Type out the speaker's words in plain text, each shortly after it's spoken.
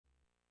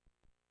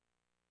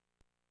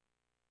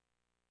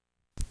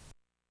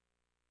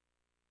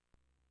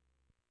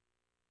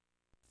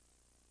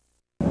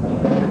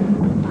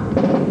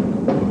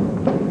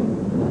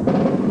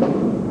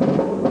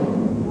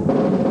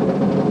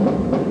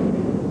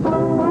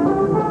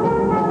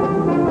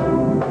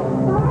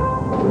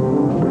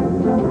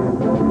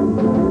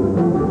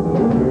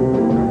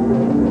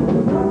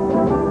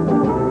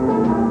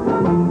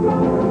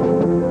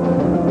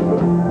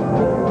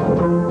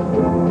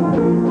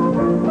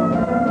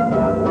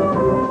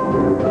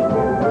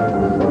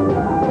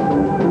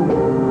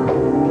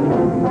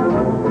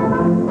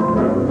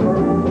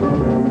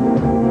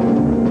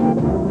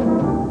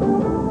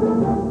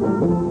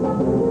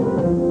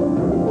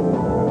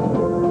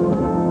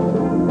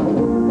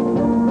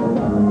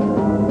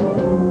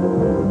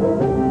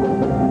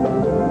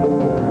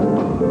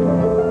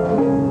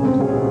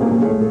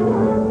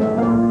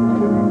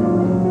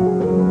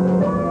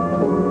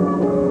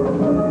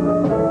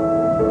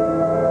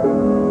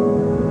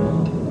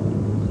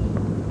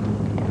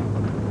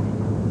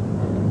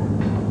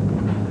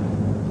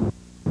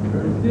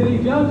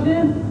City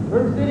Junction,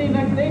 River City,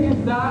 next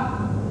station stop.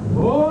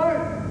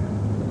 Board.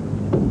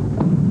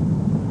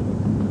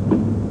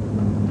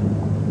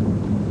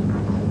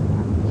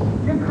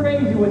 You're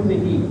crazy with the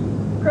heat.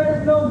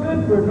 Credit's no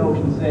good for an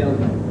ocean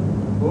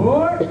salesman.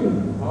 Board.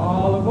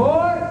 All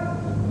aboard.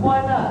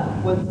 Why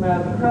not? What's the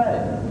matter with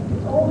credit?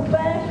 It's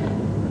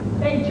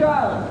old-fashioned. Hey,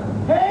 Charlie.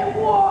 Hey,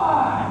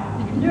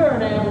 what? You're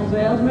an animal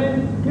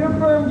salesman. Your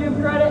firm give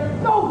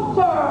credit? No,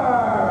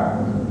 sir!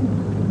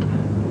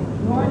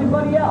 Nor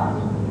anybody else.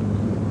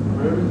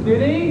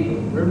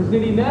 River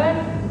City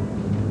next.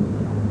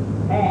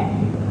 Cash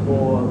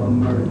for the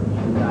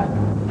merchandise.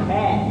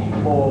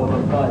 Cash for the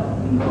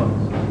button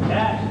hooks.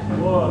 Cash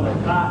for the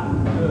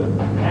cotton goods.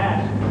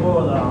 Cash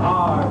for the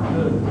hard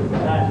goods.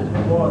 Cash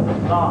for the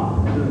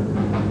soft goods.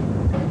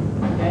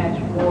 Cash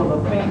for the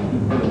fancy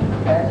goods.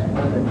 Cash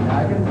for the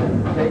nuggets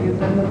and the tickets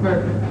and the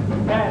burgers.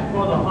 Cash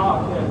for the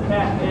hog heads.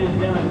 Cash is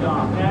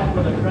Demijohn. Cash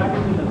for the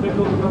crackers and the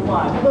pickles and the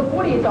flies. Look,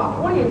 what do you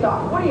talk? What do you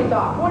talk? What do you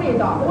talk? What do you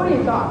talk? What do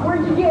you talk?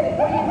 Where'd you get it?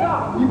 What do you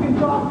talk? You can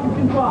talk, you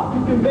can talk,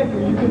 you can bicker,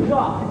 you can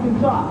talk, you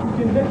can talk,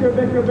 you can bicker, you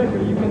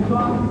can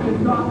talk, you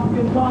can talk, you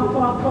can talk,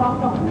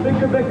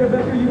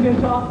 bicker, you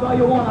can talk all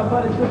you want,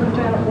 but it's different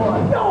than a boy.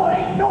 No, it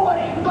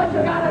ain't, but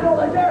you gotta know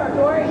the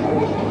territory.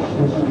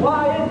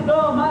 Why, it's the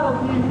Model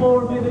T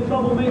floor made the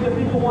trouble, made the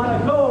people wanna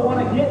go,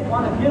 wanna get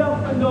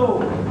up and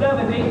go.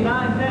 7, 8,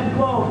 9, 10,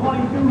 12,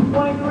 22,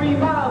 23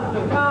 miles to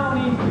town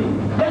easy.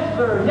 Yes,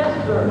 sir, yes,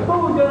 sir.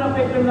 Who's gonna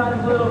make them not a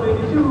little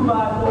baby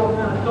 2x4 in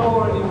a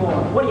store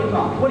anymore? What do you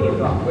talk? What do you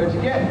talk? Where'd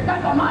you get it?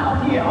 At the Model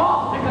T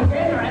all at the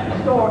gator at the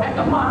store, at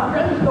the Model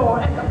T store,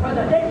 at the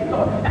present day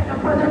store, at the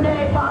present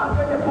day Model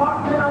T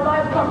department of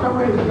life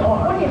customer store.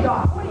 What do you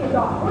talk? What do you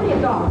talk? What do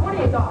you talk? What do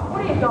you talk?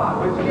 What do you talk?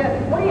 Where'd you get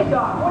it? What do you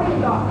talk? What do you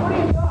talk? What do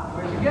you talk?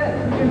 Where'd you get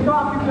it? You can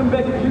talk, you can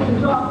bicker, you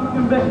can talk, you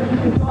can bicker, you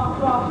can talk,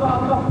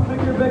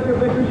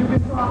 bicker, you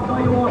can talk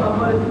all you want,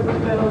 but it's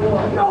different than a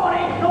war. No, it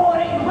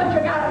ain't, but you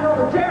gotta know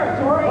the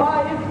territory.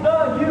 Why, it's the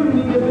you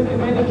need a biscuit,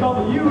 man, the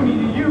trouble, you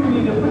need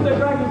to put the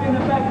crackers in a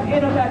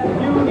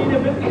package, you need a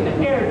biscuit, the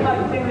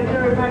airtight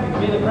sanitary package,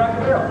 get a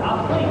Cracker Barrel,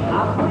 obsolete.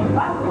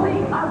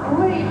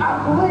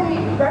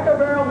 Cracker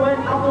Barrel went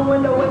out the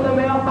window with the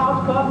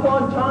mailbox cup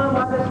on John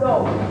by the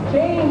stove.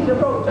 Changed the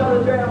approach of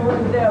the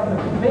traveling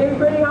salesman, maybe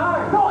pretty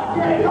hard. No, it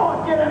didn't,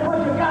 but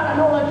you gotta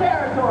know the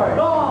territory.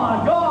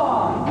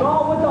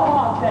 Gone with the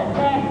hog set,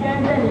 cash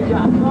and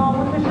Demijohn. Gone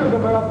with the sugar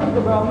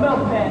barrel,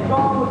 milk pan.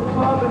 Gone with the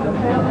pub and the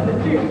pail and the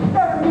cheer.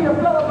 Ever meet a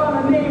fellow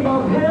by the name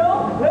of Hill?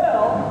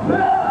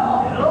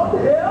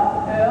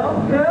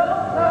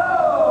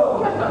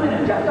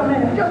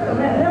 Just a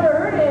minute. Never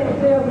heard of any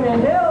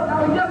salesman Hill.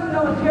 Now he doesn't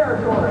know the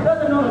territory.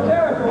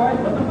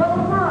 But the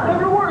fellow's line.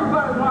 Never worries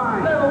about his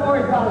line.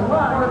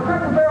 Or a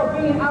Cracker Barrel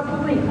being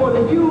obsolete, or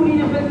the you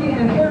need a biscuit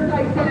and an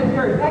airtight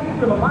sanitary package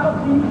from a Model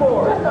T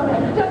Ford. Just a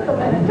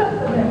minute.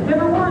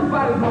 Never worries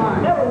about his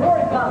line.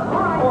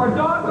 Or a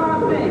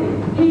doggone thing.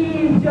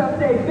 He's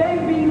just a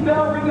bang bean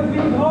bell, ring a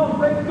big hose,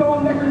 brakes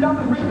going, never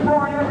nothing, rich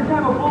roaring every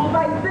time a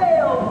bullseye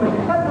salesman.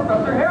 That's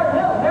Professor Harold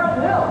Hill.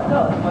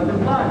 No, what's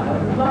his line?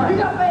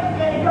 He's a fake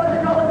man, he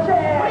doesn't know the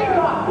chair.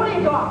 What do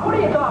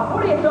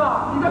you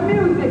talk? He's a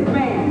music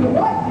man.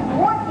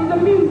 What? He's a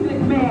music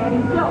man. He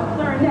sells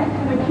clarinets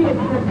to the kids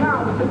in the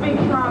town with the big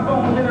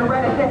trombones and the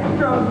rat-a-tat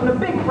drums and the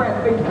big brass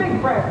bass,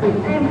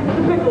 and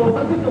the piccolo,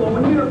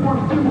 and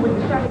uniforms too with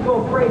the shiny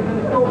gold braids and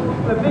the coat,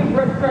 and the big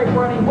red stripe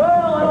running.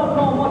 Well, I don't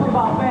know much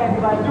about bands,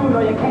 but I do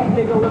know you can't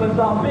take a living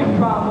on big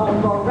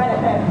trombones or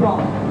rat-a-tat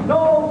drums.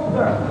 No,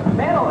 sir.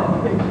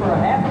 Mandolin picks for a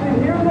half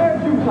cent here and there,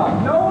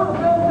 jukebox. No one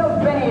builds a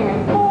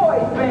band.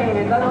 Boys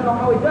bands. I don't know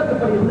how he does it,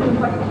 but he lives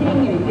like a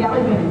king, and he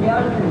galleys and he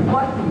gathers and he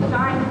busts and he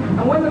shines.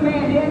 And when the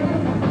man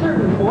dances,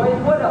 certainly, boys,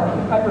 what else?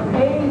 The piper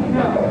pays?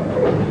 No.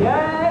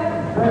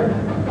 Yes, sir.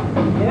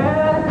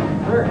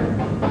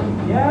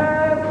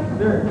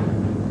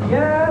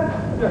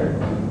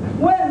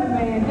 When the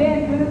man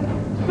dances,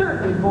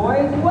 certainly,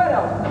 boys, what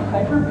else? The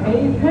piper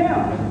pays him.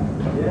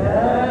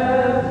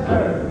 Yes,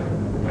 sir.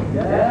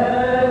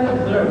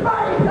 I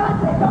got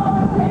to know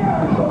the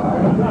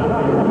territory.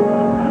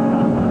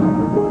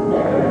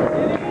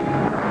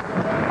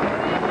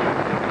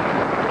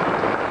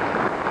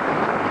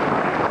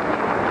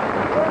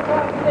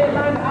 State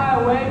line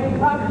highway,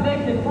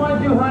 population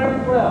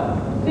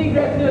 2,212.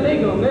 Cigarettes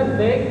illegal,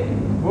 mistake.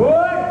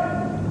 What?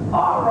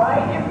 All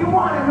right, if you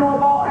want to know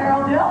about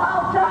Harold Hill,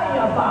 I'll tell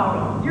you about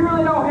him. You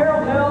really know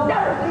Harold Hill?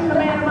 Never seen the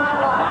man in my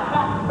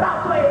life. But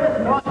I'll tell you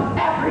this much.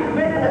 After he's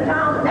been in the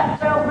town, the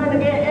next salesman to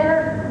get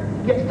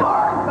entered gets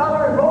tarred and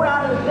colored and rode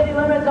out of the city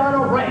limits on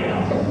a rail.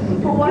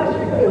 Well, why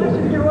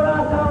should you run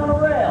out on the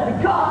rail?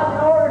 Because in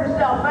order to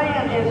sell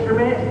band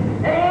instruments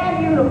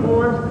and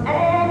uniforms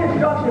and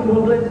instruction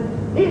booklets,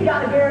 he's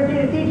got to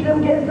guarantee to teach them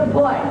kids to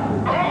play.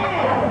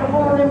 And to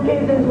form them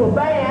kids into a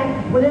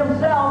band with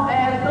himself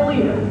as the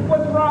leader.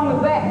 What's wrong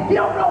with that? You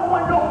don't know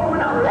one note from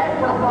another. That's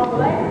what's wrong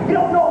with that. You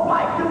don't know a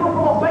pipe tuba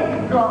from a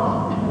bass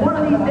drum. One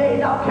of these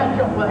days I'll catch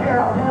up with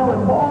Harold Hill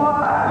and boy.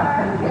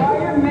 Oh,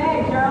 you're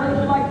mad, Charlie.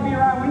 You should like to be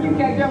around when you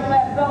catch up with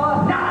that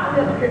fella. Nah,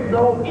 this kid's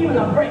old even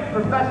the great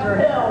Professor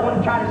Hill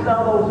wouldn't try to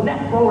sell those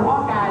neck-rolled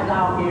Hawkeyes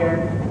out here.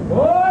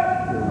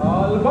 Boy!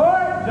 All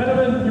aboard!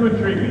 Gentlemen, you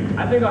intrigue me.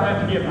 I think I'll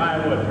have to give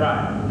Iowa a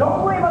try.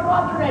 Don't believe I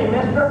got your name,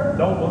 mister.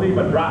 Don't believe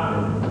a drop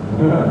it.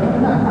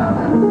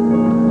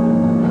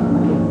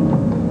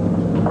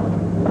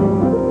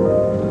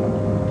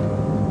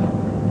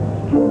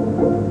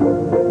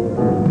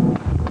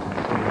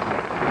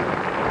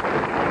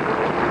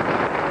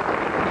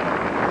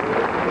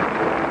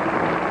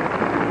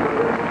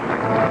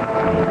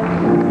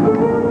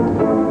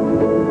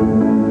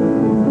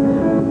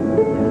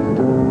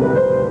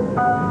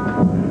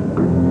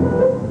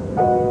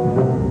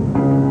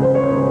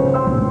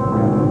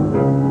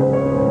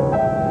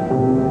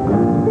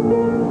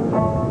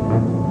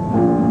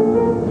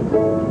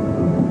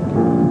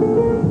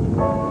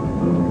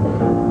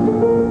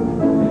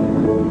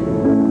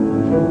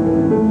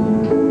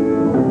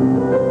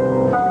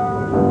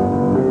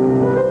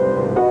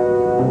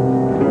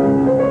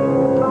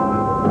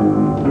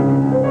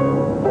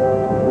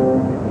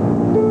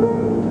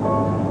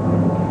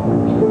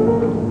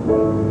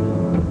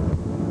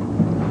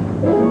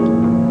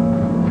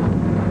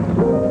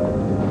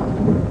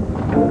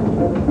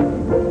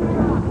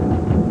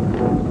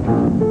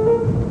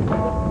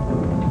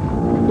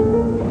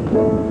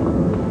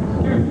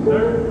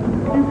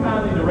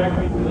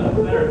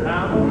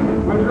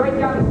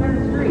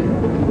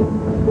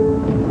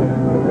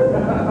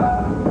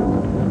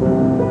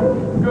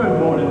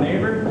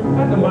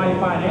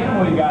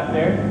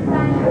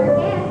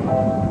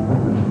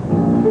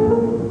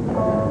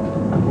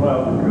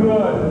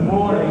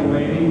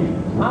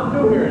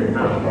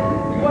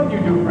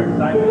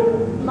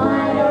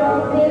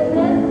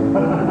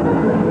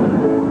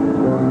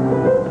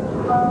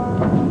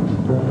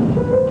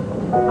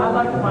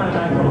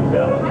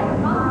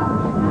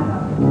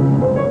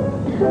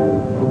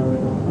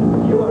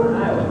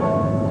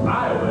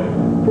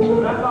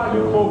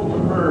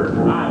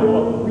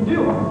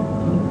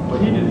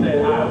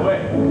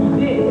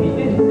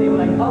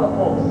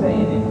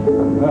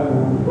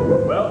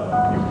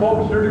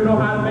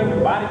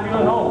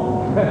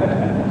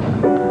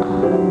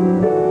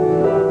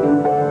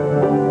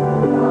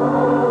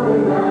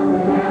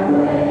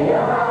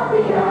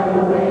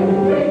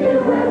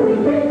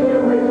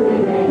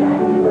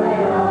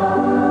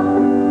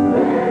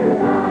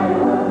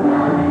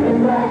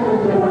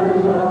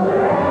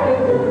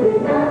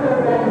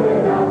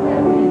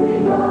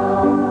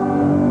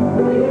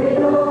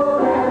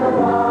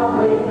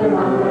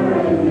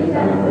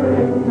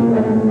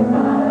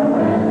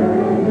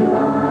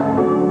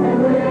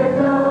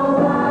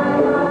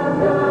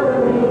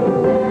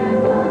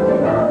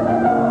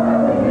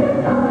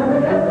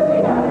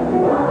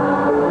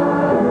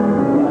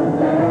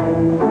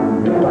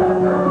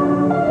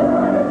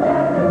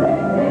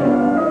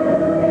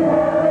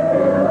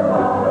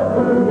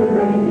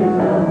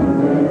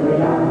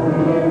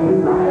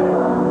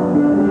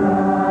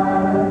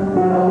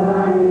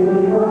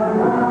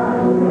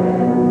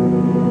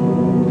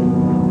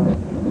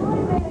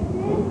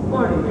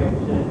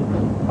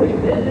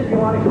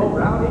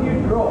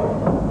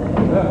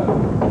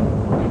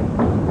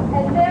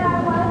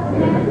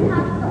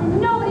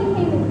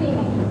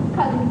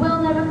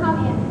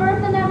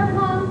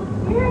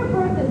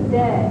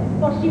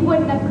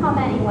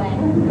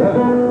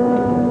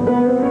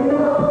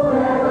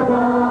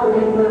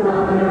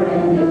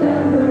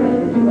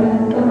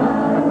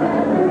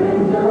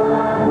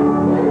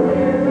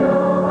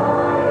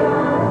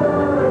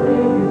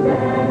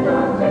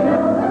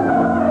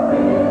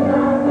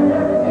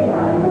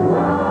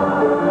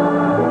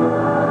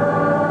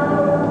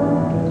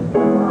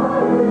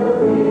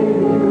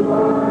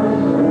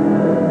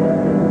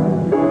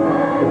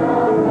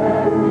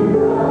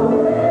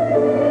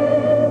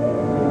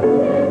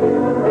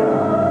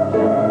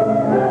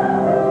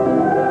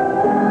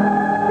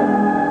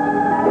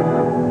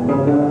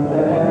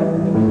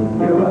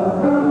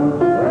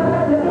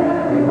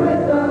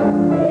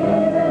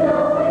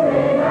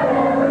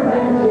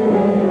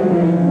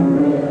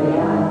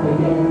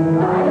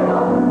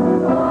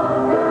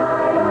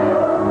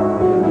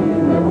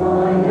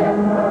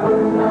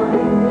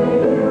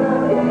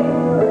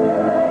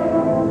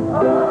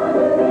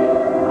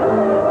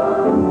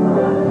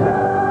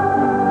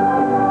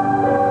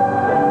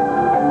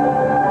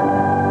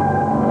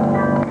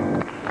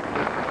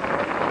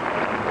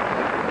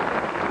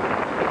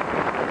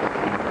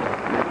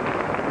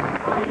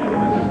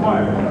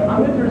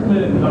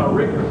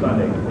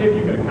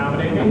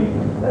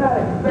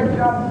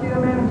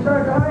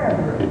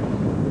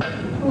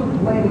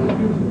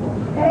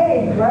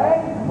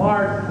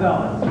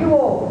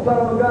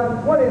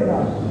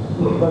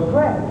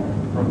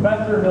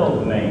 Professor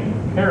Hill's name,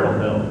 Harold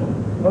Hill.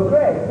 Well,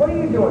 Greg, what are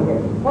you doing here?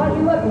 Why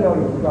didn't you let me know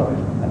you were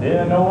coming? I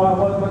didn't know I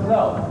was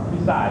myself.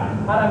 Besides,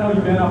 how'd I know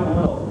you'd been up a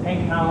little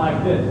tank town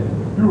like this?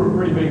 You were a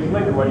pretty big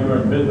slicker when you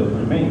were in business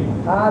with me.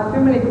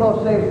 Too many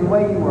close shaves the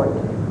way you were.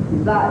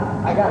 Besides,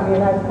 I got me a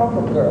nice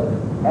comfort girl.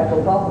 That's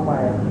on top of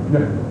my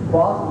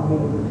boss and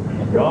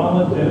me.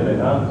 Gone legitimate,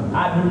 huh?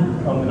 I knew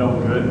you'd come to no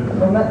good.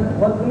 So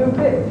what's the new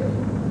pitch?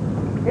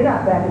 You're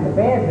not back in the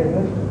band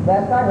business.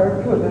 Last I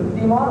heard, you was in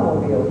steam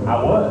automobiles.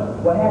 I was.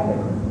 What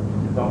happened?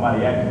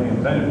 Somebody actually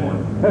invented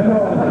one.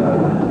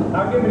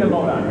 Now give me the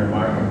lowdown here,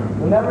 Mark.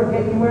 We'll never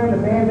get anywhere in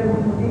the band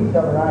business with these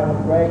stubborn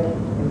items, Greg.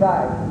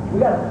 Besides, we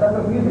got a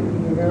stuck-up music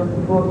teacher here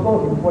who will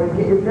expose you before you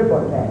get your trip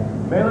unpacked.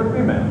 Male or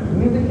female? The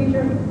music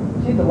teacher?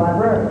 She's a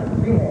librarian.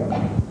 Female.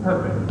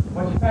 Perfect.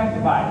 When she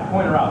passes by,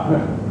 point her out.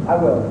 I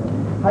will.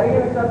 How are you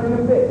gonna start the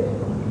new pitch?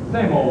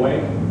 Same old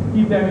way.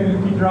 Keep that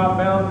music teacher off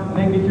balance, and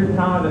then get your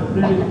town into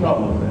serious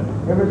trouble with it.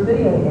 River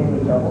City ain't in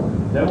any trouble.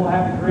 Then we'll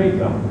have to create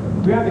something.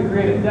 We have to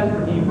create a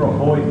desperate need for a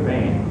boys'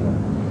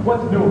 band.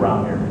 What's new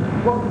around here?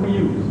 What can we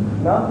use?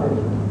 Nothing.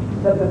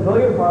 Except the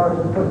billiard parlors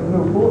and put the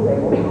new pool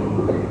table.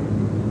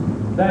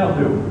 That'll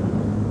do.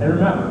 And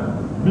remember,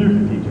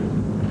 music teachers.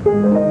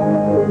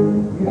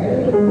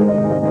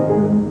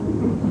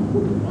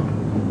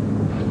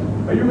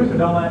 Are you Mr.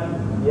 Dunlap?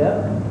 Yep.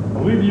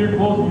 I believe you're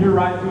close to your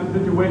right to a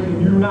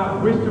situation you do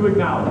not wish to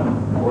acknowledge,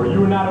 or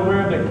you are not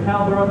aware of the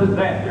caliber of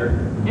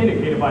disaster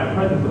indicated by the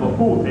presence of a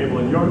pool table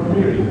in your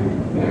community.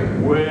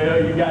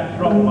 Well, you got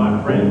trouble,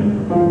 my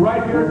friend.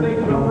 Right here, say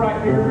trouble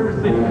right here,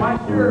 River City. My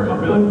share of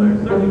ability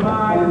there. Certainly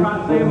mine, if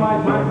I say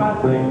mine, if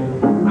I say.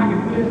 I can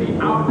finish the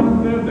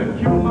outcome of the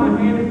cue of my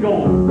hand is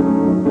gold.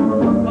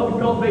 Help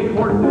cultivate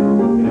horses.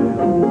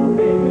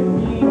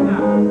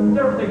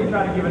 Never think you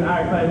try to give an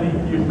ironclad lead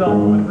to yourself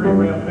from a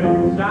three-rail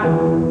failure shot.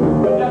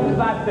 But just as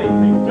I say,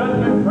 take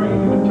judgment, praise,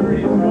 and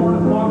maturity is born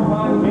of long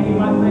line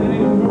game. I say it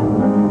ain't true.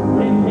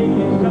 Can't take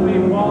it, shove a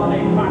ball in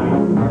a pocket.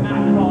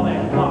 Not call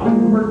that talk.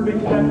 First big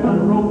step on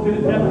the road to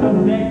the depths of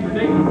the deck for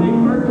days to take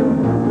merchant.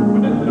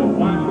 But this is no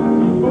wine for the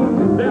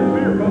boom. Then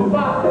beer goes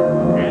by.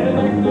 And the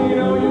next thing you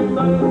know, you're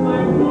starting to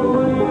play more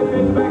money in the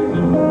pitch back to.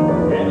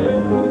 And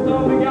listen to the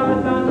song we got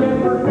the time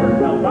for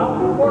help out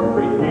the fourth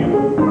grade camp.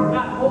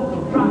 Not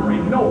wholesome trot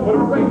race, no, but a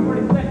race where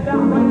they set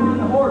down right on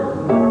the horse.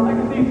 I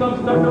can see some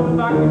stuck up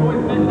foxy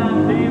boys sitting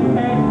on damn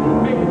pads,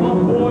 making a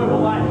little boy,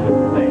 well, I should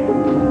say.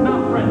 Now,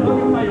 friends, let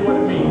me tell you what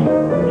it means.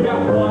 You got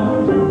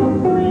 1,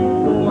 2, 3,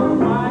 4,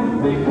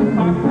 5, 6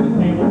 pockets at the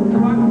table,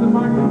 pockets of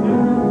market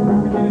districts.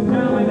 We get a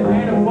gentleman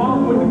and a ball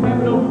with the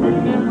capital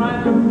green and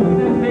rhymes up to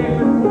that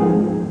dance.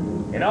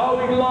 And all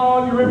week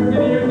long, you River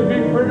City here's the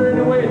big printer in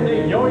the way and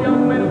say, yo,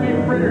 young men will be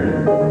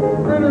printers.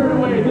 Printer in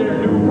the way there,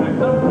 new time,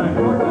 sometimes,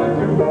 short time,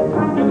 too.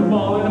 Get the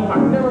ball in the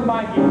pocket, never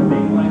mind getting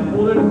things like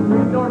pulled in the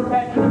street, nor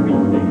patching a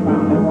beach stick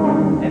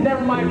fountain. And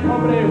never mind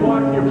pumping in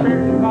water your beer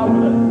to call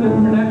with a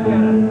cistern empty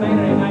on a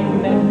Saturday night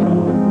in that show.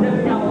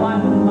 Just got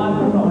lots of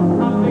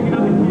trouble. I'm thinking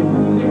of the kids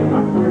in the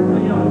knickerbocker here so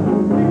young.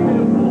 Thinking in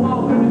the pool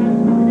house in the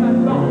next we got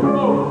Troupe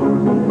Road.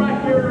 Right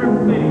here in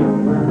River City.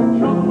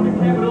 Troupe with a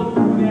capital T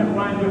that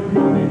rhymes with P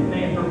and it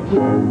stands for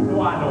cool. So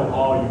I know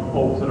all you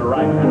folks that are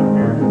right kind of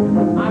parents.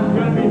 I'm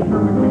gonna be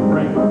perfectly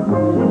frank.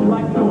 Would you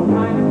like to know what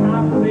kind of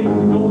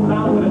conversation goes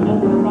down when it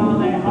opens around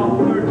that house?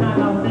 You're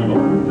trying out Vivo,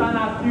 trying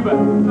out Cuba,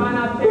 trying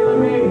out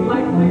tailor-made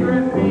like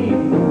cigarette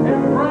beans, and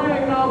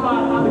bragging all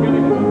about how they're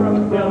gonna keep up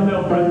the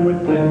telltale breath with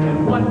sense.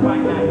 And one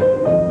fine night,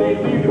 they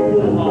leave the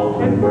pool hall,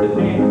 head for the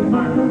dance,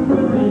 mark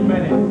 30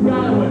 minutes,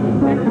 got a whip,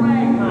 and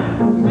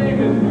ragtime. Save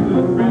this music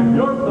to grab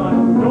your son,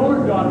 your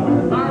daughter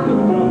with the arms of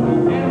food,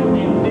 and we'll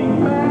get things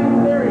fast and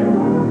serious.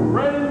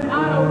 Ready, I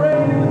know,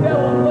 ready in the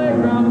devil's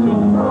playground, so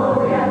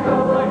oh, yeah, so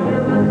like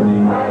your mercy,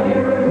 right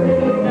here, mercy,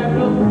 that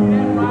Bill P,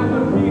 that rhymes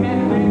with P, that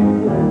thing,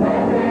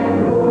 that thing,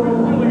 we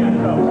really got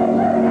trouble.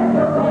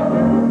 Right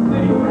here,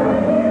 City,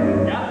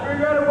 got to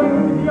figure out a way to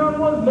get the young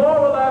ones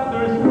moral after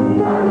school.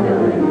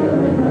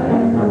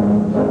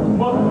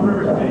 Most of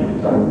River City,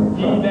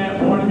 heed that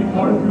warning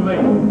before it's too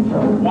late.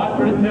 Watch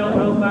for the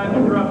telltale signs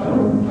of corruption.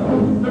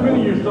 The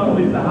minute your son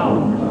leaves the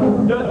house,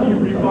 does he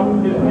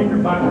rebuff his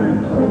knickerbockers,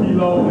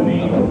 kilo and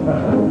name?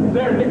 Is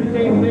there a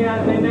nicotine stay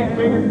on say next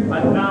finger? A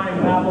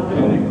dime novel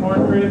sitting in the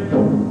corn crib?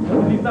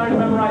 Is he starting to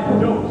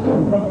memorize jokes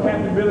from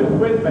Captain Billy's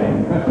quiz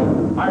bank?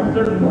 Are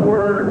certain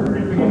words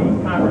creeping into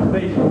his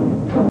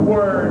conversation?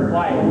 Words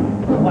like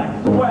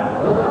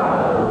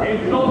swell. Hey,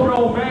 soldier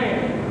old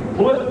man.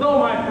 Well, let's know,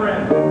 my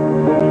friend.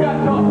 You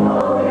got trouble.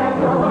 Oh, we got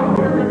trouble. Right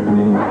here, River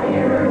City. Right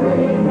here, River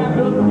City. That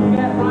Bill C,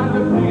 that rhymes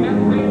up C, that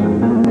thing.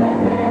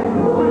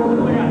 We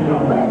really got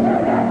trouble. Right here,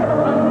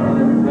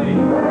 River City.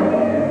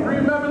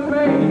 Remember the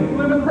man,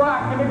 Plymouth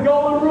Rock, and the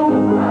Golden Rule.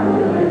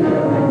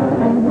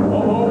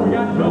 Oh, we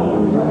got trouble.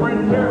 We're in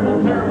terrible,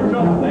 terrible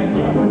trouble. That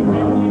game was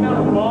 15 out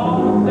of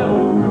ball. That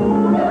was cool.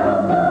 Oh,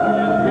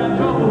 yes, we got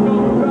trouble,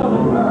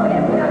 trouble. Oh,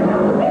 yes, we got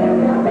trouble.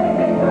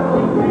 Big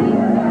trouble.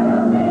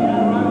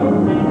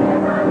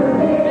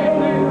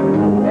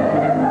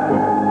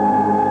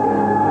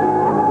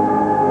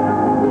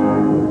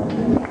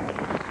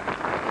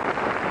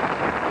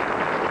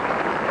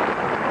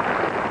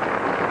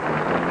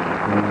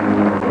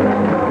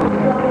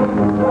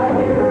 Right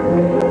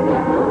here.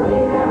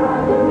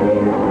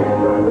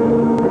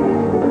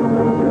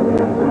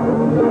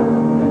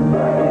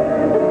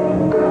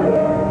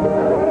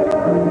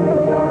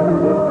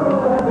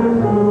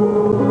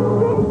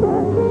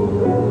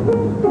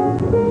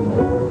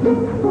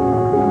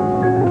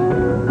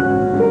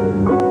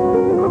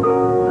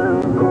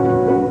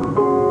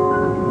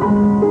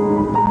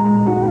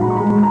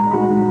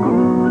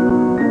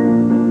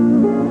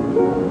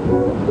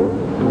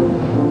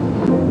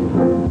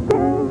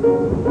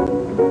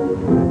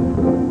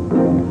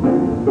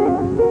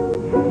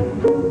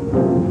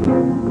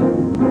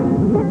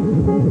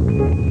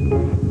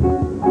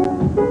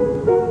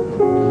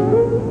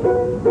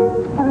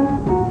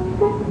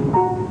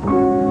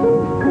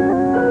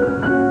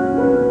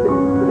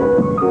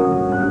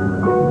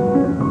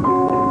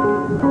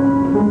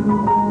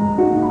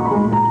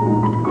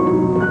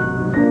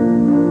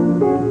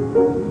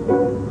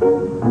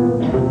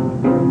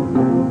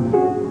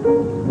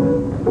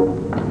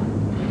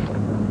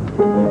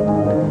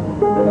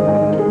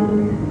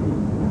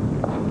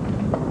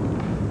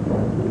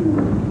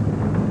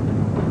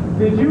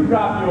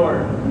 drop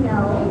yours?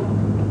 No.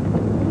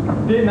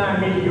 Didn't I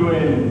meet you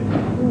in?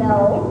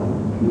 No.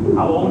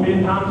 I won't be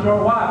in town a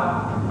short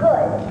while.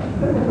 Good.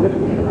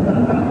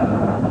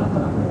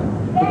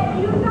 That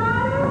you,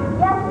 daughter?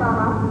 Yes,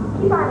 Mama.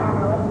 Keep on,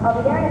 Annalise. I'll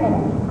be there in a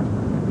minute.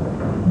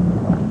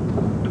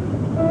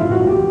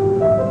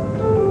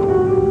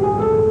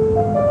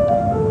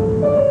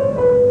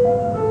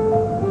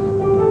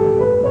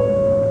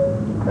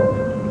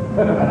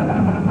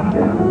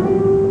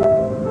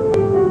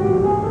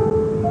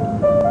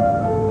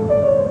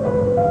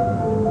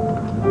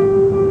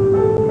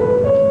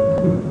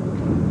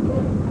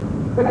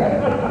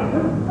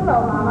 Hello,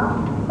 Mama.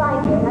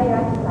 Fine here. Now you're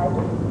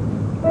exercising.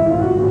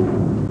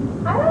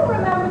 I don't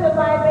remember the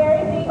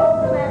library being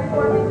open last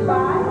 4th of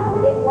July.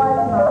 It was,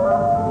 Mama.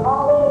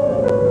 All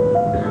evening.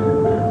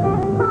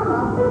 Mama,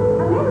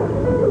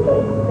 America's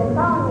suitcase has been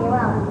following me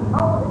around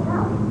all over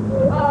town.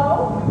 Oh?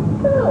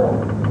 Who?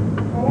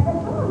 I never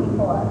saw him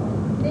before.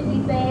 Did he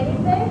say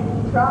anything?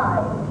 He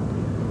tried.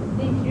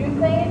 Did you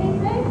say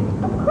anything?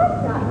 Of course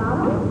not,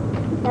 Mama.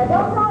 Now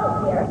don't dawdle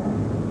here.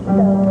 So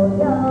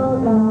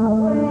go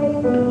away,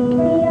 be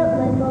a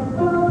little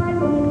floor,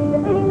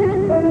 the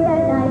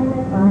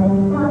nice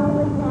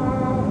possible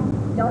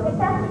can. Don't get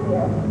sassy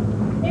here.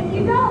 If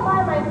you don't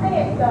mind my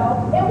saying so,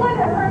 it wouldn't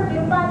have hurt you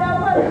to find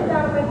out what the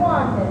gentleman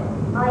wanted.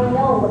 I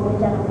know what the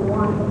gentleman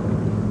wanted.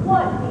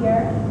 What, dear?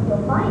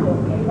 You'll find it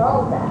in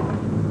Balzac.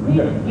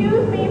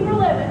 Excuse me for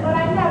living, but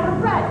I never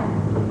read it.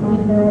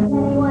 Neither is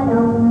anyone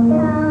else in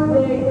town.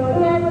 There you go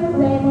again with the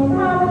same old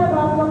comment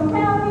about some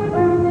county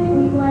birthday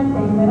people and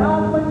things that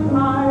all push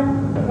hard.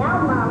 Now,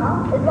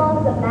 Mama, as long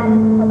as the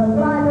madness of the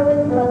driver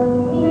is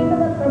trusting me for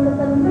the purpose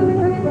of improving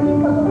her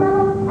social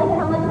level, I get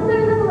how much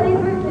concerns of the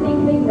ladies are sitting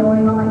to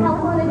ignoring all my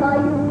helpful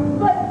advice.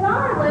 But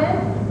darling,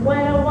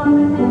 when a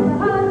woman has a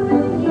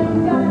husband,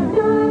 you've got to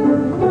do it.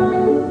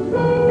 Trying to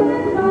take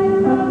advice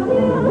from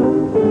him.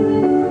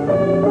 Even if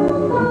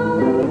people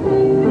fall like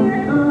Shakespeare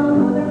and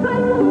all other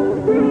high-school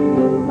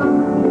degrees.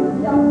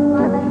 Don't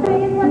smile like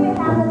crazy when you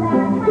have a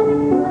bad habit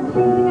of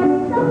treating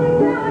every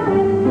subject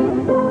nowadays.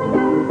 Oh my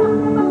God, we're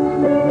talking about the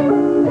dream.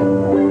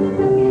 When you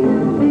took it to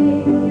me,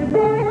 you're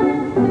very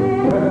much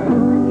there.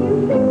 You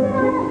think that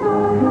I have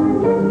all the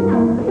conditions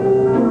of the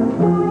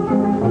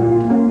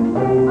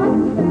I'm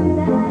concerned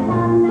that I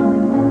have no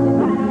intention.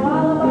 I know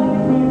all about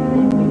your feelings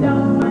if you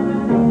don't mind my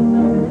saying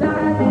so. 'Cause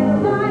I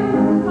feel like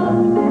I'm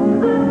supposed to say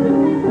I'm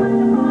just as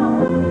wonderful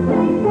when you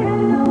take care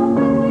of no one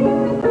when you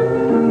can trust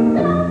me for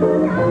yourself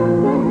without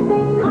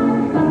hesitation. I'm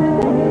something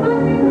that you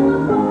might be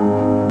wrong for.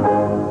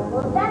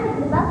 Well, that is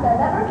the best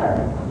I've ever heard.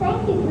 Thank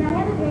you. Can I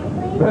have a drink,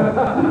 please?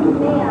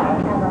 May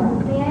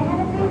I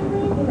have a drink,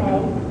 please? You may.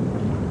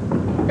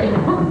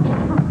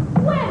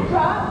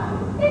 Winthrop,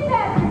 it's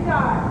after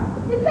dark.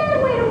 Is there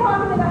a way to walk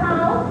into the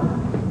house?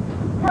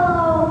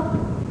 Hello.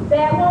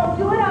 That won't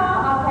do it all.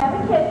 I'll have a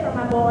kiss for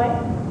my boy.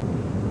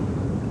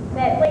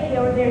 That lady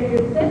over there is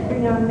your sister,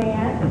 young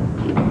man.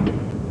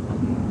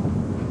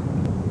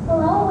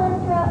 Hello,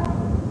 Winthrop.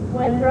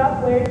 Winthrop,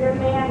 where's your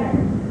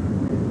manners?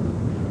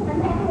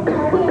 I'm having a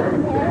party on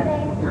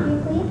Saturday. Could you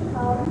please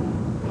come?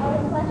 I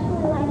would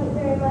especially like it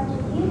very much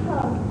if you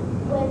come.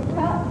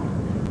 Winthrop.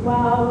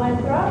 Well,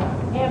 Winthrop,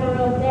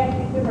 Amarillo's asked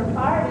you to her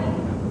party.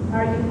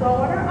 Are you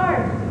going or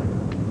aren't you?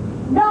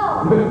 No.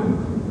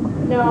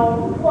 No,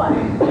 what?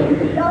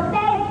 No,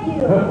 thank you.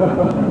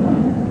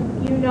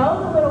 You know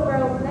the little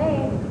girl's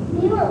name.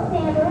 You won't say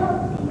Amarillo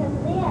because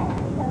of that,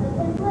 because of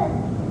his list.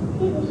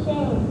 He's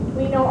ashamed.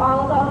 We know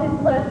all about his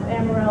list,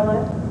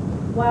 Amarillo.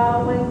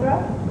 Well,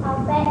 Winthrop,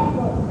 I'll bet he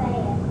won't say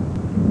it.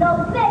 No,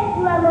 thank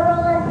you,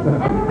 Amaryllis.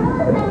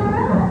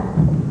 Amaryllis.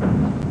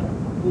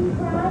 He's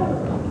crying.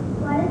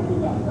 Why does he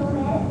get so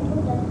mad at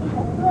people just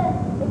because he lives?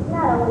 It's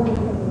not only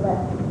because he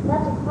lives.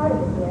 That's just part of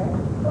it, dear.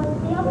 What's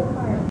the other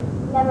part?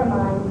 Never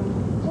mind.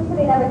 Just that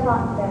he never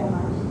talks very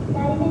much.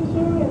 Not even to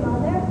you and your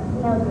mother?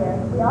 No, dear.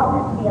 We all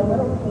have to be a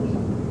little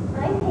patient.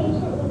 I'm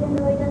patient even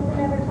though he doesn't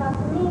ever talk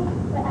to me,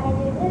 but I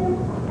do him.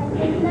 I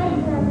say goodnight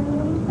to him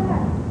when we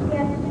start. You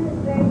have to do this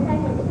very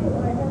second, too,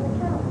 or it doesn't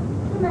count.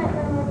 Goodnight,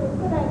 Grandmother.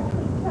 Goodnight,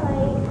 sweet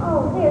child.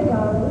 Oh, there,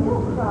 darling.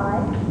 Don't cry.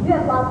 You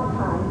have lots of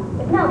time.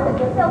 If not,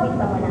 there'll still be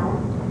someone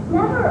else.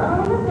 Never.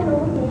 I'll have been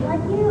always made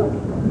like you.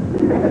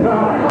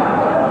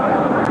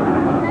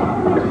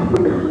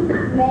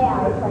 May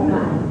I play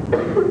mine?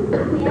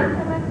 May I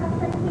play my cup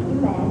like you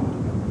may?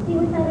 He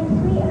was having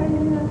sweetheart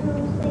and not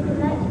going to say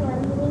goodnight to him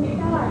when we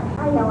start.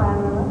 I know,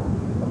 Amarillo.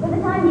 But for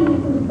the time being, you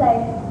can just say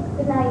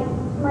goodnight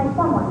to my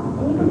someone,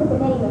 and you can pick a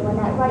name when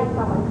that right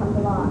someone comes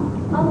along.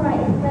 All right,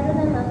 it's better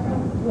than nothing.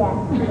 Yes,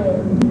 it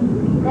is.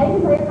 Now you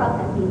can play your cup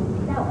empty.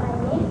 Now I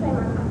may play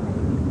my cup empty.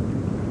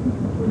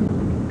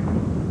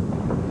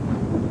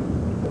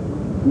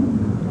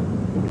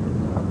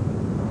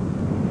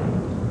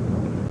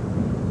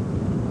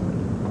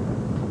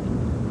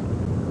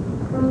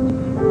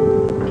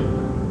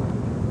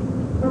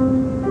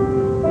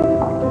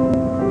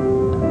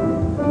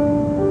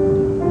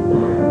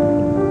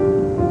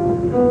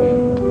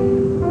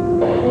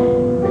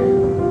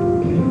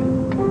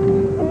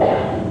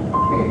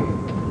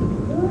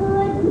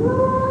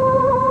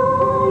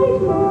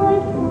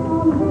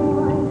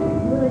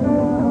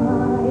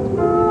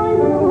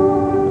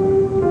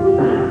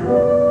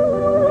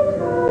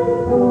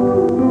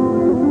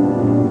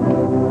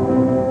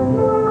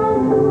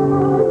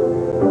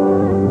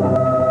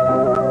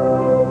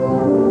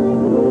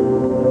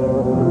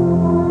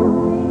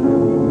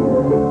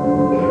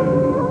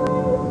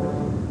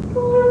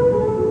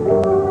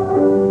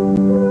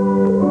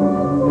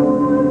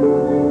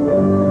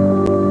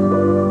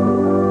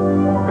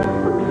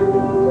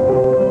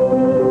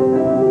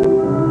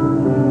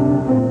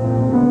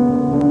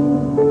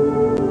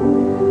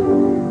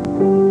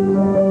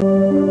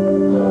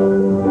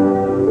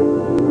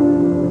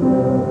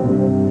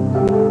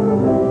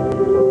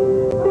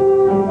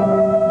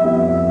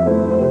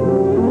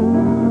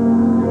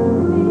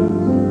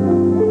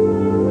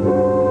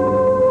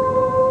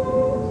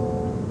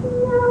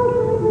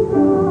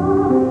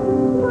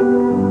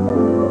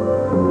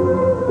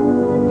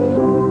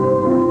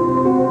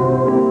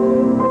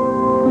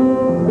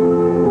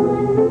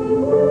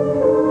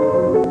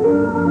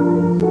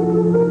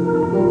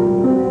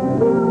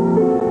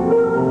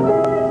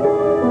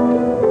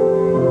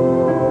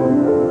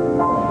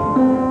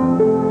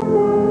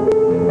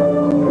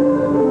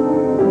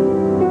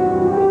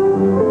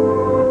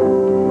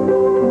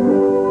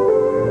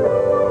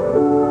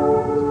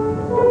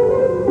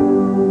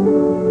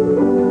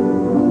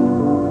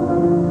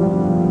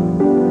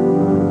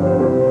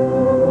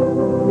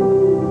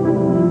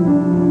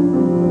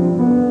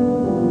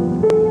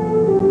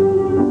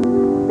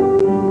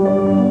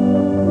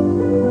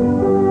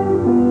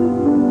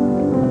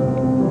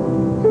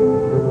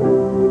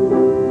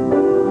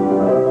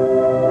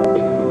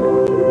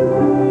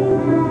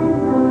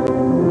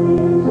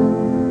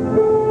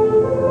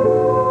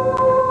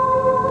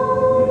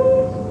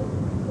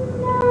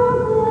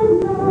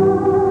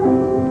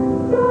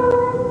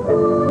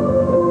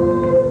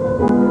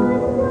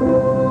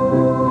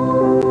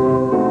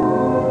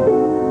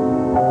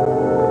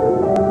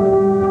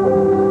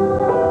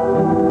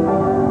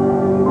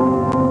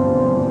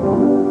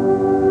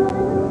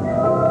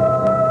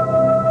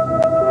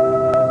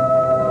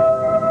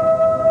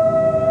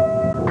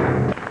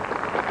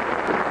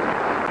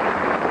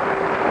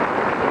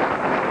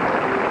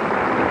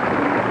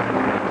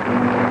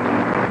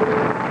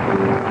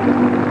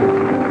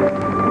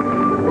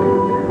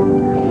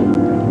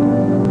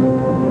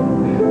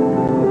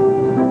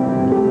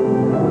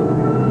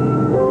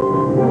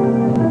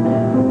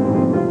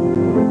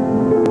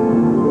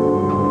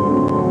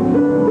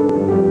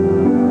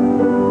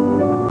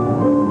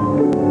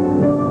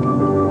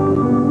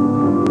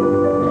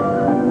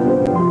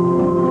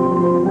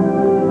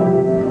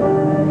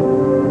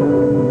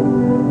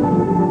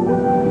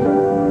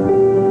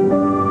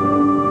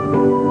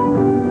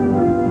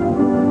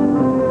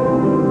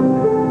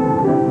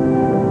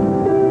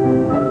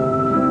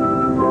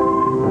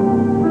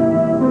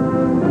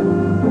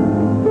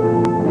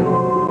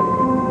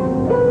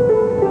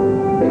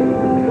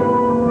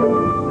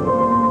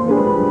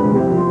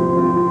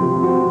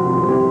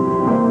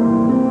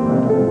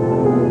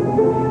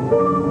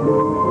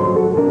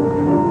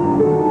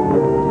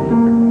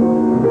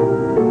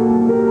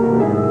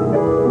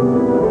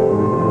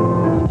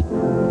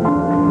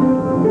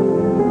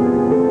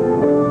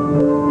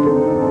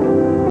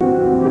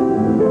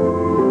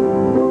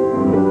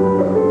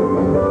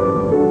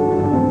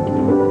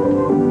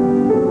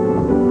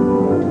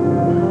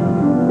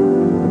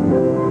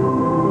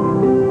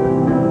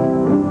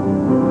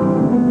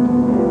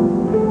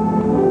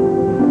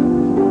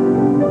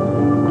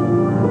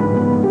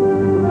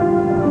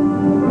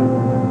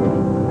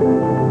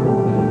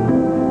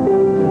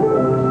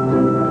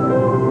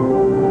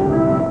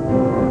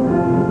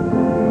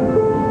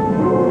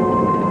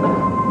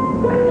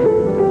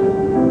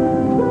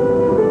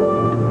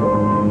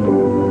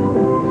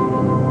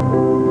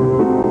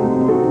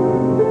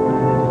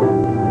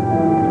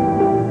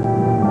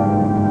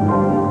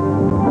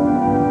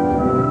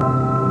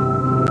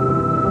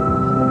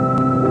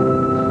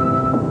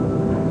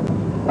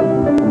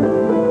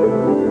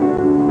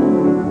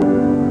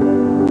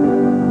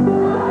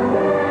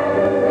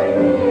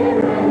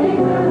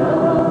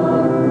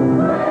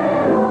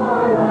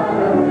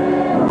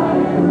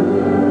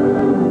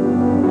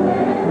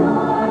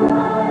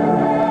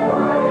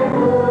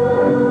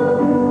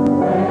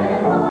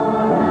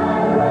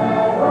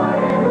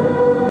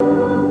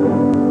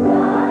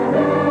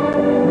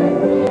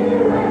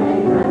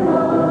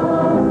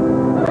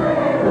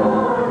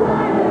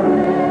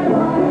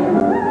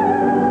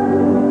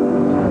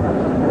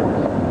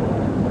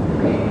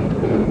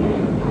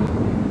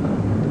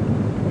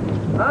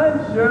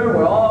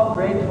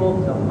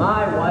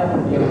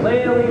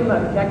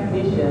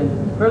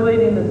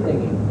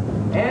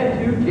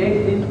 to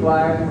J.C.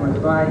 Squires for his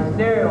fine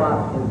stereo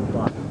options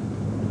slot.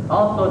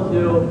 Also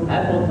to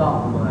Ethel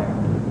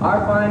Toffenmeyer,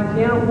 our fine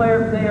piano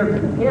player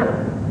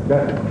piano.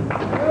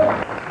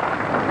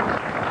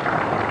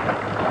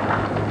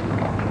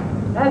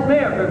 As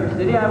mayor of River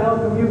City, I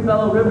welcome you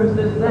fellow River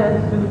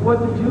citizens to the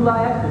 4th of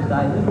July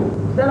exercises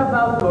set up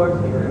outdoors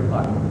here in the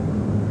park.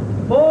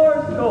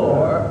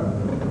 Fourscore.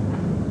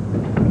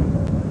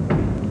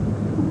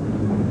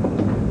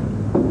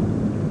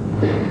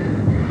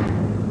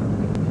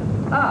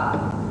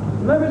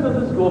 Members of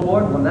the school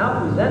board will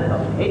now present a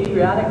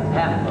patriotic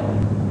tableau.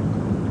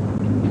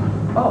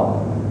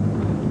 Oh.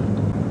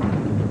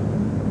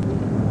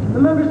 The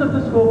members of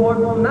the school board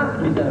will not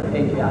present a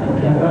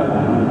patriotic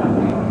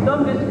tableau.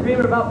 Some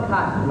disagreement about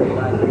costumes,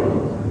 I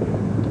suppose.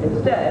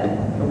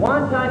 Instead, the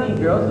Wanchai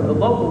girls of the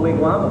local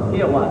wigwam of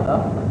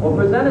Hiawatha will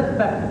present a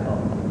spectacle.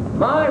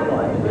 My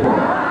wife,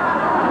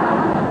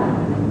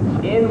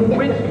 in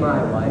which my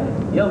wife,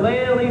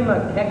 Eulalie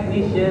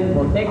McKechnie,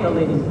 will take the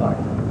lady's part.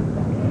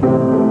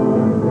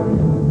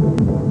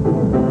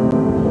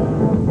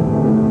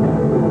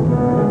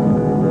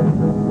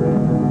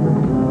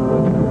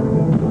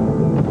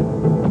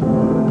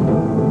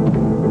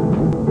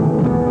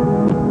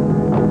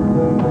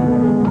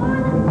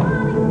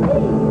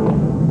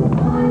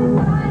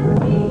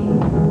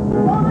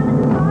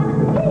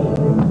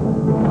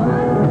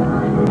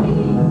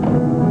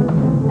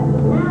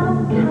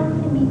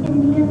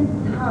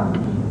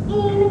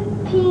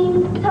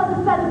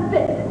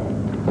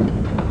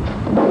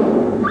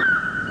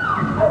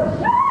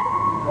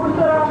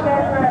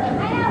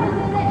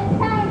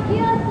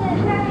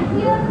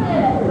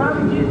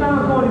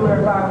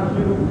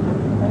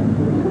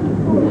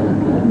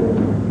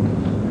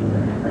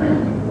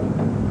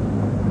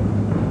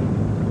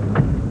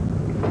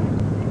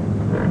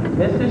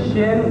 Mrs.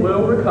 Shin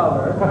will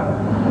recover.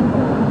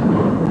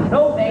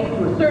 No thanks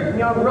to a certain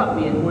young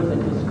ruffian who was a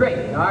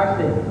disgrace in our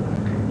city.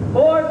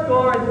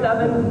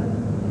 4-7.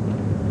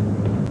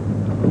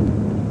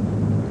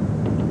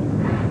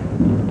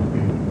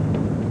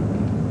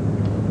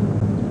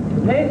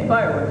 The Page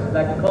fireworks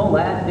spectacle,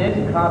 last ditch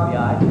and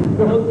Compiai,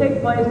 will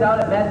take place out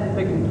at Madison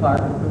Fiction Park,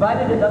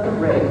 provided it doesn't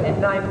rain, at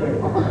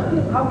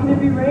 9:30. How can it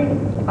be raining?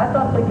 I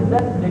thought the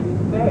Gazette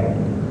predicted fair.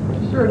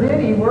 Sure did,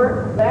 he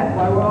worked. That's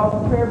why we're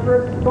all prepared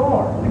for a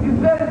storm. The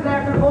Gazette is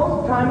after most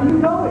of the time, you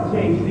know it,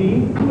 J.C.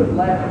 You wouldn't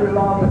last very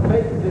long in the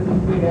paper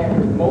didn't see that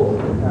most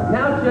of the time.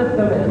 Now just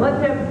a minute.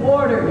 Let's have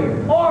order here.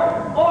 Order!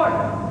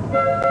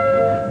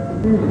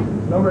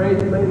 Number 8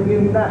 is late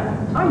again tonight.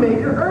 I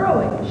made her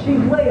early.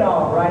 She's late,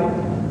 all right.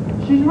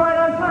 She's right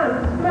on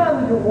time. The smell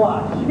is a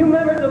wash. You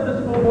members of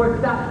the school board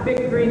stop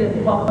bickering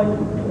and puffing.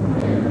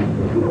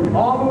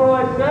 All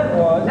I said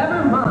was,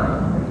 Never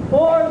mind.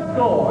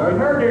 4-score. I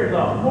heard there's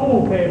a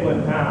pool table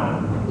in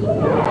town. I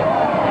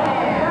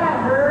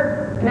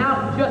heard.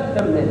 Now just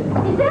a minute.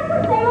 Is that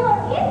for sale or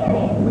isn't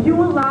it? Will you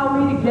allow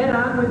me to get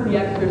on with the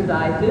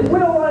exercises? We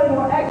don't want any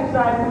more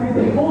exercise to get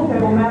this pool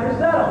table matter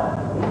settled.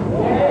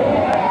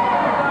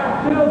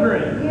 Yeah.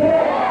 Children.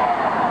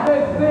 Yeah.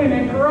 This sin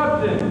and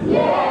corruption.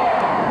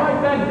 Yeah. Fight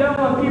that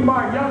devil and keep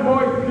our young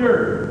boys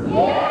pure.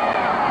 Yeah.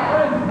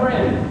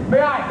 Friends,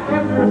 may I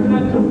have your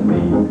attention,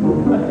 please?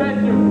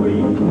 Attention,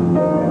 please.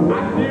 I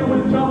deal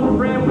with trouble,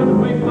 friend, with a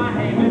wave of my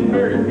hand and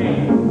very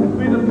cane.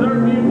 Please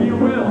observe me if you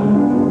will.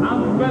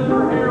 I'm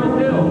Professor Harold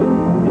Hill,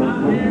 and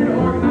I'm here to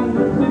organize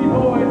for City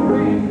Boys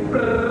band.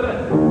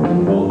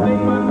 Whole thing,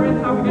 my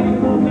friends, how we get a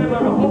pool table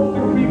of a whole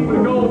 6 feet with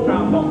a gold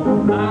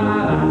trombone. My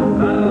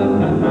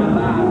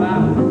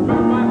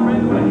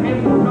friends, with a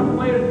handful of couple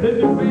later, this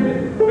is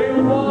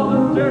famous walls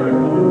of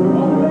Jericho.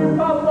 Only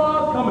about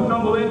walls come and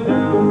tumble in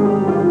down.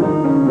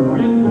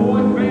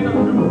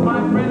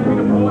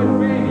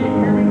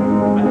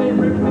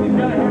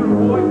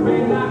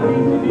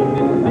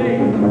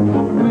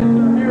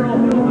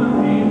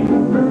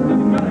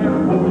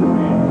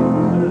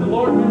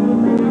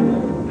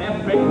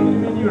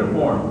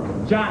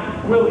 Johnny,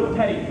 Willie,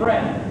 Teddy,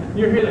 Fred,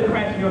 you hear the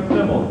crashing of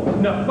cymbals,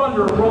 and the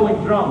thunder of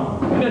rolling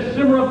drums, and the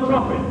shimmer of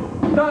trumpet.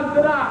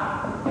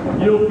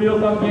 Da-da-da! You'll feel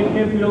something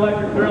akin to the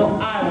electric thrill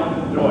I once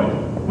enjoyed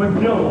when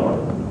Gilmore,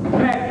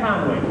 Pat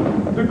Conway,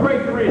 the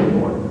great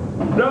Bridgeport,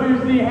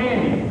 W.C.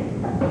 Handy,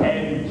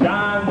 and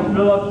John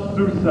Philip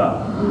Sousa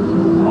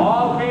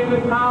all came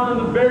to town in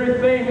the very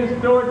same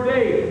historic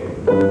days.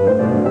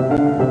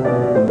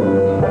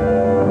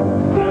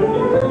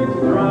 76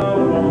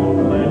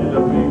 trombones led the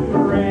big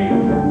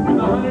parade with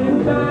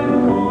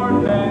 110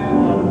 cornets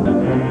on the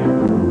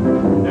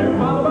hand. They're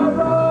followed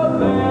by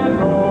rows and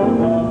rows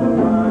of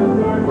fine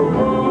circle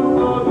moves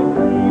of the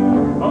dream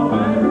of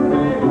every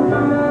table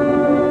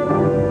time.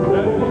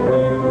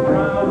 76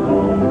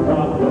 trombones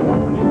brought the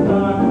morning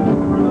sun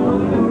with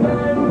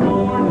 110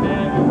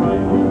 cornets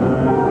right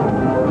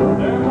behind.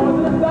 There was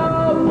a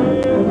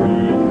 1,000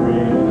 trees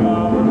raised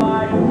up.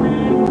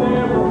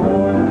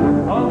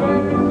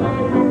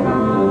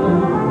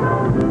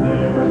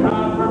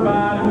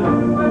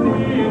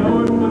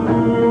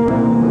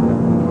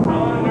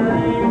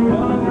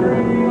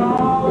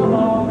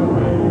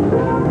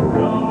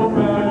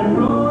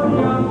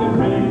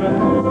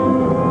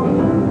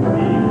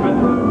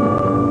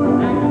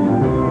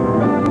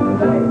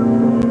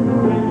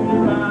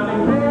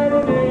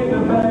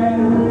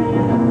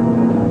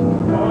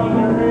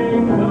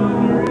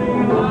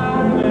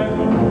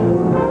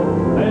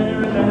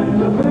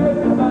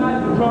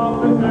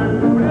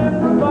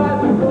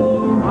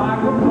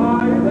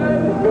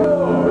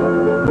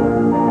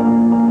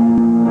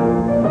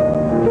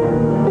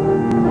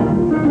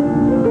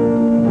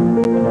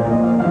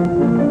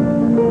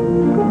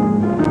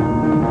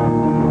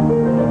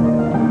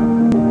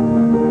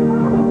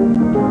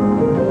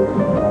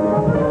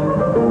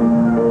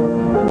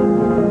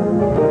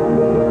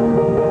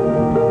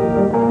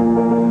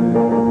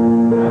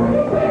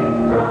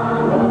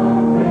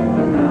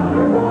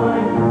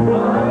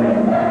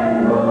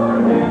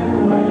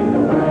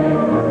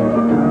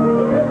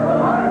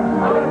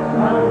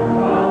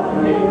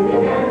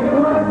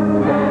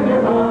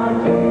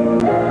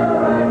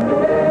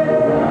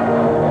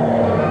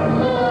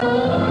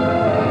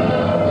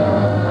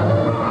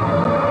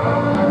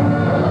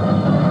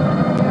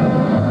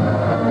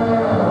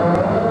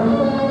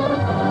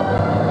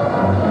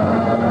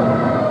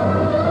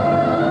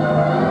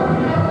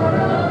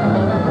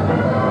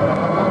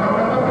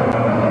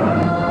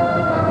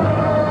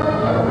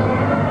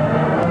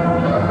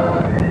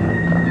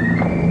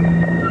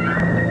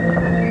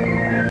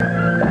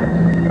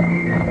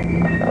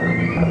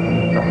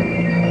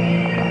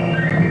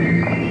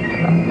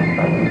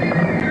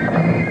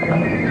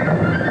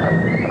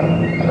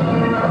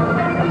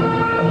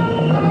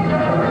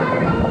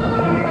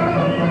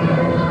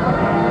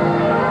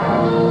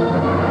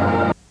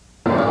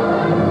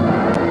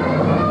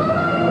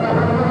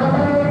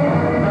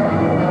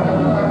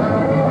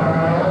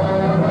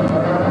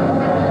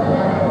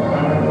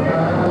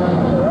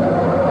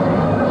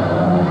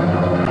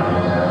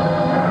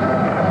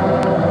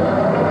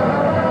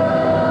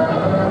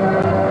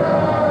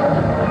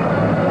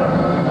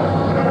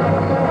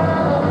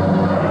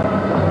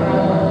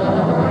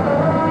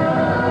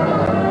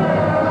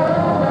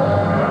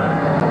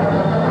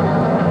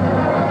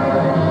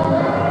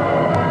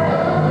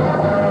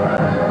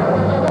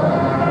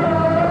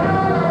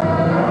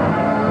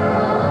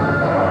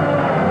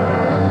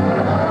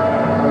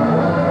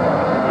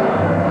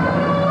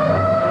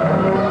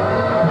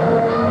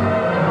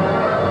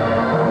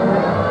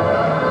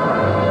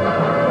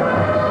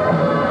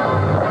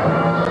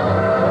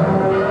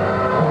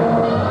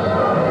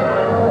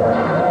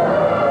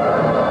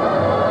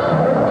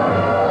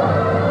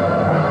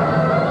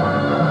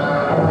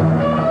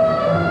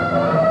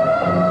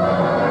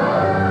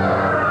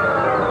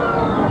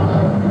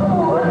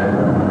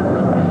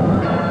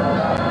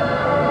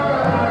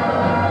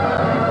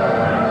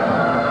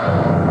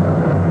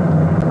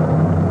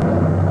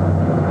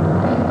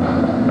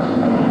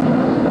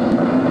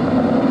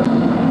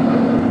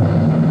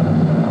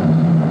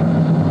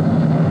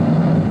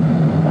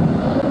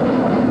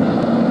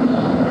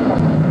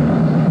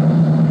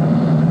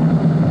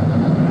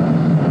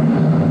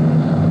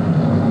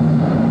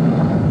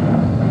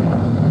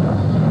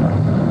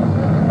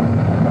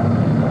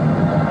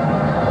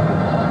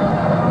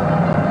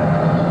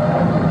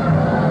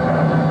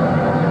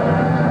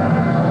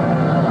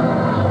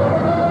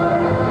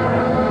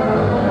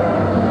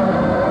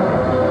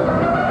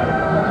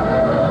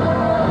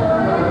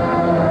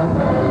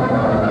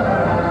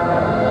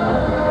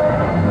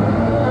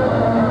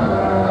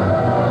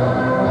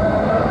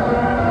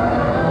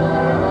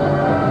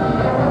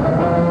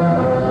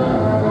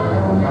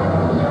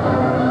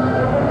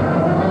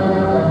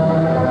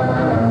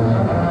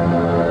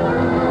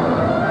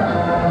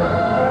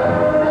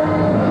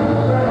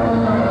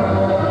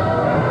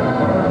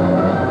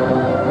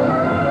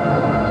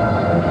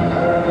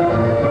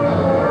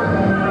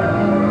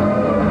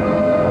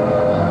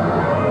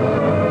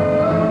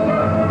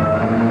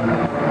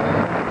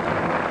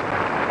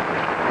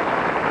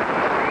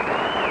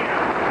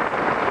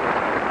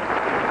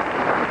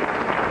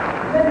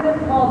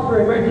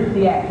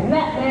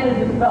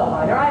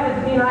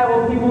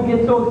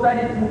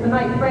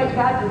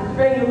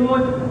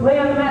 lay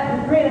on the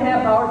mat for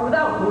 3.5 hours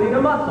without moving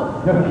a muscle.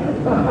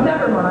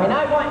 Never mind,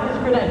 I want his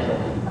credentials.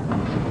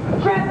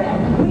 Grab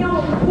that! We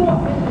almost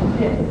fought this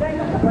shit. Thank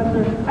you,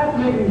 Professor. That's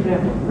an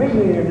example.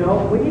 Ringleader, no.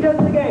 What he does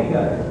the gang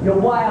does. You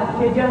wild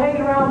kid, you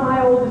hanging around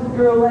my oldest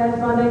girl last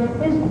Sunday?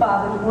 His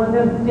father's one of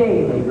them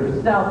day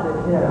laborers south of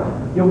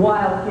town. You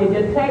wild kid,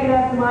 you tagging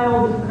after my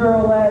oldest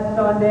girl last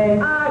Sunday?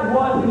 I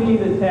wasn't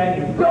even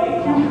tagging.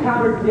 Don't you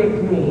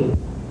contradict me.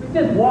 We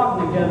just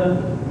walked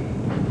together.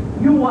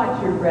 You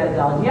watch your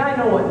phraseology. I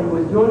know what you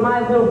was doing. My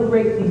little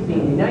Gracie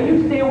seen me. Now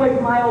you stay away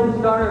from my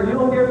oldest daughter or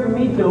you'll hear from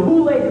me too.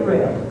 Who laid the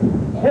rails?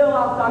 Hill,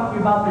 I'll talk to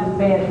you about this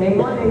band thing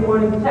Monday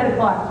morning, 10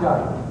 o'clock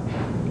sharp.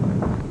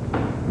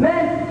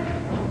 Men,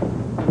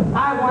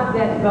 I want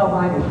that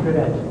spellbinder's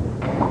credentials.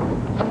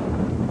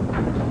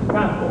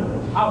 Constable,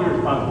 I'll be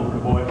responsible for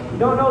the boy. You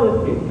don't know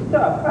this kid. He's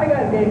tough. I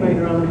got a game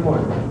later around the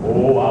corner.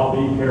 Oh, I'll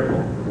be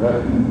careful.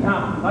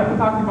 Tom, I'd like to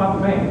talk to you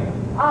about the band.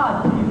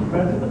 Ah, geez,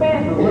 Professor, the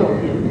band's for little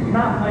kids.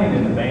 Not playing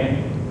in the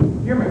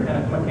band. You're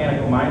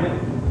mechanical minded.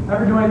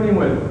 Ever do anything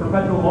with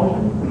perpetual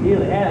motion?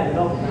 Really has it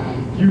all the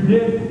time. You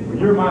did? Well,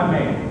 you're my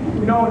man.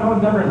 You know, no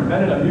one's ever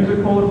invented a music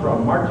holder for a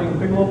marching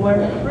piccolo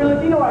player. Really?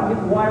 Do you know I can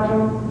get the wire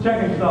from him?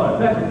 Check and sell it.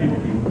 That's what people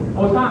keep.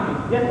 Oh, Tommy.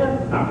 Yes, sir?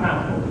 I'm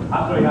Constable.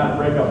 I'll show you how to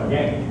break up a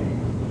gang.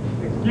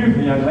 Excuse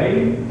me, young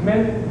lady.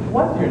 Miss,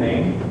 what's your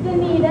name?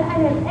 Danita, I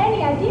have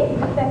any idea who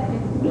Professor me.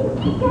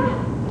 God.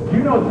 You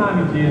know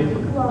Tommy G is.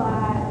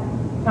 Why?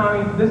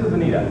 Tommy, this is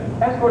Anita.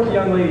 Escort the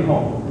young lady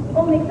home.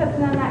 Only except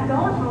that I'm not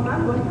going home.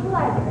 I'm going to the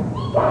library.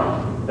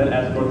 Then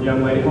escort the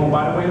young lady home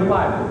by the way of the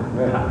library.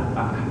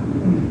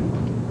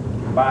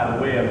 By the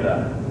way of the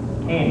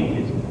candy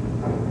kitchen.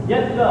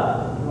 Yes, sir.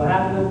 What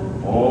happened?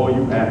 Oh,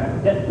 you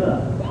have. Yes,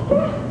 sir.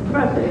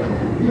 Professor,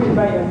 you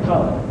by your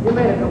color. You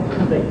made a couple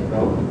mistakes,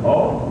 though. Oh?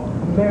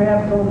 You may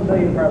have someone to tell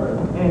your brother.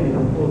 Andy, the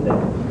full day.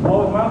 What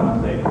was my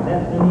mistake?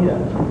 That's Anita.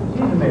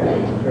 She's a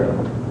married girl.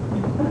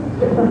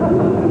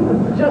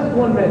 Just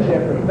one minute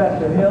there,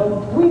 Professor Hill.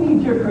 We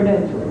need your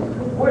credentials.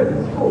 Where's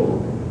the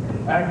school?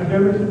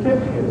 Academic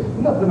certificates.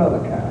 Nothing other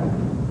kind.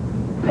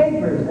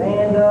 Papers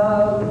and,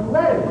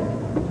 letters.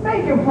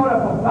 Make him put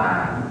up a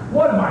bond.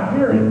 What am I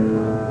hearing?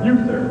 You,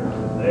 sir.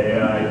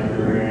 Say ice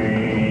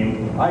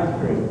cream. Ice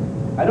cream.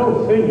 I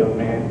don't sing, young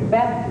man.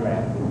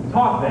 Backdraft.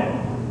 Talk then.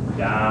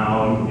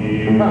 Down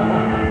here.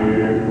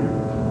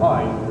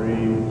 Ice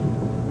cream.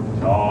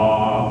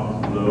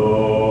 Talk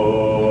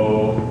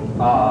slow.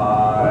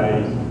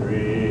 Ice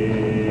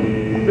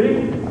cream.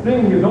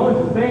 Sing is only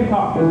sustained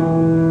talking.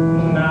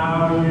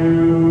 Now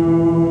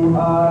you.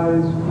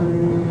 Ice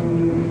cream.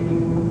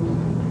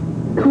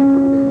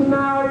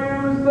 Now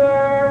you,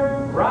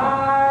 sir.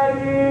 Right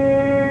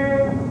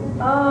here.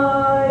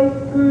 Ice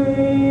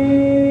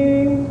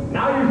cream.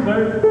 Now you,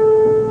 sir.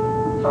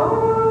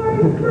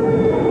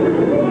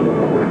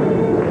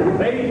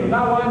 Ladies, from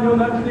now on, you'll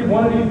never see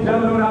one of these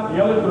gentlemen without the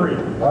other three.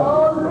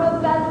 Oh,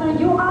 Professor,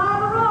 you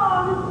are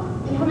wrong.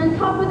 We haven't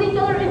talked with each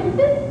other in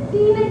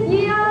 15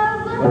 years.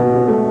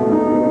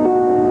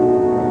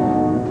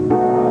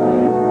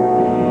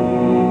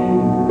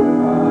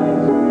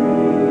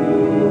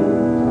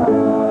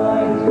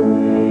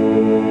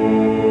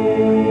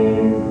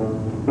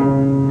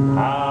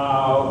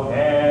 How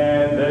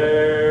can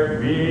there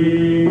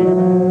be?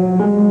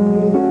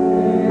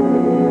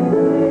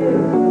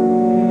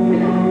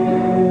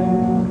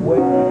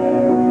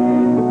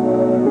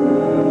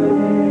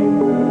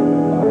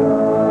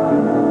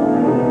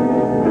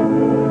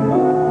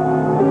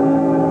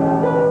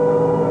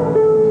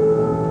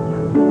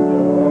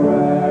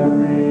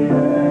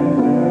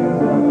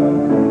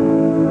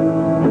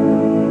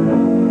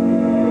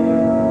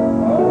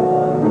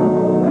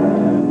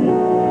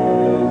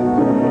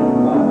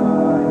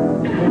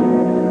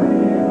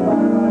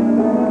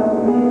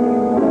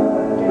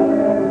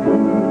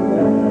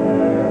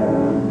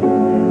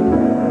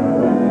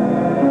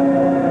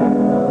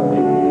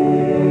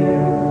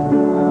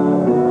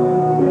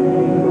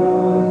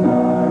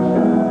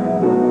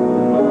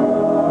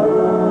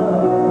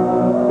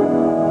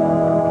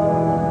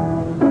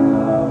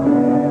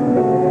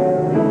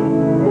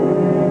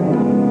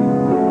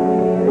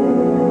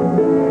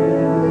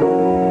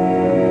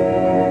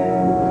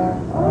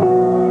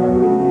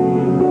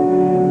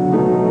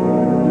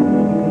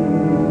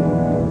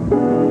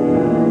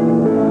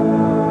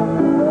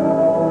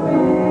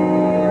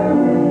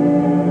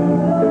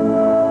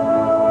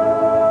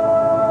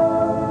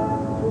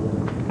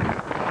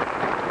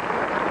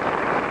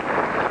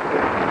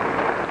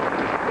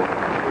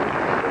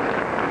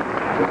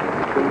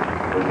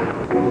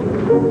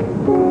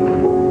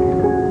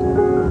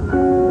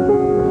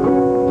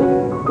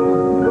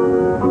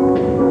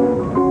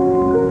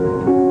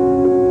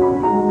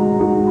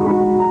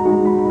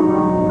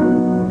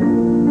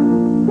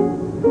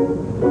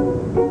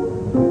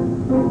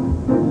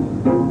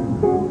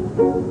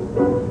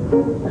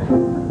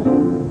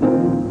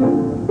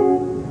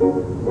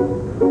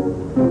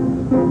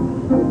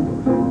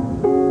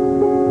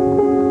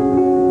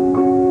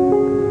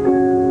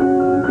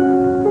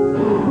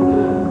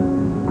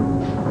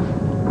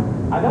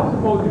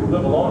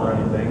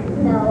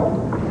 No.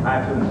 I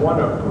shouldn't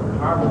wonder if we're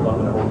carved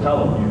up in a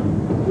hotel of you.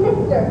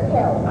 Mr.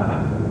 Hill.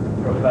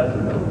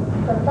 Professor.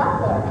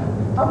 Professor?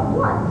 Of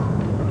what?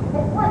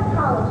 At what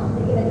college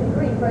should they get a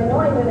degree for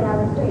annoying women on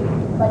the street,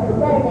 like a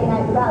Saturday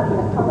night rowdy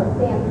in a public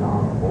dance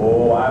hall?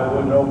 Oh, I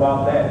wouldn't know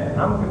about that.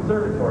 I'm a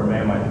conservatory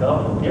man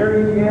myself.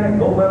 Gary, Indiana,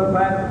 gold medal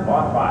classes,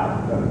 bought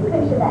 5.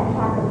 Even should that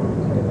happen to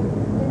be true,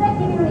 does that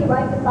give you any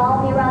right to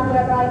follow me around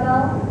wherever I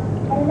go?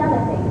 And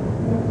another thing,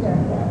 Mr.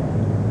 Hill.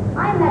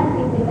 I'm not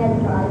easily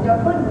mesmerized or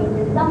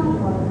hoodwinked as some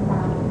people in this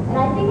town, and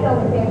I think it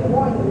only fair to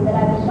warn you that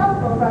I have a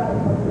shelf full of records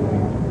for you,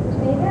 which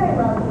may very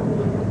well be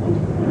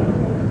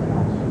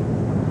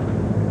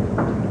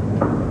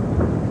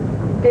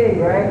Hey,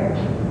 Greg.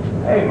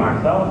 Hey,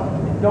 Marcellus.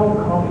 Don't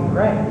call me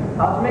Greg.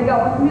 How'd you make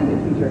out with the music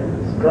teacher?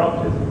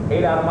 Scrumptious.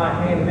 8 out of my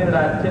hand the minute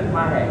I tipped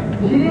my hat.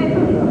 She did?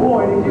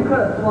 Boy, did you cut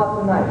a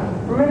swap tonight.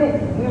 For a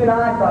minute, even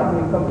I thought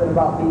you knew something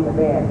about being a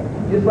band.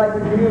 Just like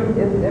the dude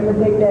is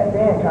imitate that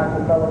band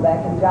concert fellow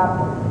back in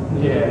Joplin.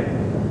 Yeah.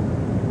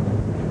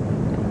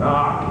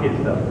 Ah, kid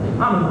stuff.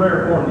 I'm in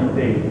rare form these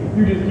days.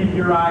 You just keep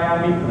your eye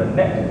on me for the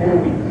next 4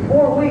 weeks.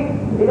 4 weeks?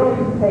 It only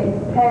used to take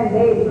 10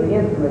 days for the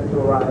instruments to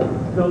arrive.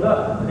 Still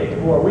does. It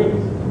takes 4 weeks.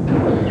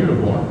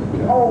 Uniforms.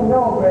 Oh,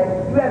 no, Greg.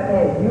 You haven't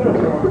had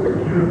uniforms.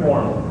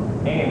 Uniforms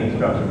and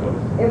instruction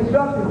books.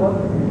 Instruction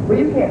books? Well,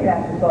 you can't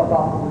pass yourself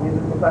off as a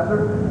music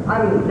professor.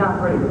 I mean, not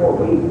for any 4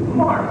 weeks.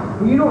 Mars.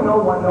 Well, you don't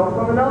know one note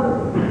from another.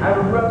 I have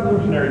a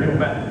revolutionary new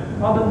method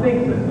called the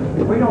think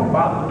system. We don't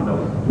bother with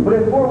those. But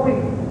in 4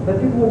 weeks, the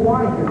people who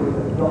want to hear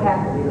music, you'll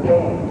have to be the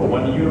band. But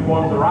when the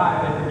uniforms arrive,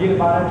 they forget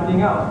about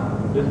everything else.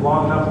 Just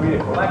long enough for me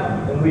to collect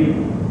and leave.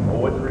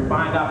 Oh, it's a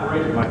refined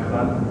operation, my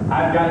son.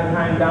 I've got it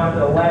timed down to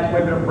the last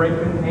wave of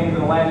bracelet hands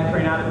and the last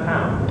train out of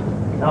town.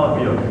 Now,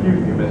 if you'll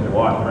excuse me, Mr.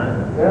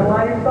 Washburn. Gonna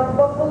line yourself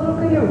up for a little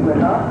reunion,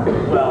 huh?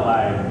 Well,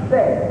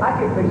 Say, I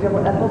can fix you up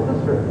with Ethel's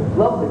sister.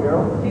 Love the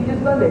girl. Teaches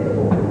Sunday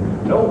school.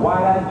 no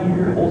wide-eyed,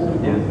 eager,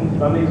 wholesome, innocent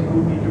Sunday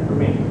school teacher for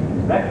me.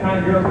 That kind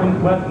of girl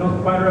swims west, no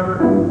spider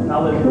ever.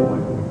 Now listen, boy.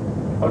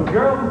 A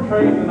girl who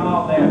trades in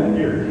all that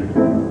security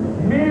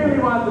merely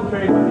wants to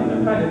trade with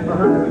independence for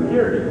her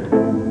security.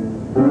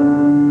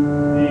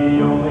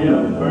 The only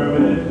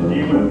affirmative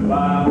she would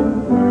file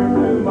were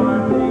to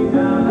marching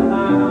down the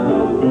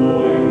aisle,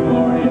 going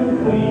for it,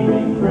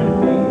 clean,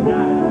 printing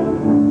guy.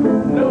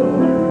 No,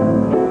 sir,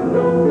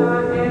 no,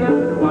 not in a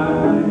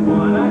twilight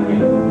one. I can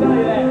tell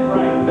you that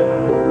right now.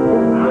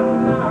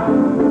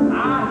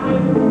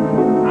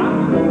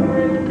 I'm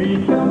ignorant,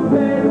 become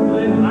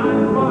faithless, I'm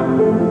smart.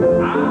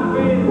 I've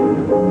been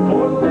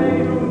for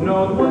late, who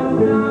knows what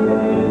time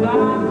it is, I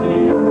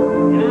see,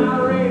 and I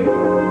read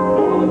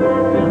all the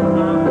birds in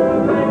my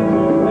place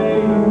to say,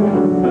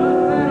 the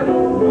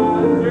little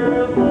white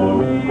girl for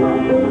me.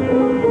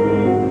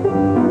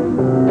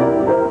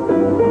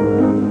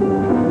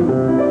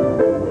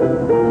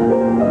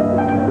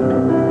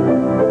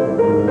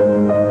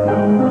 No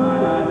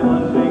bright-eyed,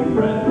 blushing,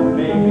 breathless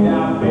baby,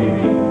 now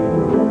baby,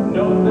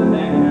 knows that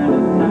kind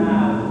of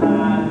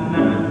tie,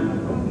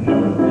 no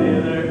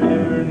sailor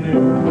ever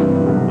knew.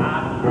 I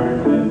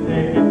first to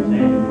take a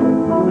chance.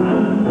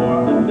 I'm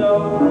more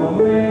adult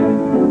romance.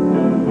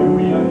 No two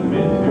young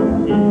men to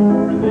keep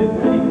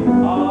resisting.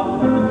 All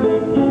time they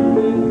keep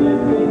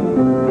insisting.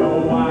 No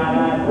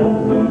wide-eyed,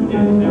 wholesome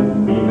innocent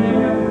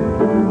female.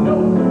 No,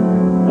 sir.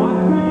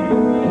 Watch me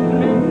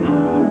instrument. I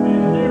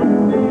miss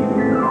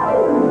you.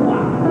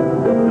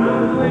 I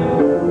blink.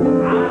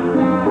 I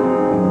sigh.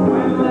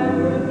 When left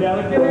the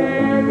delicate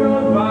air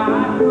goes by, I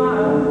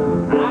smile.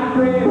 I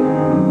grin.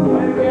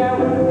 When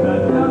together, the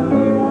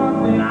dusty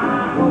walks and I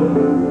hope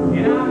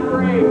and I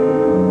pray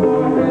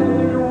for her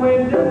to win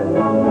just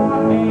one more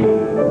day.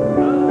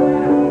 The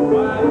little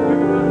white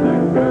girl, the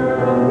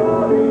girl for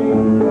me.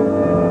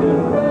 The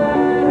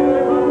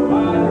little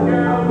white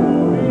girl for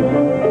me.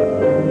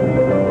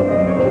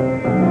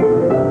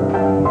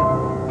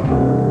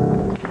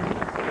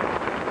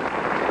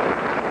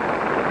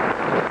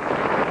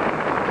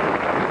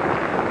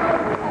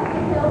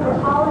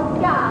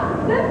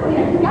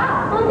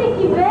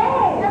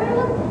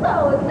 So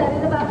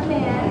excited about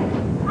man.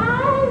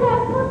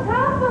 That's what's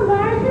happened,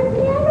 Mars. It's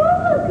the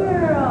Anova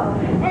girl.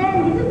 And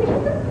this is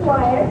Mrs.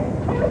 Squire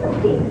and Mrs.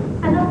 Peak.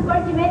 And of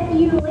course, you met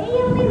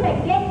Eulalie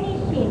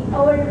McGinnis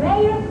our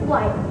mayor's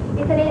wife.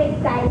 Isn't it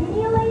exciting,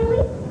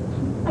 Eulalie?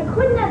 I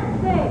could not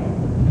say.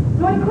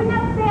 No, I could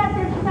not say at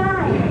this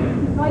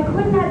time. No, I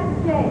could not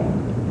say.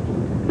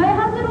 My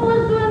husband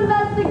was to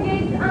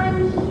investigate,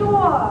 I'm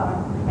sure.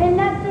 And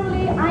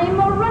naturally, I'm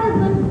a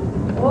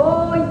resident.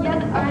 Oh,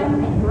 yes, I'm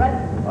a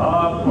resident.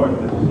 Of course,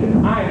 Mrs. Shin.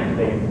 I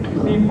understand. You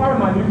see, part of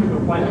my musical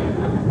plan.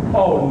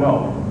 Oh,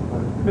 no.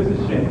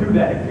 Mrs. Shin, do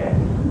that again.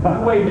 The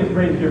way you just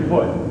raised your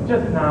foot.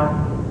 Just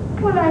now.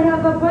 Well, I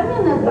have a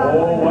opinion about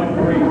Oh, what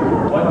grace.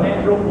 What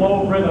natural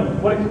flow of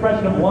rhythm. What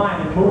expression of line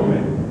and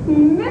movement.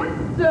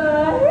 Mr.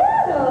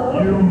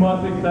 Hill. You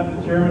must accept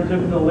the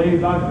chairmanship of the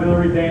ladies'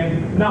 auxiliary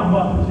dance. Now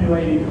mustn't you,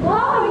 ladies?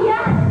 Oh,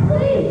 yes,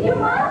 please, you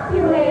must,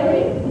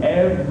 Eulalie.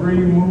 Every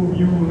move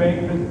you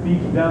make, the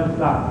speech does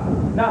stop.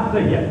 Now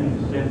say yes,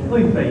 Mrs. Shin.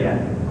 Please say yes.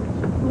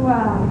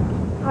 Well,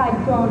 I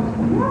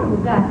don't know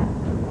that.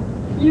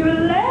 You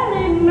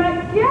landed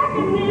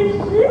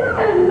recognition.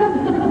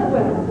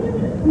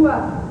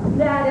 Well,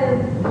 that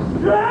is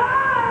something.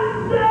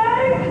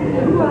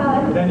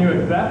 Well, Then you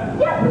accept?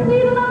 yes,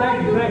 indeed,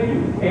 Thank you, thank you.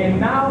 And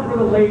now for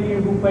the lady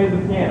who plays the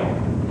piano.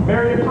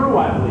 Mary True,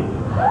 I believe.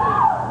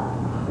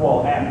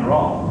 Well, after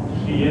all,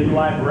 she is a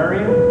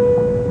librarian.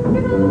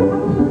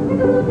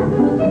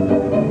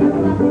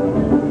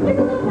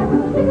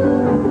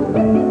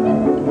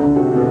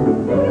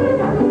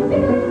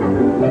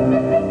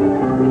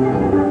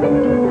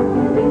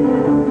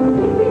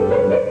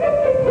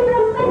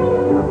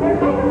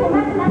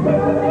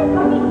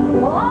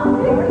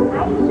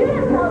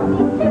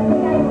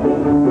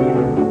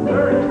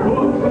 Very good.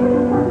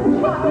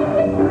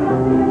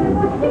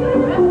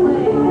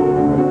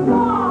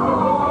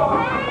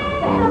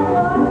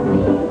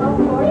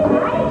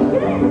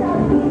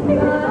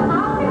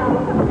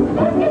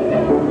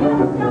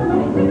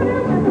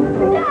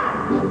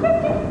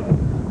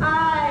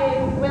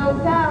 I will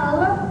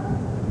tell.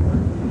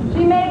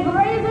 She made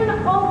brazen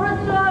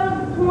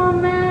overtures to a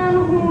man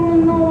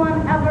whom no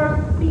one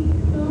ever speaks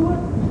to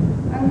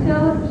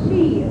until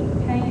she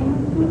came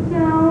to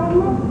town.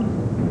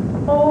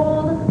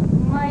 Old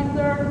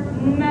miser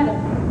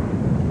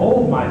Madison.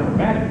 Old miser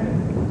Madison.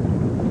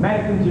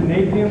 Madison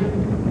Gymnasium,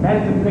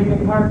 Madison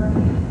Picnic Park,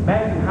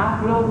 Madison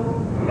Hospital.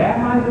 That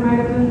miser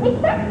Madison?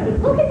 Exactly.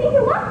 Look at these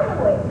walking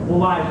away.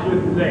 Well, I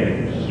should say,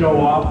 show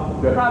off.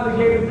 Probably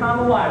gave the town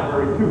the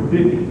library too,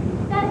 didn't he?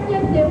 That's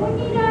just it.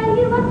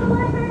 He left the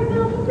library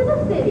building to the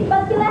city.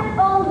 But he left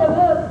all the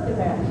books to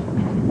her.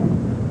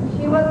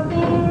 She was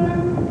seen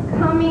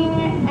coming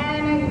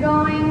and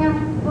going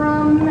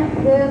from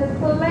his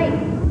place.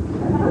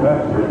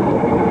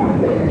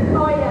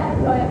 Oh yes.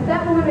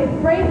 That woman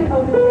made brazen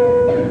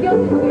overtures. She's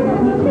guilty of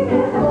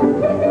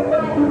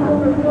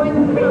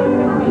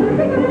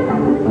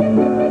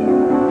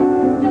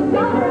just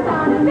got her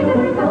down and figured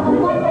herself a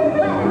local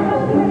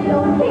letter.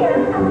 Still here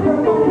after a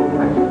moment.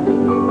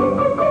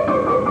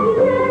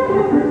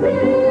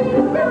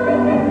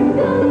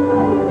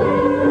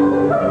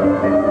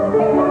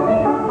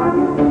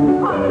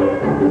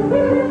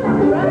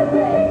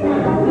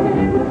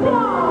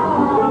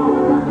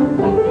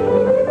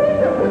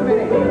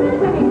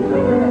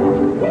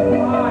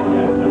 Ah,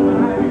 yes, gentlemen, I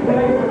have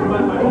exactly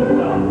what my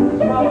hotel.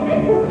 Follow me.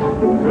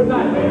 Good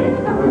night, ladies.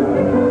 Good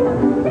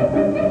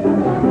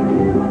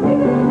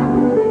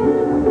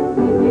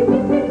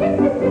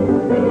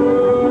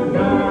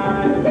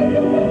night,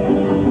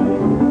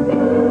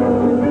 ladies.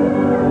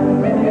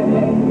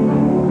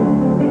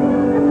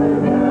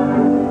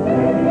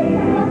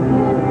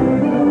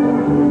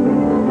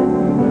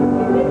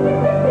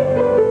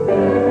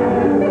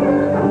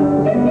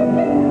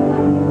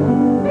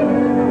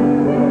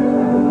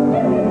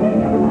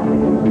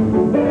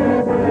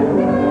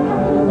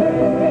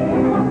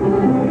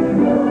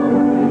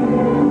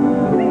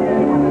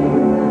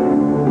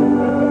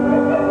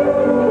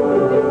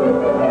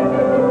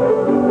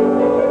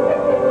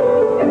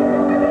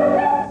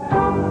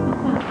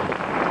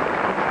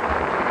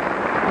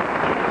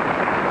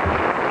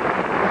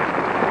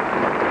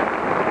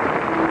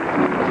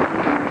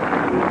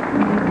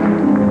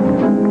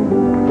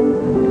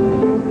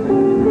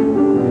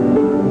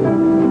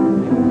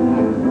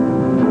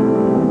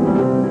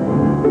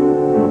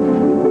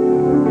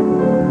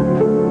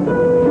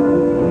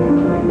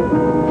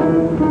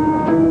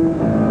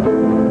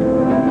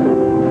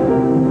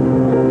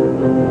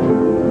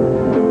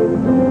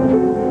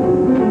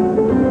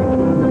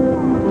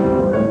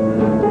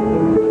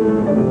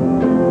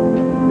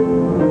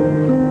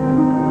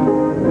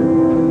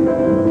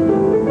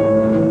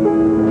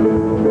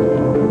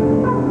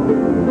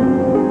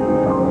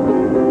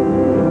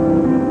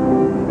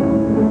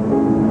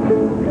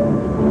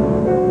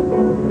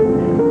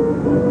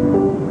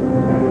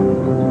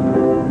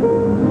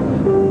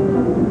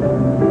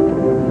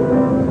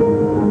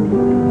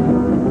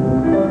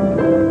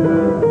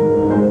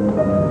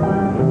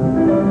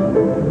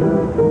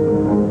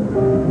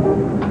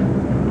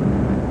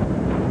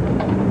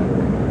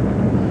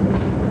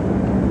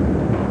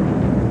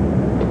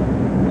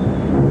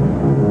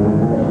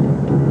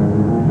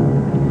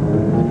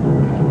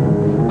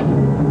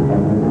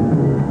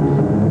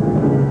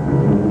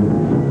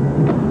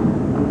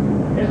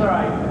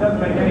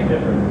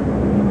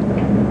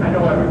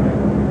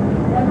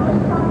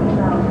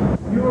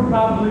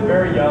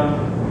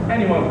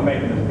 Anyone can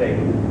make a mistake.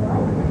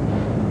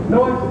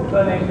 No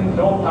explanations,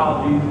 no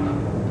apologies.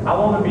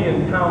 I'll only be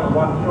in town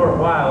one short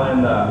while,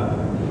 and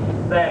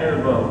that is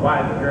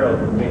why the girls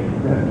with me.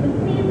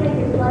 Please make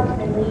your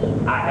lunch and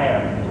leave. I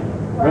have.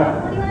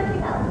 Well, what do you want to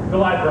pick up? The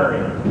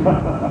librarian.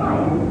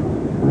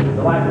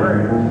 The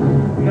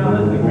librarian. You're not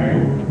listening,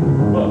 Mary.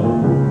 Look.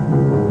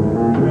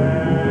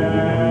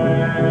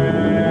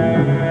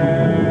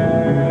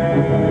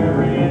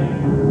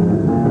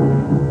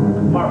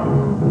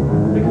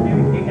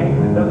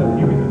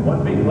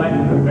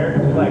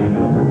 American flag in the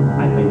middle.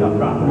 I think I'll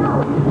drop it.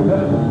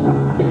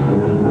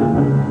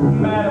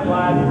 Madam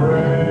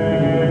Librarian.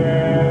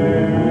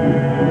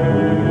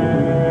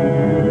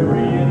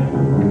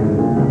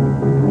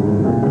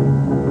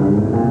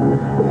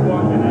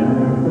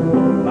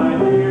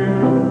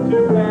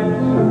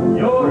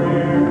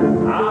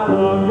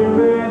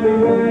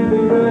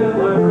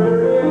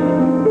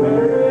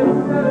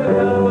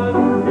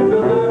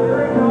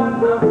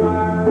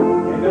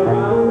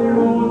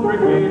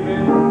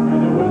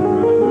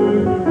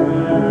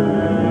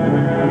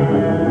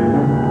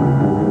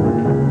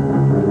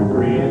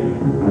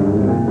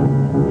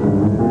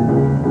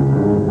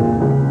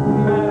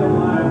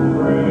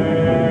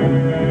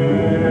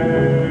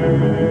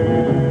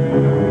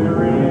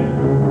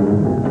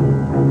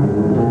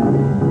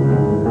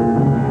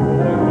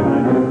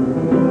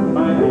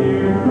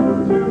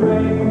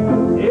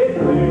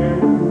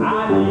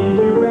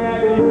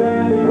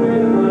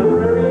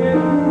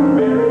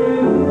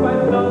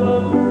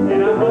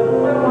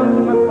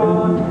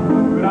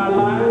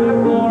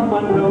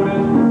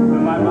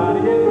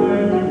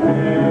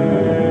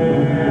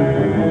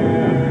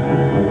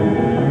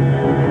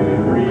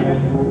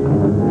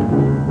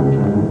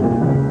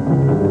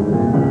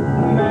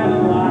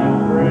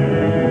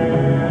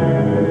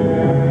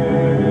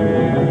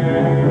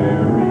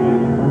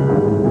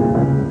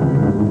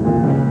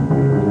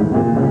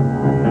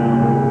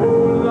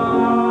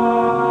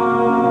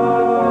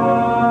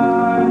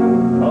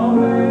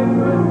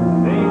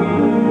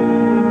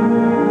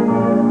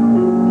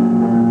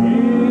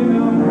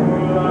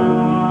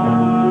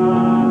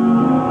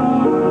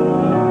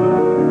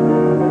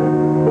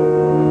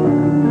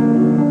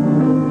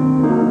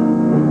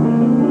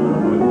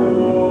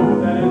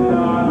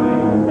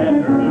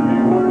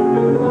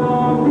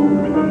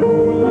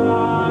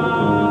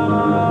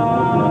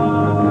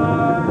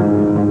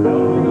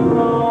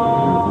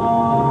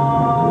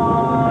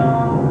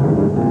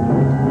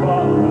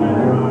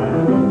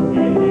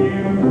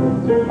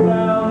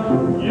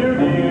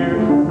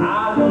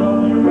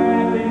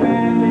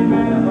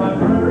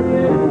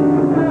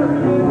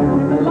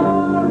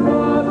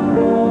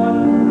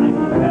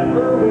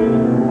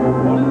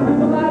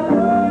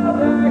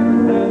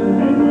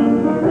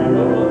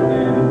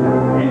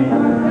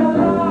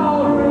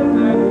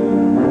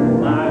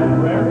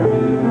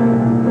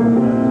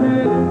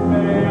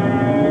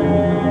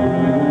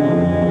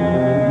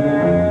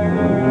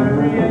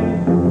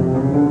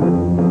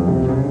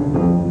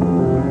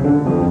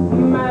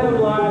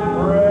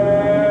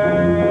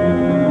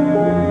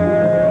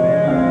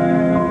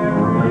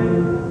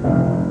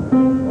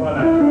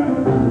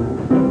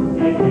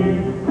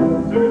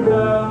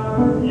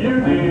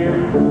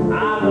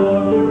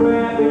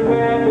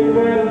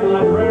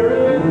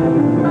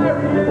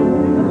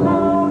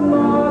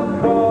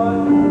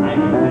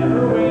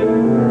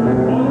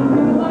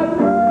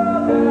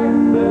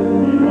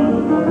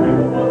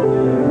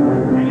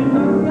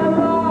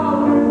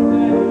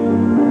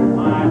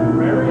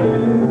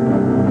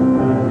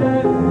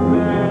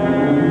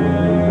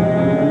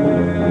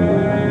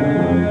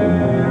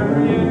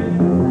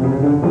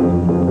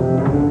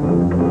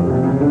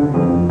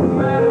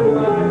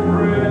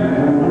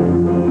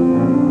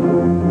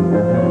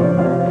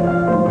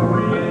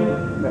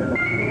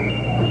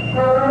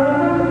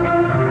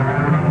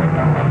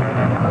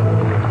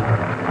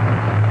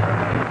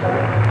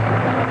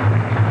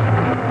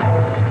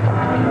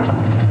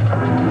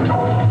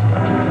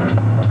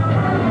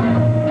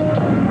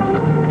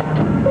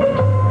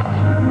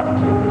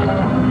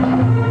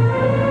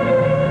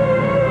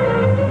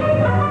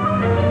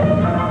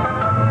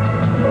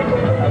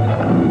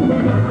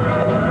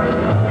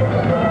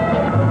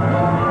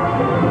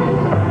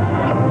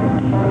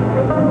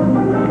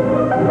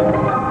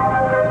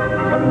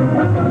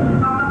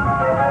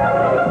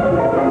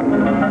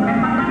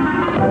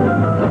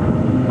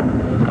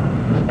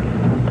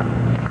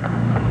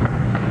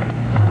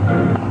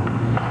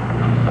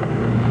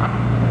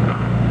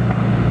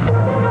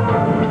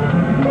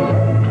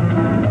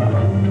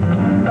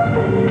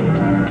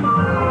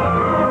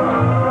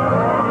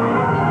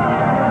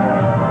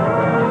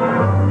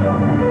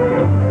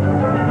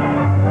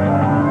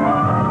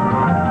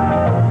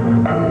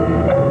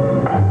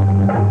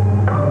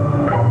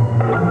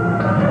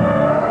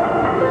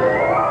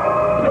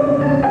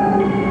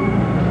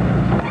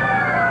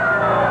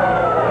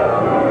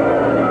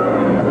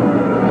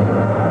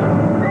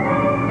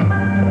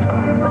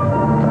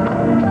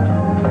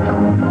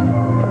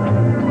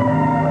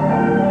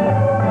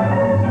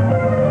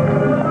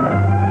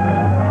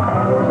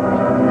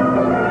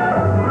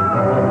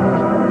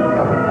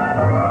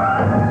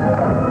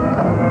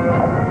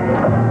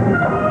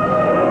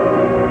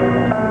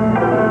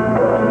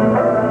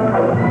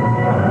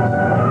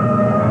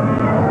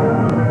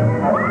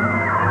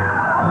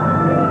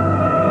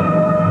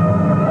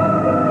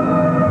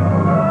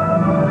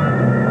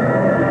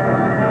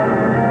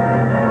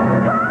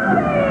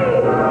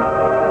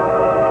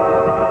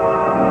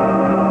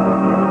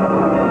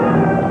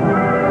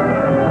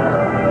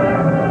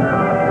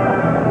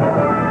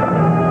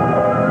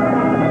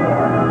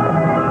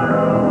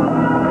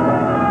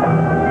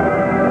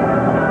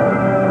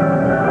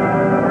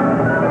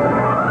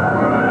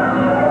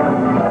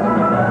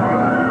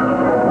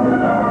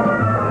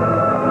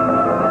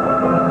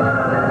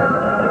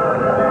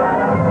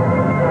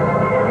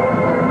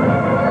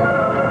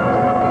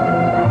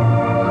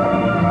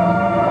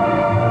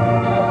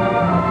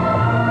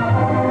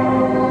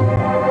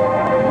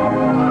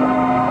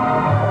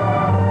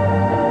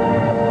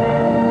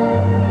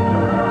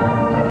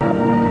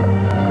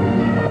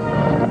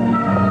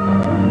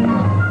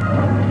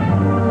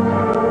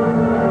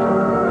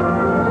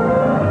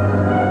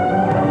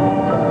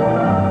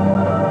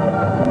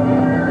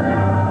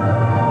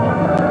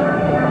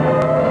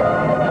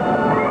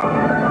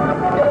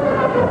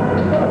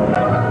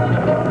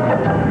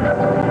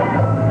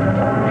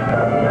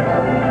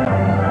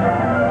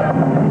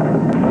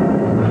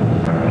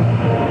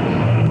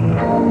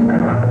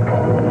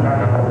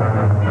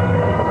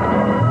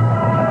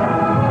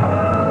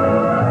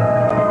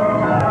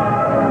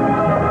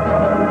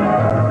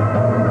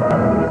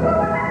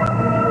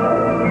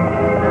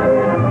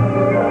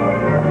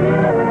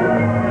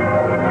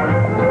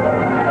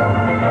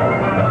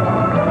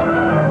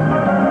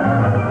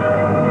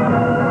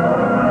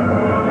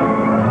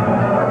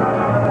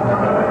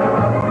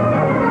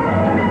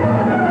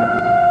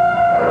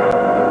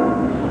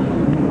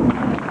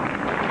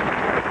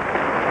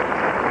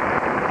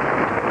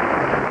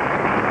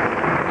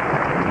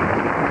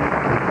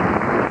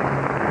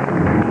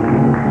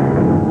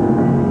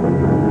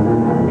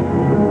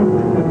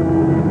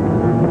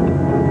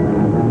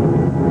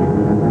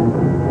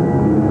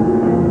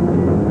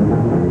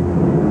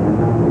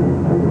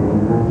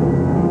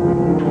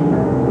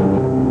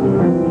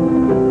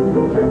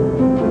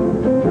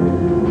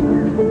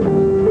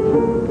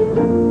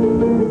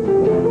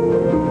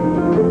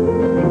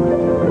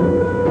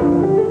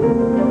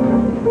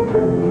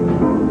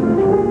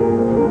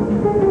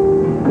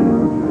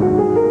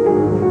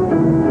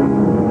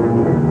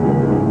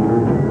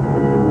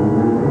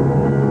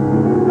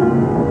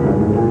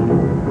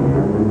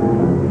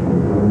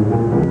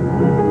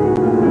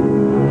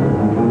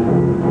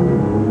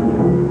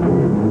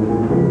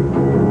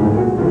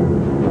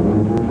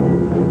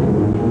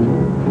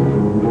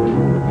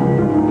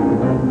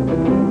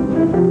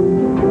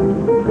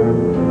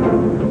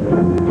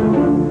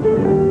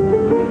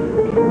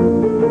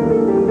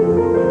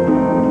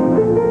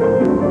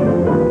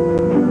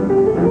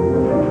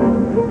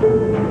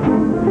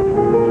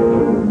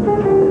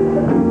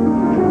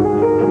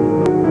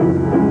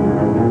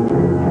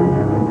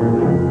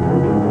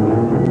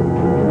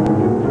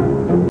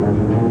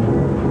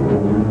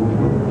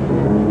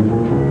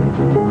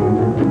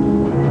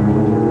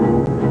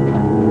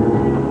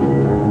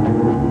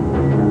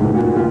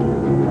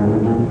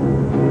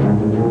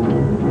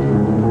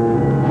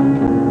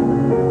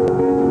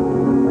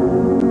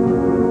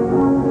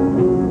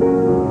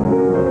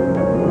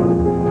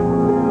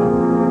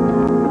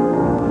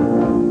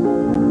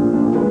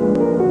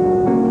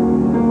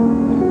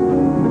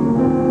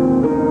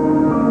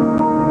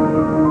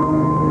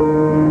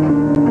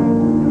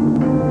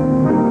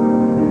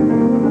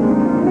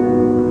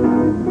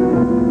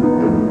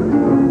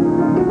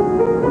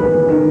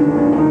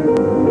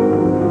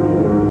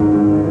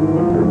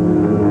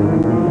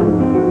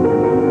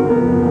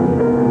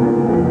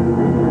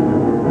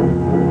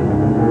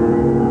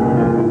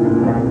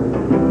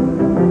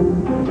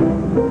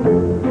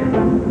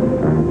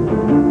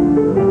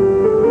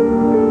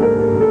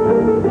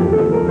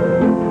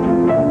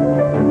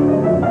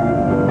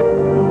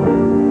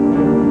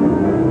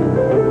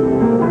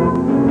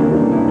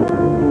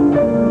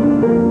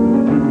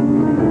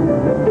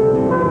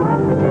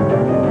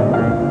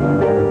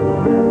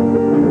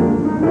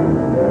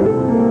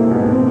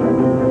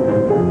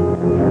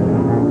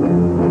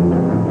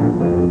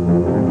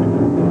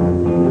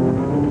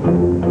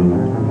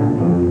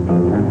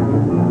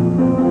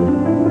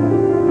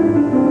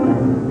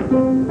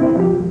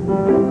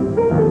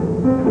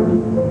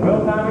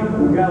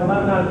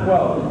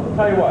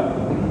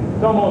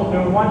 It's almost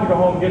noon. Why don't you go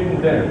home and get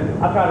some dinner?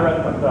 I'll try to rest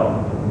myself.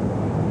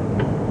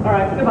 All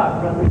right, good luck,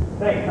 brother.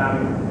 Thanks,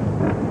 Tommy.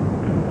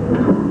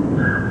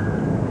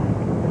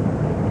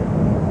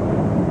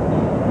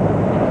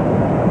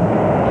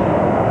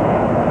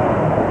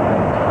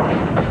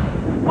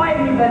 Why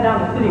haven't you been down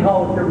to City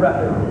Hall with your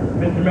record?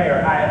 Mr. Mayor,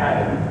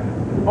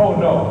 Oh,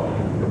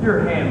 no.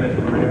 Your hand,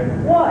 Mr.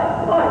 Mayor. What?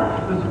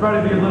 The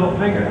spread of your little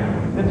finger.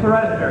 It's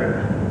hereditary.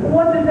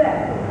 What is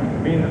that?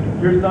 I mean,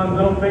 your son's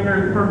little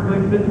finger is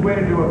perfectly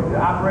situated to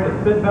operate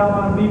a spit valve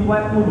on a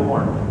B-flat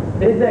flugelhorn.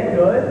 Is that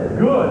good?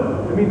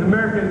 Good. It means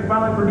America is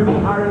finally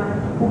producing artists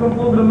who can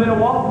flew the middle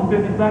wall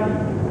in 50 seconds.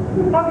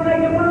 How can I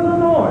get one of those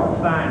horns?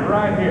 Sign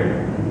right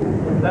here.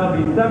 That'll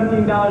be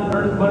 $17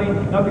 earnest money,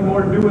 nothing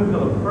more to do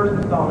until the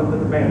first installment of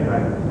the band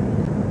track.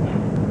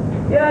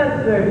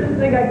 Yes, sir. Just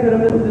think I could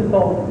have missed this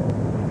boat.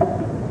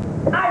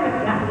 I was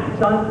happy,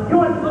 son. You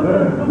want to slip to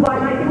the school by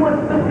night? You want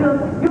to slip to the...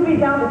 You be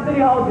down to City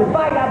Hall with your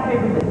by-God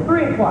papers at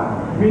 3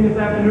 o'clock. You mean this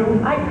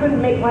afternoon? I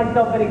couldn't make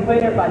myself any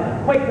cleaner if I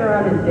was Quaker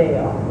on his day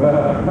off.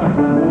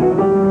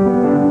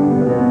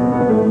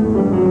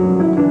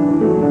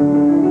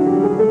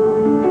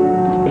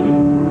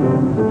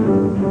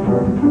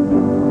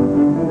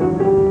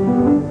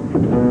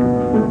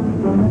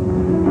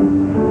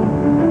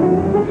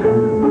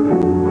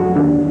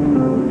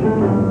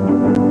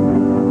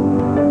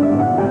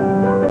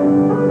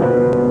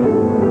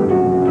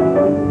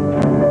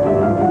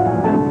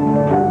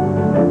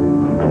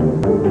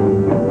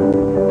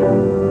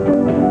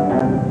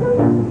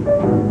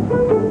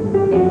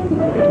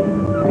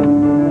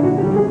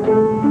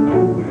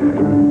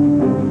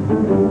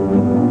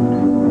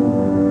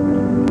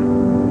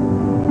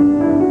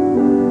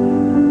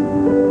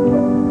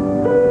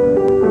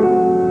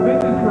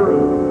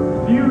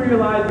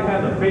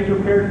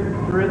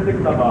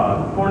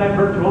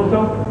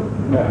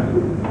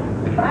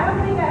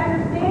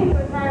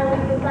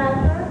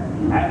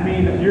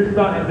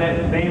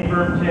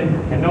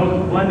 And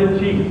those splendid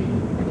cheeks.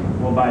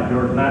 Well, by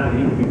George, not that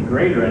he could be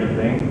great or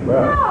anything.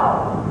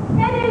 No!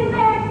 And in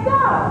fact, so.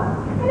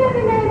 And if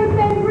he made the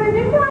same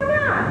Bridget, why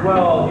not?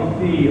 Well, you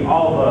see,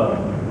 all the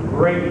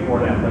great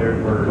cornet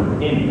players were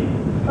Indian.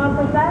 Well,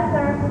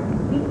 Professor,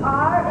 we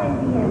are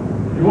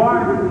Indians. You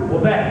are?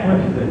 Well, that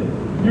clinches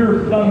it.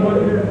 Your son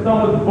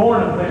was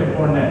born to play the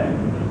cornet.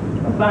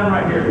 I'll sign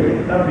right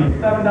here. That'll be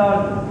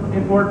 $7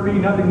 import fee,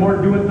 nothing more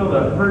to do until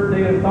the first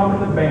day of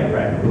installment of band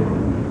practice.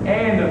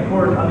 And, of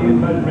course, I'll need his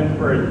measurements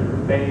for his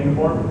band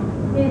uniform.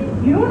 His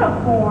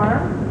uniform?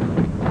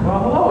 Well,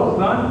 hello,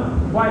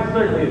 son. Why,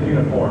 certainly his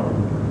uniform.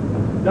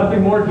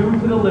 Nothing more due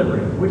to the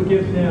livery, which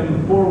gives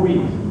him 4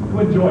 weeks to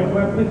enjoy, to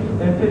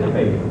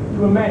anticipate,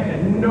 to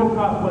imagine, no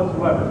cost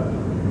whatsoever.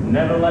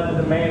 Never let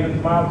the demands and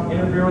smiles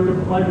interfere with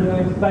the pleasures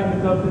and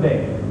excitements of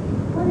today.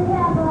 Would it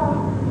have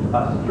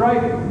A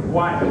stripe?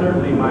 Why,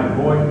 certainly, my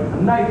boy.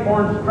 A nice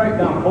orange stripe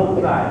down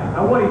both sides.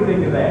 Now, what do you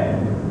think of that?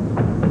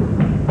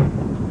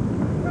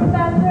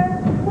 Professor,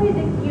 please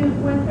excuse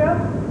Winthrop.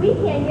 We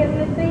can't get him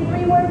to sing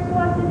 3 words to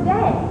us a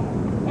day.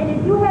 And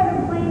if you have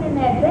him playing in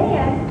that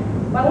band,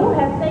 well, we'll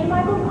have St.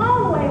 Michael's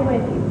all the way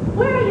with you.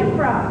 Where are you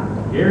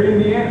from? Gary,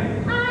 Indiana.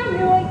 I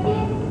knew it,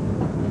 kid.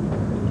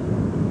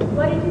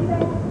 What did you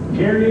say?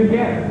 Gary,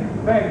 Indiana.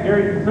 In fact,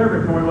 Gary's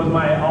Conservatory was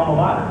my alma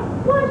mater.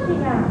 Was she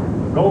now?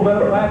 Gold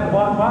medal class of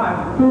Block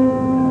 5.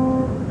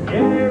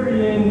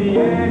 Gary,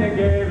 Indiana,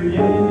 Gary,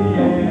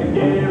 Indiana,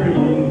 Gary,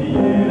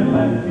 Indiana,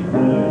 let me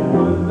tell you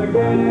once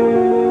again.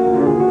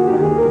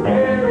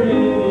 Gary,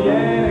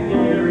 Indiana,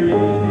 Gary,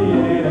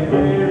 Indiana,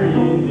 Gary,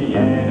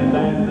 Indiana,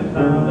 that's the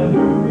sound that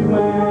you be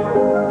wearing.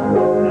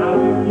 Now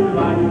if you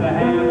like to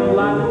have a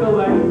logical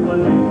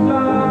explanation, now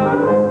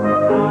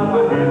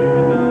I have you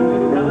done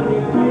this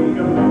elegant king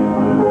of music.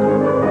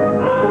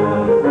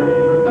 I'm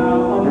afraid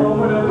without a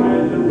moment of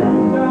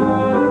hesitation,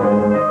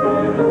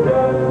 there is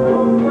just no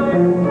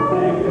place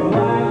that can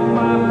light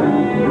my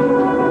face.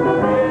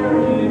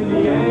 Gary,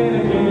 Indiana,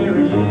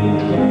 Gary,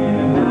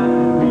 Indiana, not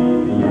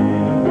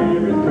Louisiana,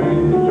 where it's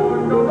straight to your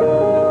go-go.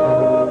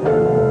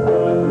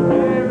 But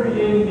Gary,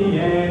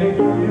 Indiana,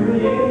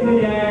 Gary,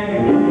 Indiana,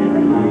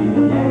 Gary,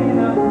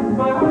 Indiana,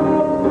 my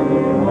home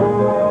sweet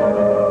home.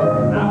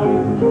 Now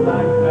if you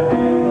like to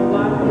have a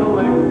logical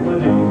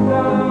explanation,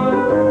 now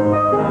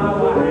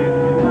I have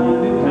you done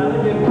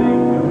intelligent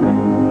things to me.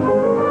 I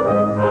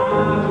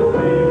will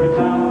say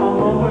without a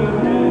moment of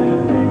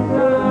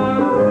hesitation,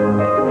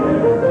 there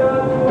is just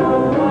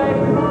one place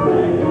that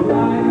can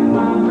light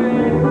my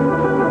face.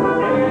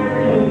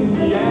 Gary,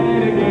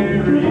 Indiana,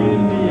 Gary,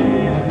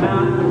 Indiana,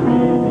 not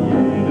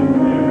Louisiana,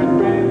 where it's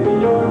straight to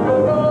your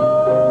go-go.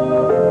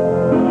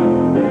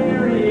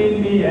 Gary,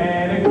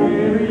 Indiana,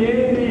 Gary,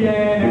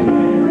 Indiana,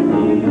 Gary,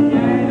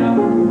 Indiana,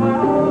 my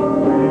home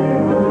sweet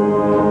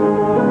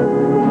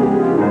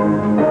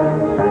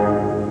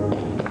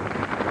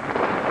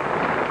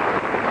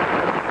home.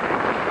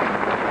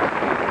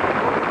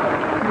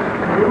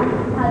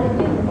 How did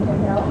you, Mr.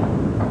 Hill?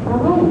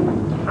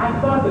 I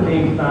thought the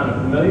name sounded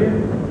familiar.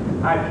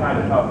 I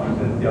tried to talk to you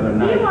since the other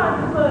night. You want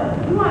to put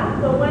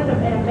Winthrop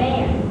in a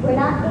band. We're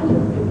not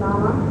interested,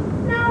 Mama.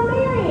 Now, me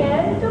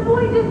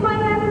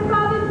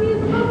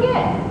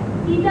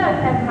He does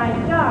have a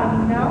nice jaw,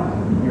 you know.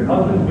 Your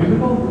husband's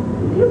musical?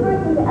 Do you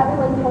burst into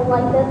everyone's home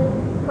like this,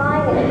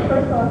 prying at his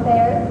personal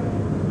affairs?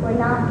 We're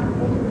not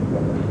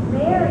interested.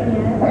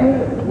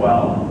 Marion.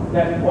 Well,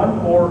 that's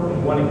 1 for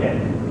and 1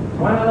 against.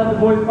 Why not let the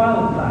boy's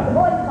father The decide?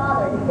 boy's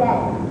father is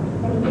dead.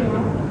 Anything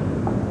else?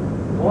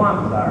 Well,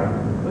 I'm sorry,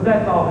 but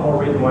that's all the more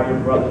reason why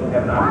your brother should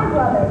have an My eye.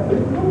 brother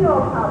is a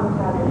 10-year-old problem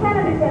child. He can't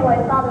understand why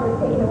his father was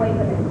taken away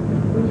from him.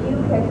 Would you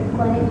care to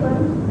explain it to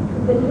him?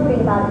 He's been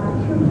brooding about it for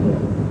 2 years.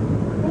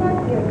 You're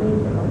not your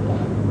musical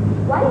kid.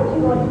 Why didn't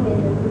you go into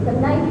business with some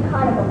nice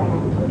carnival man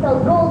who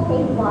sells gold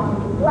case watches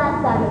and glass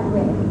diamond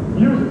rings?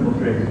 Musical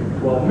tricks.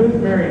 Well, Miss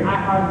Marion, I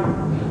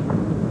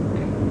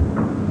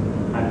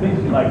think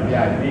she likes the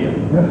idea. A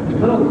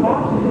little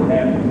cautious,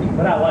 perhaps,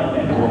 but I like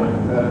that woman.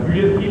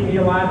 You just keep me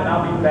alive and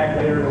I'll be back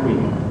later in the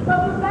week. But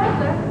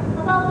Professor,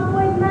 about the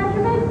boy's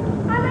measurements,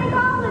 I make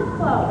all his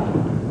clothes.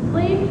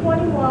 Sleeve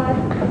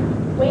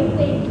 21, waist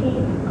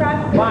 18,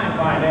 crotch.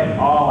 Fine, that's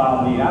all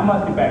I'll need. I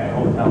must get back to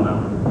the hotel now.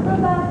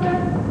 Professor,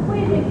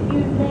 please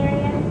excuse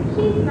Marion.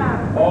 She's not.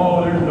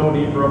 Oh, there's no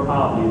need for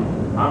apologies.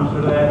 I'm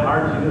sure that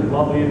heart she's as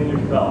lovely as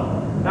yourself.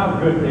 Now,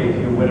 good day to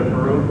you, widow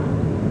Peru.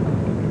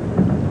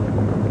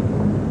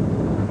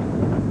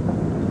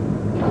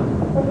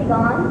 Was he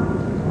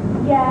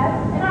gone? Yes,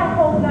 and I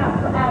hope not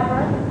forever.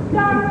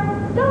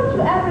 Darling, don't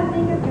you ever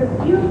think of your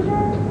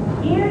future?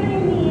 Erie,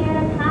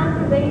 Indiana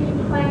Conservation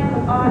Plan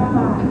with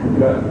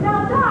R5. Now,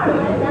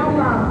 darling. Now,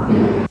 Mom.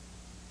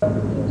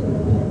 Future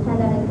means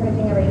depend on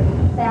encouraging every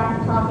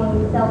fast-talking,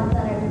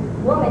 self-centered,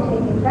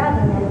 woman-chasing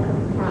traveling man who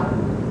comes to town.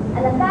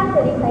 And the fact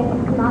that he claims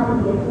his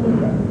commodity is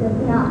music does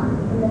not,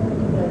 in this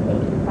particular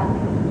case, impress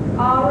me.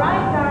 All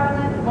right,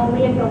 darling.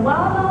 Only it's a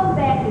well-known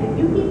fact that if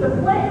you keep a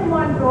flint in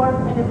one drawer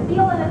and a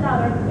steel in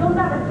another, you'll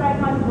never strike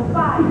much of a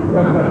fire.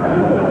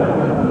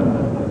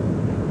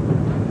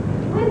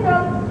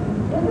 Winthrop,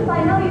 Winthrop,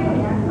 I know you're in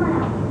there. Come on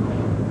out.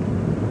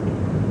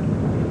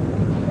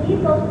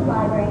 Please go to the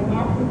library and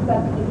ask Miss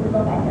Scruggs to give you the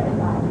book I set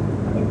aside.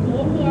 It's the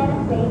Indiana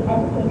State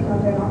Educational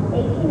Journal,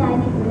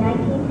 1890 through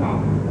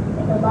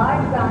 1910. It's a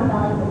large brown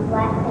volume with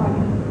black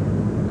corners.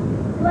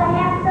 Do I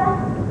have stuff?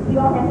 You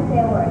won't have to say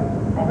a word.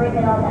 I've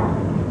written it all down.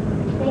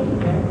 Thank you,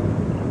 sir.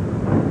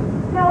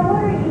 Now,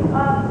 what are you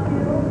up to?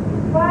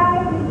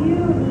 Why do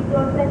you need to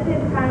at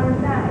this time of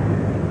night?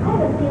 I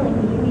have a feeling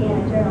the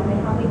Indiana Journal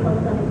may help me poke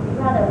some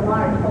rather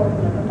large holes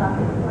in the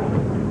professor's plan.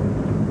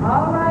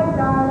 All right,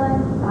 darling.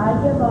 I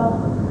give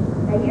up.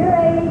 At your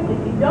age, if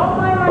you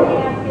don't mind my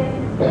asking,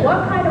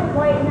 what kind of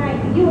bright night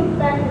do you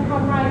expect to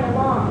come right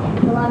along?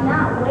 Well, I'm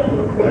not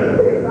waiting for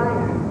Mr.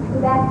 Reiner,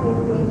 who's asked me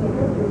to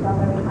reintroduce yourself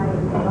every time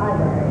you the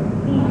library.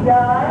 He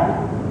does?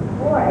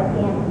 Or I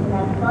can into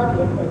that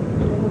buggy of his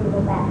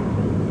removable back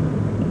seat.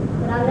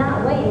 But I'm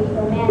not waiting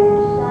for a man with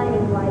a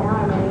shining white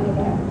armor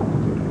either.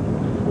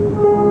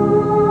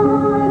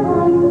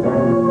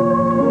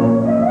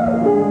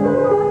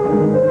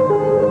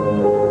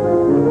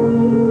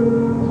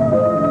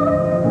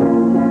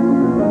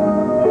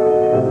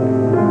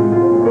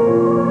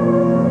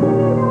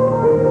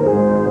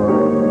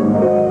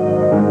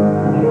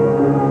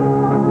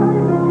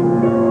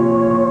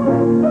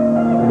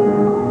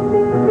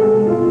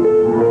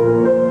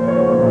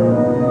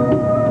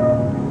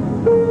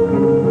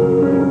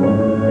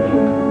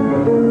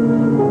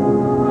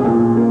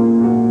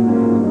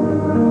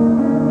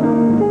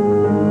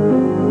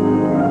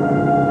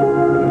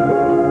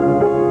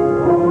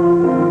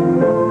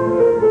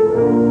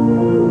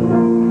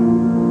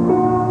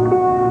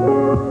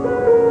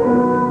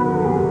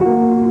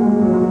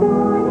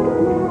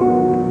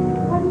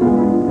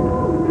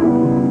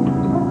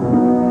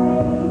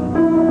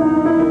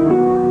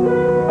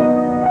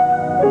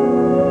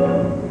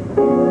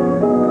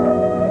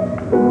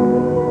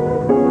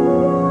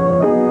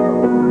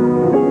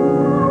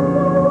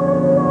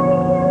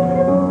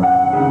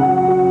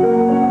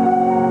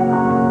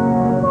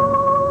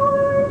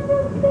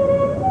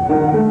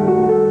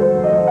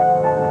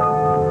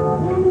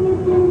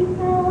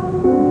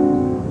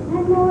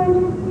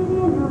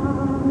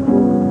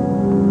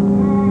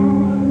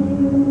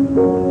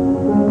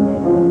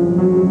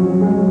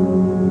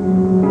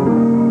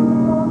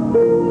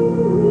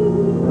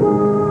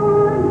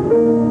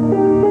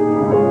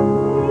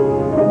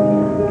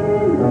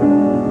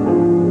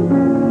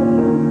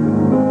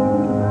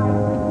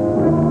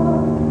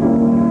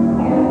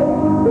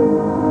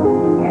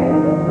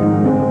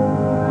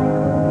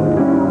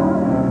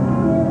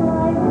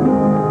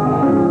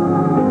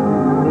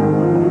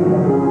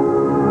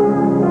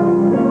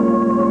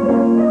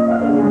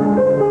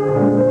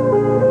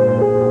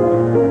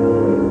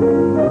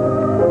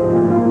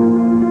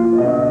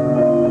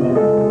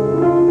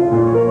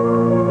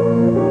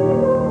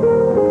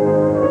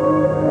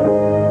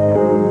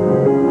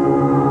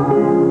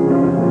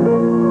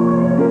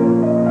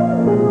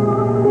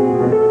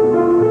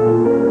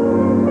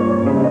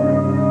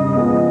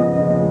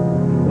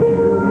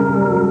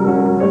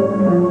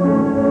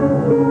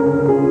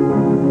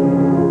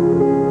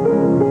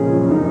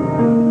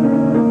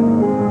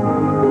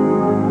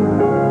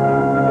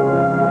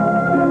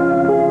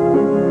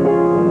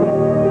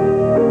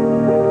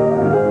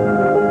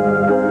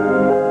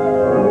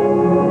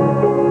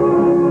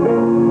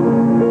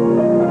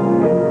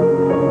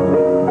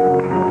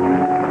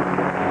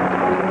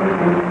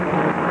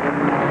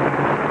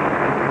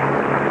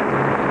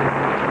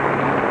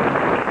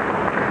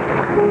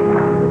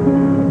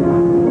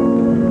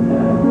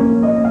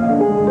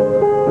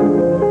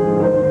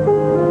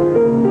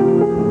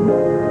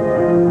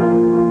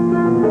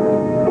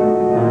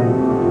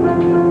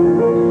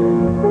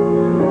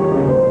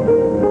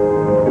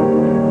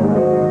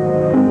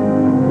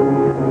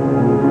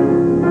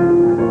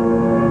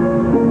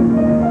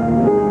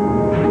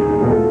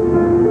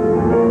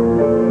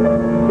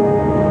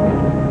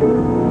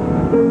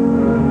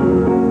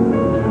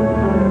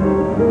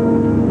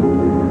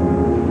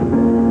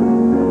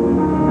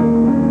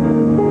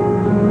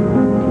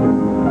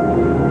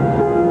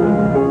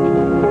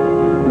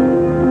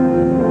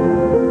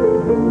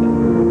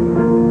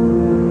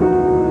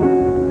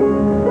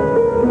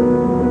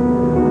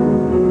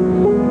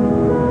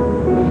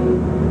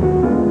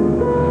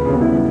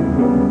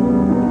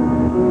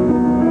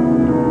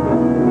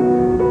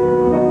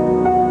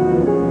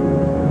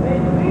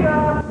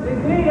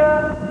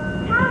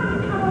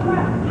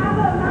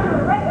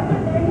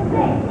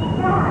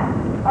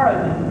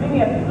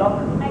 have to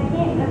suffer. I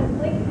can't go to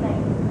sleep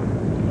tonight.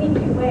 Need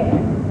you where?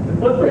 The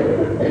footbridge.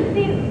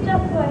 See, it's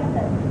just what I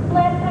said.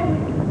 Last time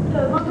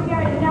the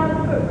lumberyard and now the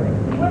footbridge.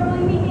 Where will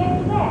you meet me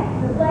after that?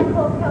 The Black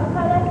Hole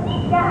Calcutta?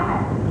 God!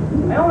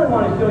 I only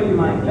want to show you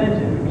my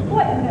invention.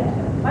 What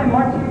invention? My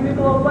marching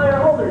piccolo player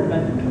holder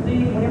invention.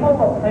 See, when you hold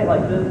up tight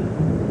like this,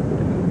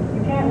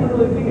 you can't wiggle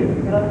your fingers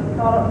because it's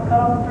cut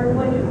off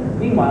circulation.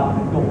 Meanwhile,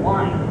 you go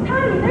blind.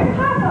 Tommy, there's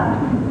Papa!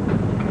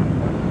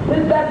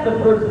 Is that the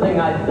first thing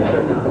I said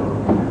or not?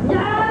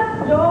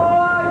 Yes,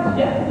 George!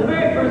 Yes, the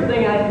very first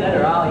thing I said,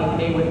 or I'll eat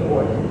cake with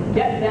force.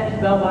 Get that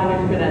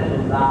spellbinder's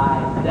credentials,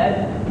 I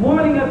said.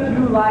 Morning of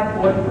July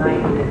 4th,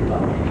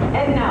 1912.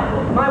 And now,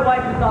 my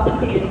wife is off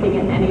dancing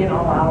at any and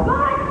all hours.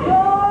 Bye,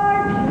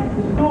 George!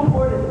 The school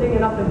board is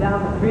singing up and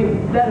down the street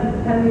instead of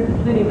pretending to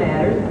city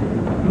matters.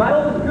 My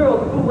oldest girl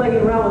is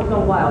bootlegging around with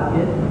some wild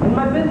kid, and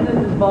my business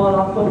is falling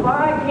off so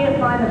far I can't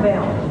find the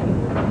balance.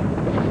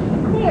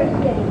 Dear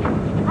City,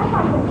 I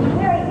found something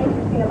very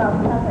interesting about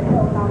Professor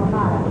Hill's alma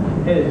mater.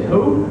 His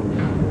who?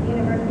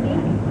 University?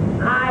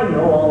 I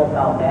know all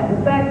about that.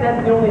 In fact,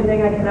 that's the only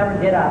thing I can ever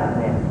get out of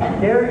him.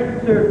 Dairy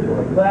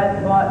Conservatory,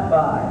 class taught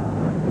by.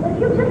 Well, if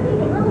you just take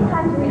a little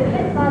time to read a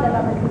bit further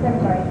about the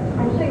conservatory,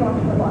 I'm sure you want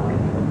to look.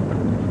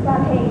 That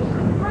page.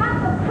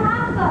 Papa!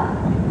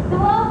 The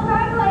Wells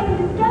Fargo wagon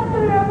is just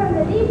coming over from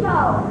the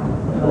depot.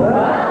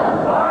 Wells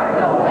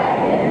Fargo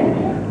wagon?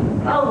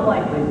 A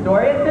likely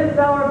story at this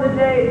hour of the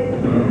day.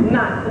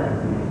 Nonsense.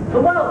 The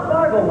Wells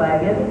Fargo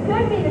wagon.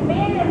 Could be the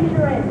band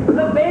insurance.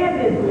 The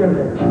band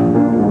instrument.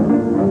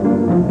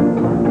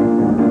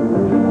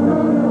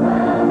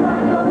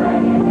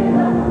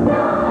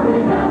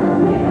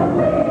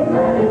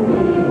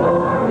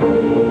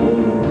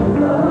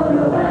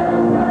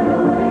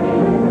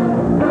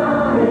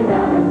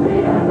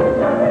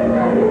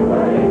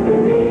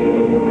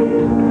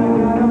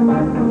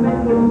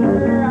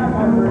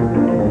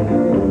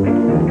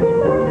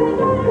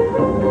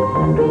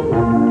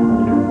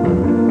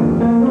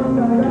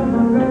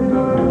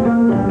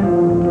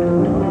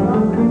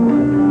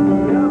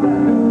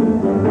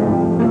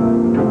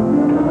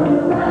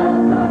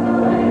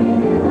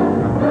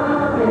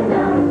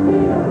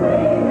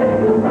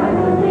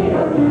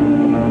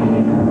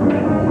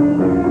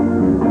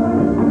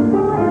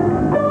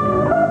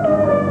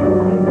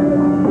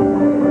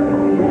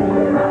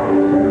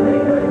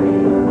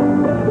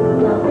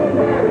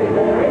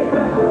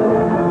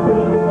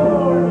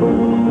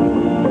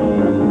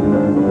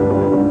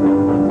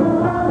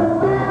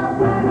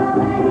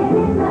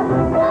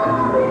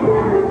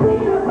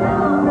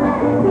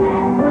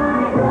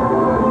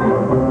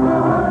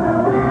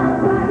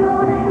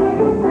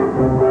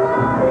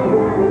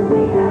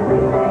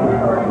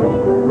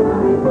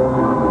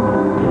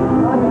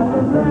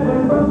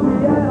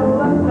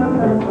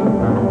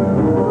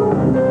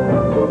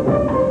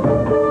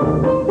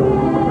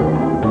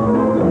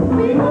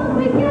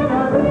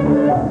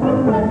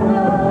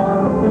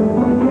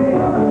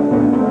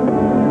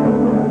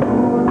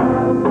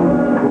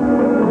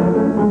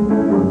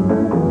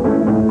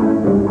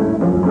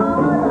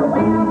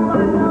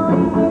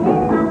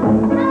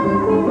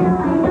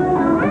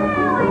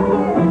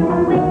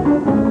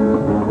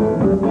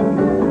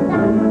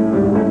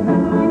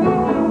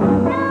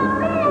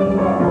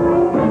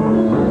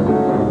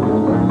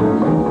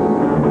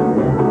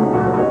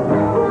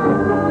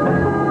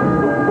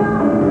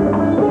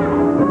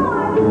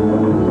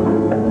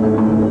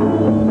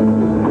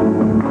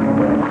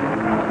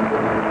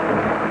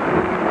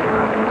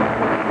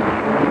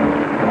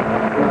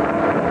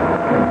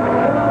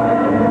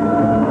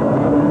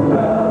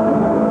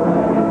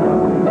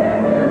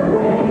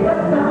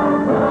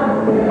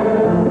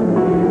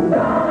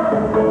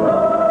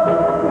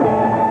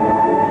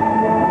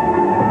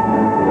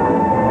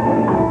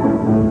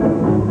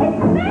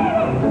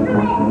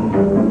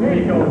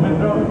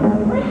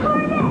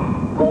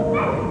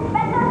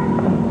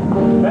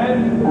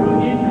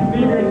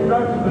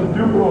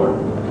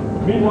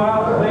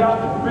 Meanwhile, lay off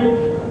the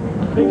speech,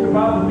 think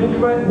about the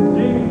minuet and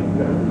Jimmy.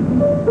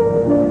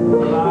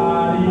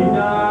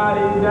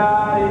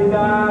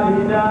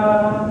 La-di-da-di-da-di-da-di-da,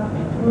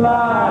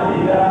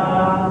 la-di-da,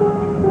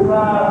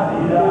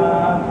 la-di-da,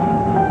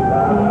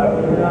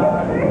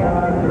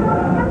 la-di-da.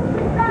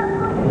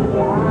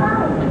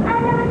 I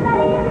never thought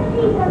I'd ever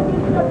see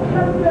something so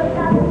close to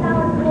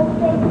 $1,000 will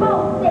say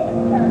both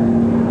sisters.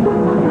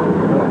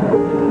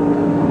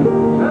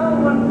 Well,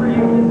 one for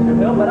you, Mr.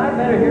 Hill, but I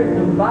better hear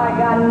some by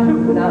God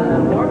tootin' out of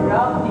them horse, or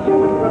I'll see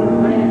you in front of the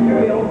grand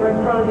jury over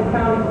in front of the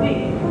county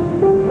seat.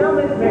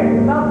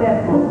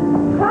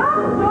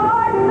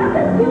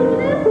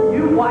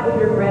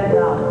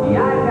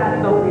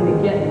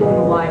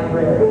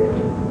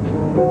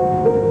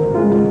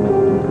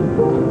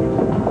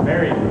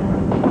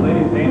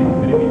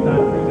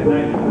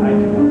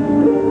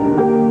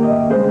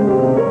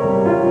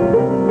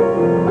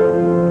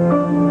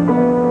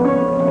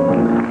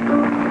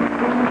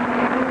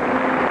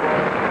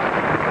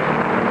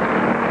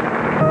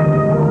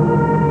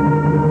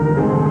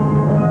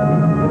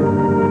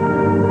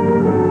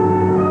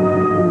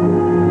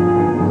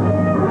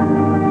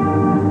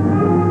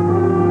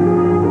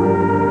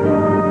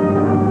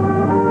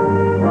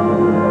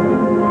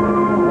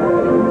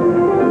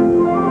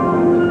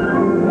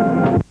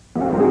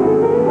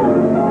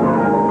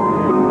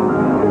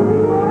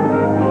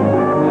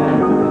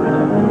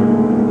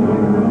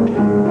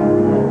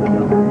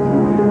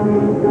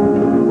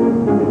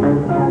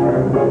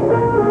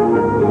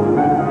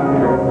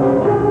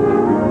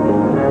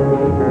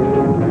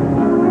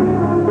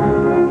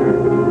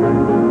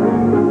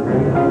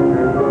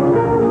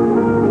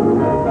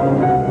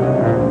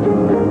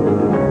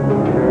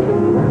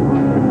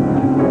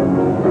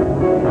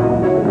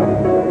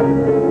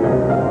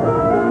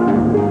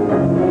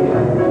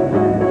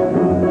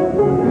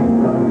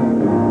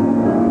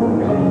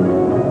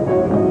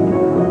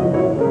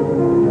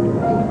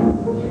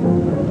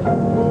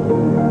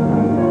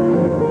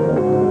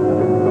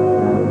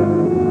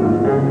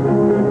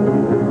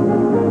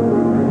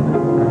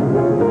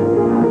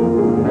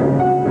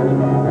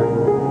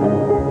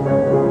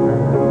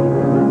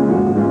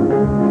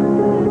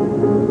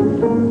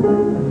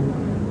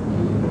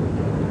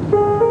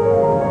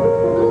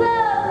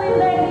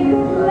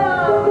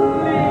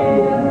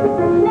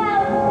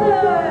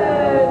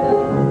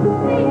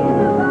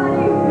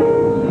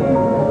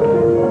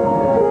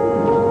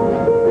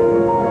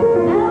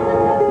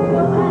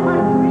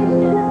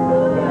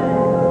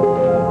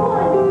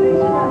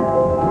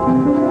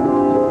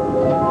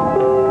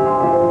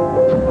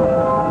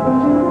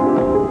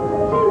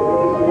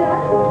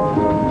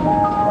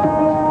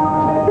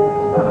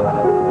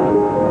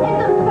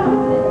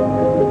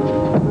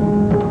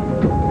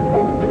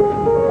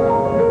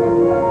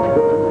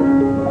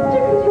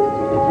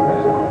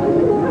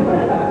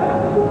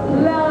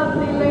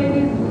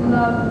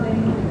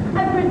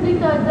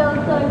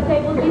 those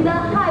tables be the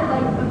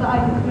highlights of the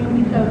ice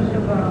cream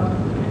sociable.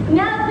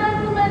 Now,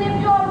 gentlemen, if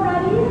you're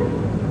ready.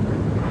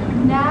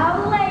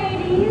 Now,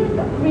 ladies,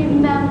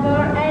 remember,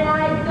 and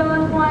I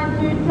don't want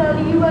to tell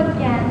you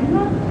again,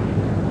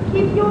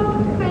 keep your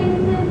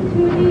faces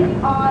to the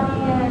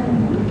audience.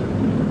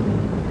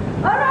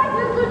 All right,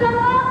 Mr.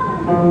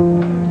 Dunlop.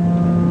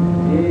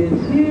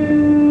 It's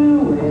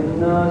you in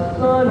the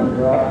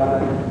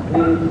sunrise.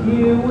 It's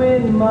you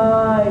in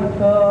my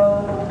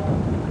cup.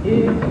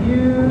 It's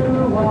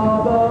you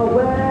all the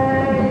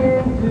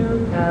way into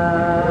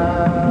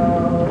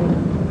town.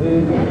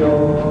 It's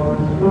yours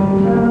to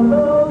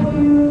hello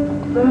you,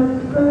 the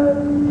sun,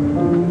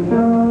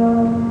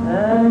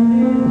 and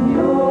it's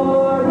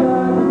yours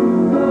that you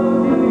go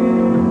in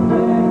and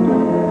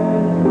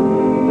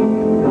get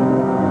me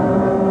down.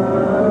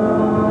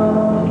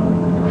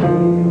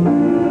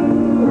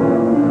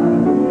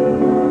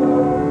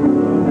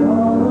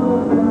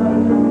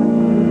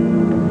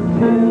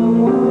 Till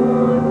once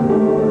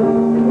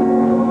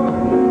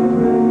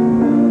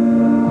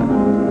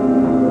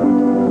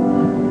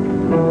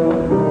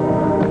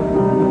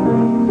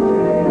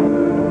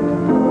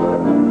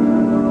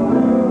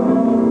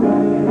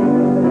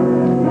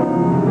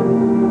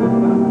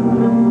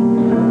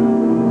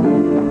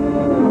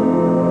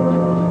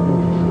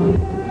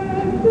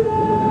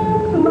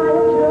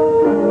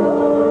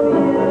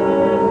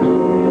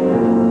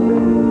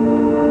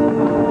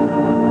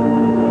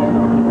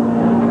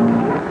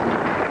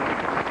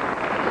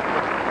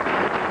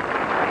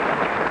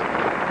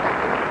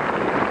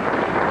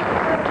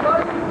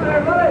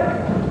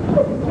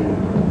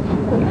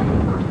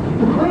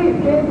Please,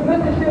 kids,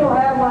 Mr. Shit will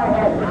have my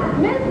head.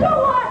 Mr.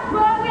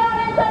 Wattsburg, we are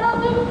entitled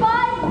to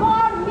 5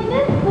 more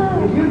minutes.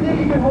 If you think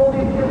you can hold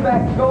these kids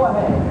back, go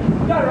ahead.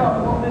 Shut her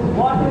off, Miss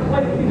Watson. It's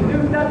like you do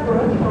that for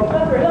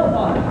Professor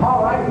Hilltop.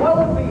 All right, well,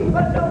 if we...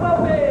 Let's go,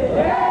 Buffy!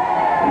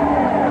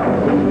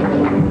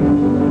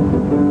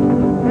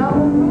 Now,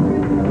 old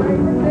Lucas, a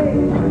regular day,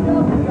 is your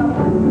selfie up.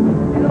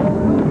 And old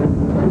Lucas,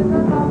 when the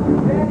sun comes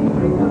through, Daddy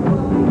brings us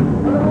Buffy.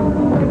 And old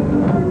Lucas, the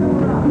sun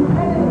comes around,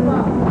 head in the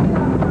mouth, get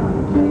out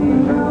around.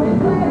 He's round and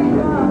glad he's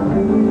gone.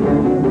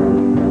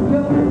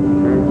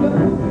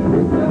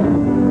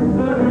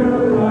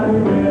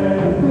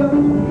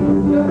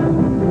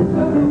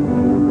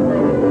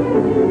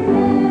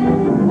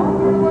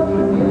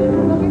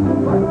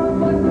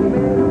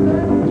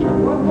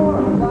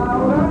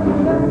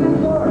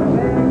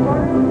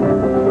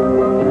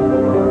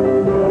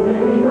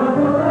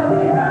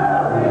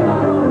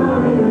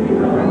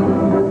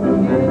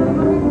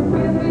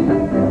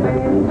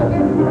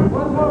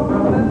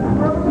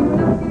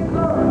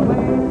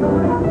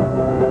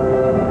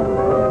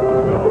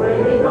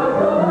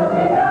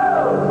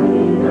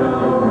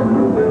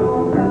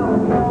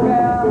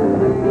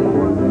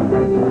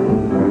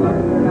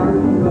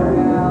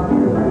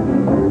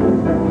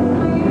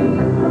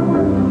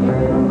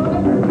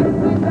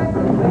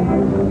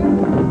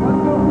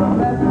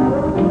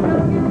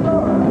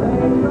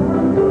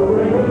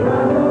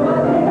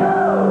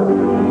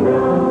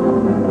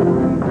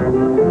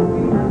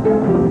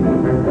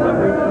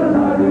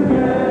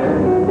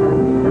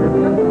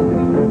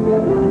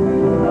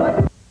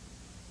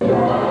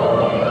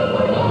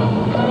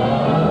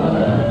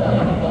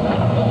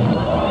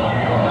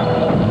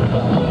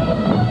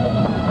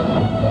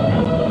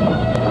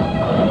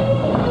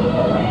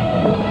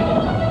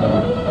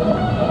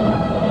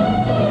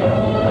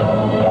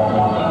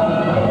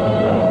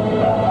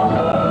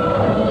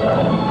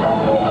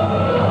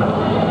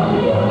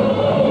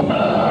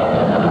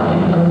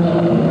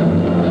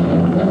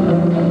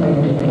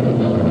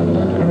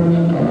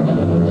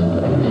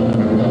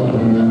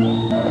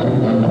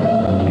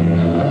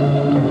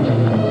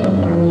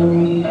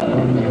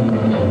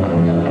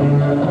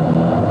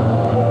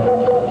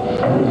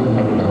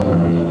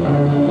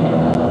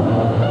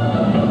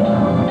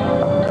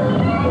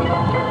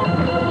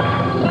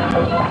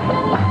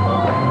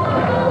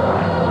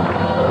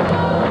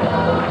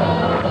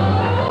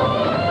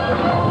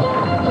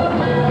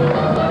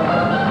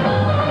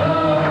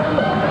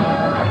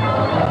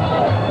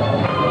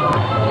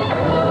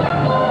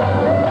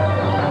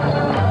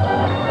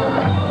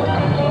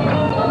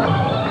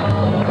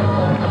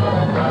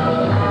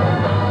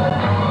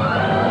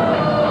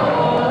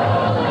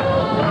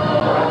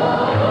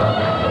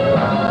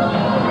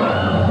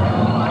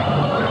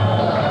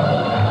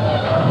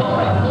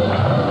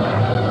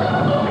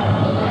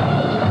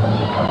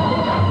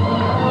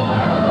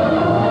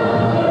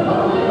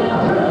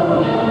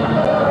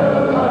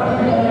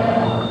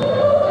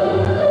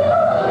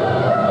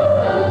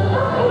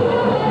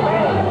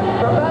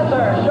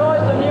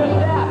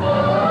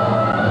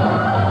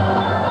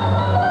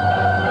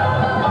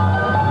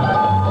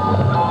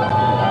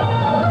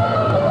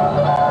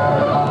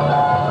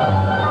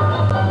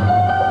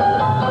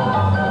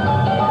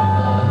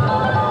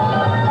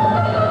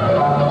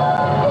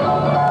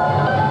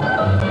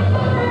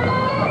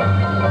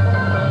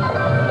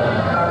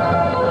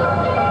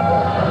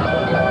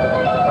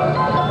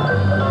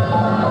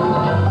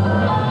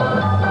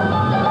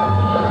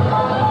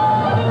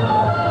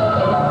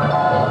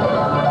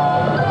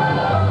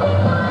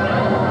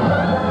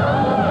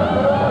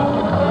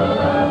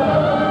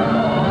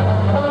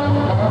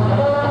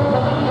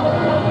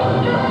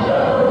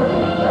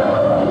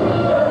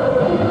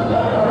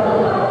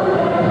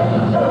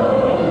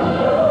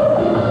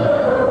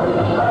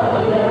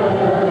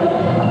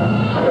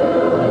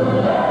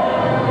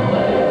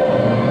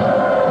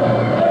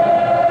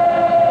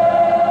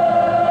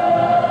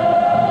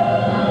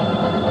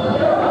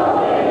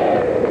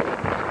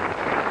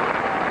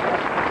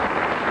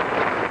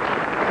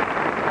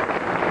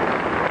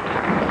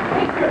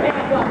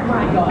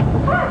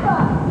 God.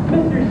 Papa!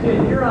 Mr.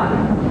 Sid, Your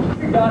Honor.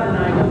 Your daughter and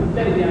I know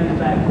steady on your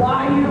back.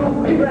 Why,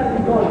 we'd rather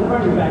be going to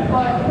front of your back.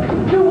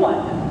 But do what?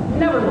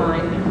 Never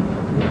mind.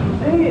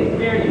 They is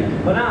scared of you,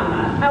 but I'm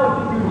not. How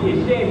would you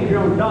be ashamed of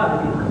your own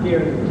daughter being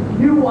scared of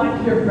you? You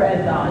watch your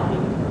phraseology.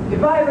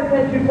 If I ever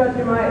catch you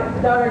touching my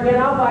daughter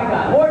again, I'll by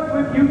God. Horse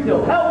whip you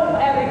till hell will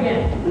have it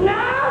again.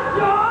 Now,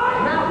 George!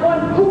 Not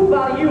one poop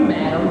out of you,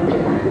 madam.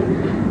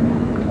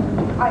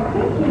 I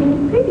think he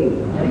means pity.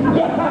 Now,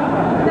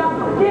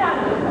 get out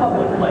of this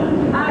public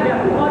place. I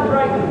got much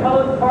right to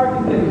public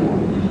parks anymore.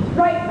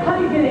 Right? How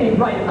do you get any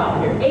right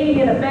about here?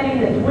 Aiding and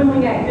abetting the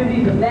swindling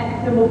activities of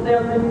that symbol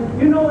salesman?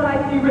 You know what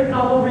I see written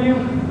all over you?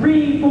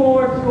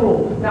 Reform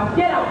school. Now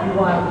get out, you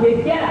wild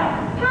kid. Get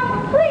out.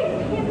 Papa,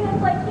 please!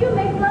 Kids like you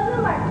make blood in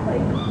the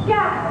marketplace.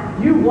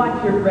 God! You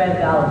watch your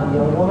phraseology,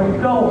 young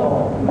woman. Go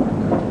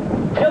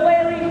home.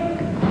 Shillelagh,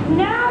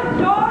 Now,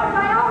 George,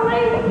 I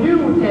only...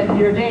 you tend to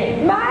your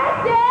dance. My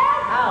dad?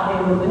 I'll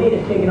handle the need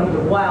of taking up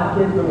the wild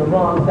kids from the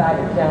wrong side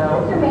of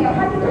town. Mr. Mayor,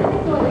 how do you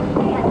think you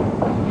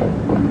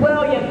understand?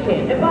 Well, you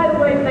can't. And by the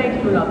way,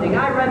 thanks for nothing.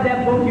 I read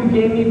that book you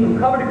gave me from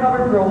cover to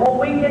cover for a whole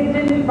week and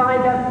didn't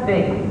find a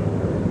thing.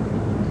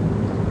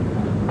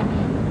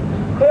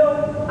 Bill,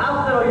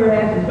 I'll settle your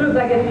ass as soon as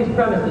I get these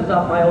premises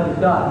off my oldest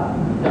daughter.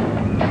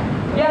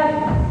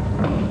 Yes?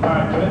 All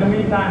right, but in the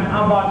meantime,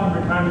 I'm watching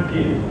for time to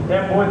kids.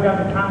 That boy's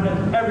got the confidence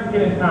of every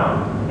kid in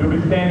town. You'll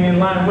be standing in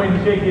line waiting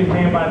to shake his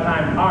hand by the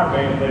time our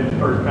band plays its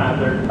first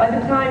concert. By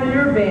the time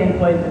your band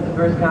plays its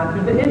first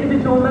concert, the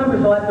individual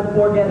members will have to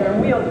pour together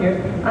in wheelchairs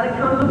on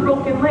account of the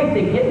broken legs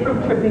they get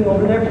from tripping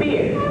over their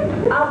beers.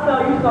 I'll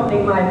tell you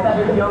something, my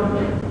feathered young,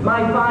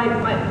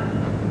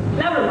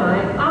 never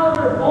mind,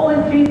 Oliver,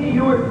 OMG to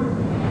you.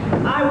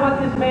 I want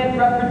this man's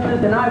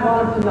references and I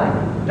want him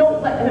tonight.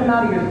 Don't let him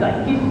out of your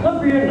sight. He's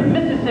slipperier than a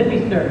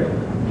Mississippi sturgeon.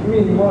 You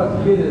mean he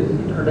wants to get his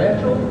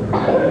credentials?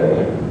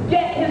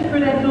 Get his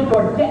credentials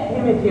or get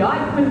him into you. I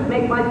couldn't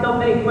make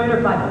myself any clearer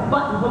if I had a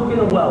button hook in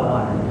a well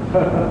water.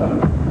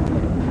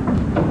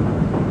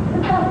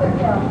 Professor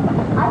Hill,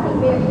 I think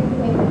Mayor should be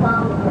made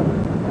responsible.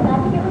 And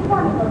I think it was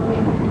wonderful to read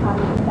this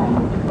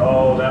conversation.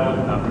 Oh, that was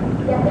nothing.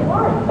 Yes, it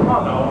was.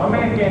 Oh, no, a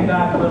man can't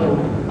die a little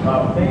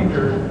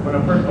danger when a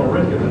personal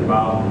risk is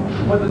involved.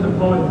 What does the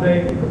poet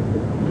say?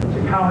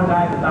 The coward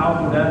dies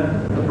 1,000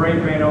 deaths, the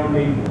brave man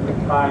only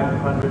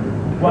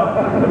 500. Well,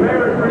 the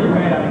mayor is pretty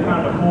mad on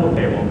account of the pool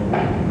table.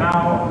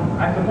 Now,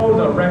 I suppose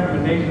a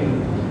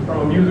recommendation from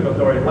a musical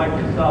authority like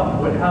yourself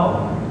would help,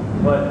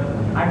 but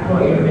I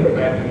couldn't even think of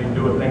asking you to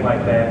do a thing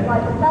like that. Why,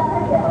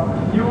 Professor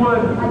Hill, You would?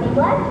 I'd be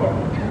glad to.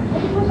 I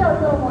just wish I was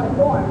a little more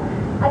informed.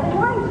 I've been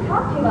wanting to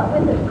talk to you about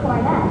Winthrop's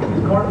cornet.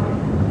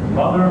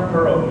 Mother of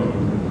pearl keys.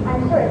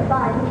 I'm sure it's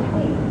fine. He's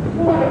sweet.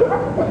 He never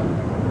touches it.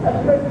 Of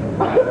course,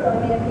 so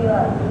I made a few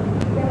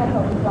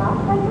experimental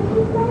flops, like what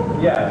you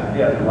said.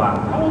 Yes, lots.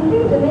 I mean,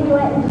 he's a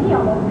minuet and G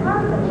almost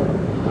constantly.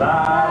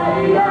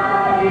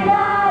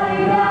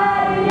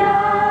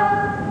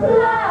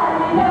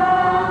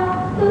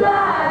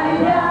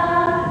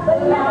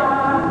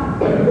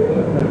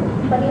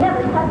 But he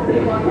never touches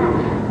it on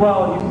that.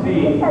 Well, you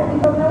see, Because he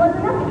told me it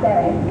wasn't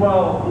necessary.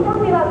 well, He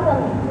told me about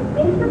some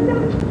distinct system.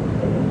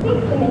 If he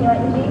speaks the minuet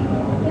in G,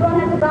 he won't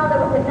have to bother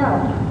with it, no.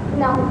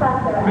 Now,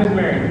 Professor. Miss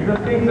Mary, the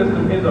theme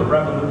system is a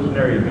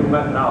revolutionary new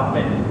method, I'll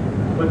admit.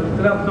 But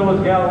so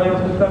is Galileo's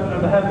conception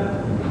of the heavens,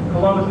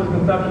 Columbus's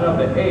conception of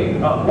the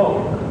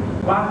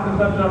Bach's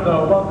conception of the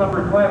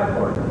well-tempered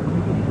clavichord.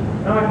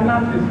 Now, I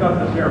cannot discuss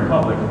this here in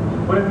public,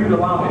 but if you'd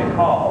allow me to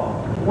call,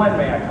 when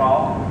may I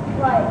call?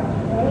 Right.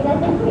 Maybe I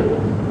think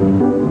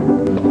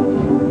we.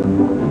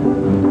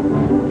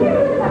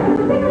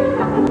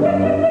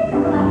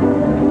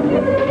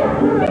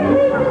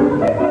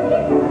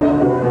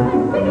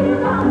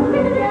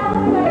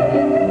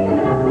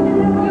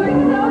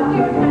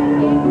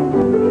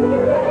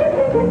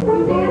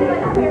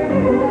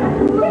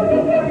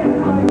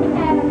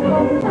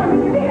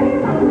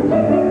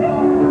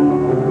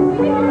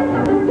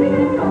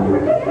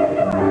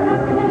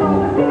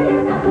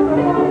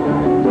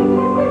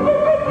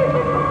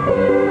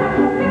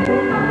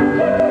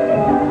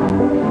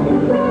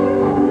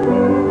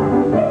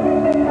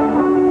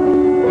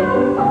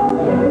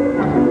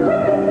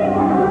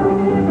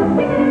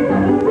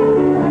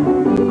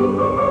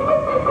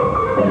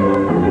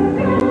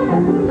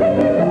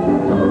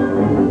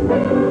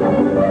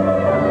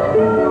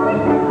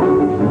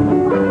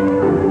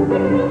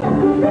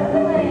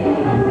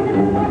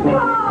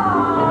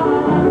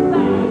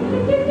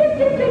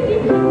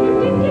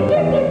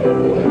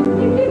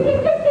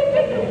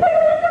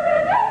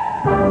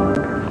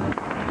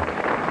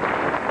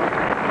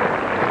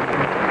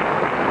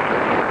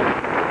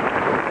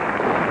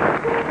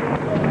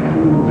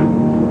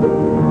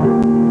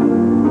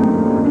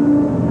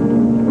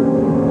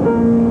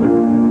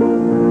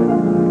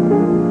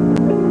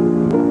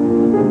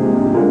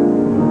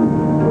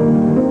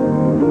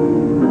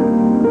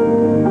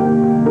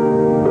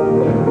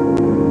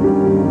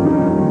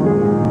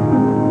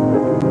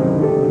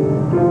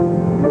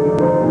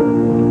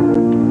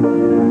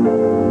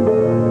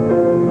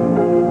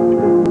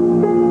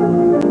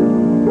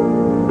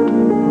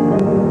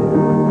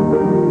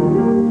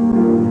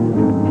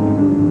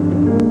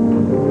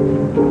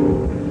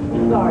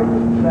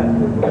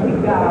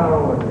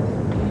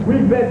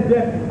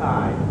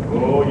 Aye.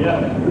 Oh,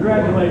 yes.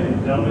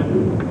 Congratulations,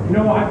 gentlemen. You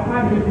know, I've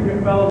tried to get you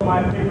good fellows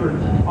my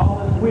papers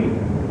all this week.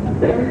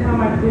 Every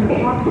time I seem to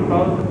talk to you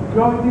fellows,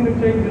 you always seem to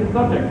change the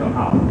subject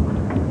somehow.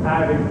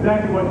 I have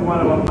exactly what you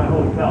want about my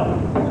hotel.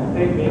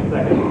 Take me a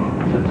second.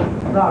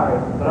 Sorry,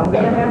 but I'm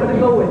gonna have to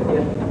go with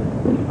you.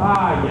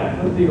 Ah,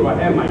 yes. Let's see. Do I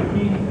have my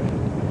keys?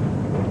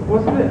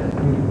 What's this?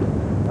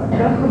 A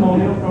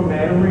testimonial from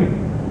Madame Reed,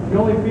 the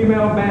only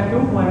female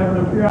bassoon player ever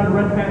to appear on the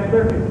Red Pants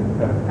Circuit.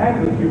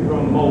 Actually, she's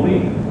from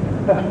Moline.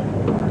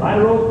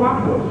 Lida Rose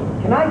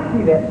Quackbush. Can I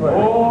see that first?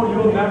 Oh,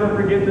 you'll never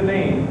forget the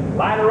name.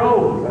 Lida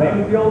Rose.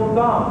 Name's the old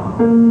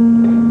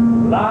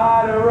song.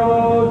 Lida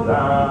Rose,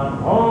 I'm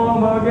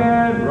home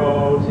again.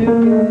 Rose is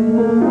getting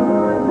the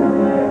sunshine in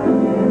the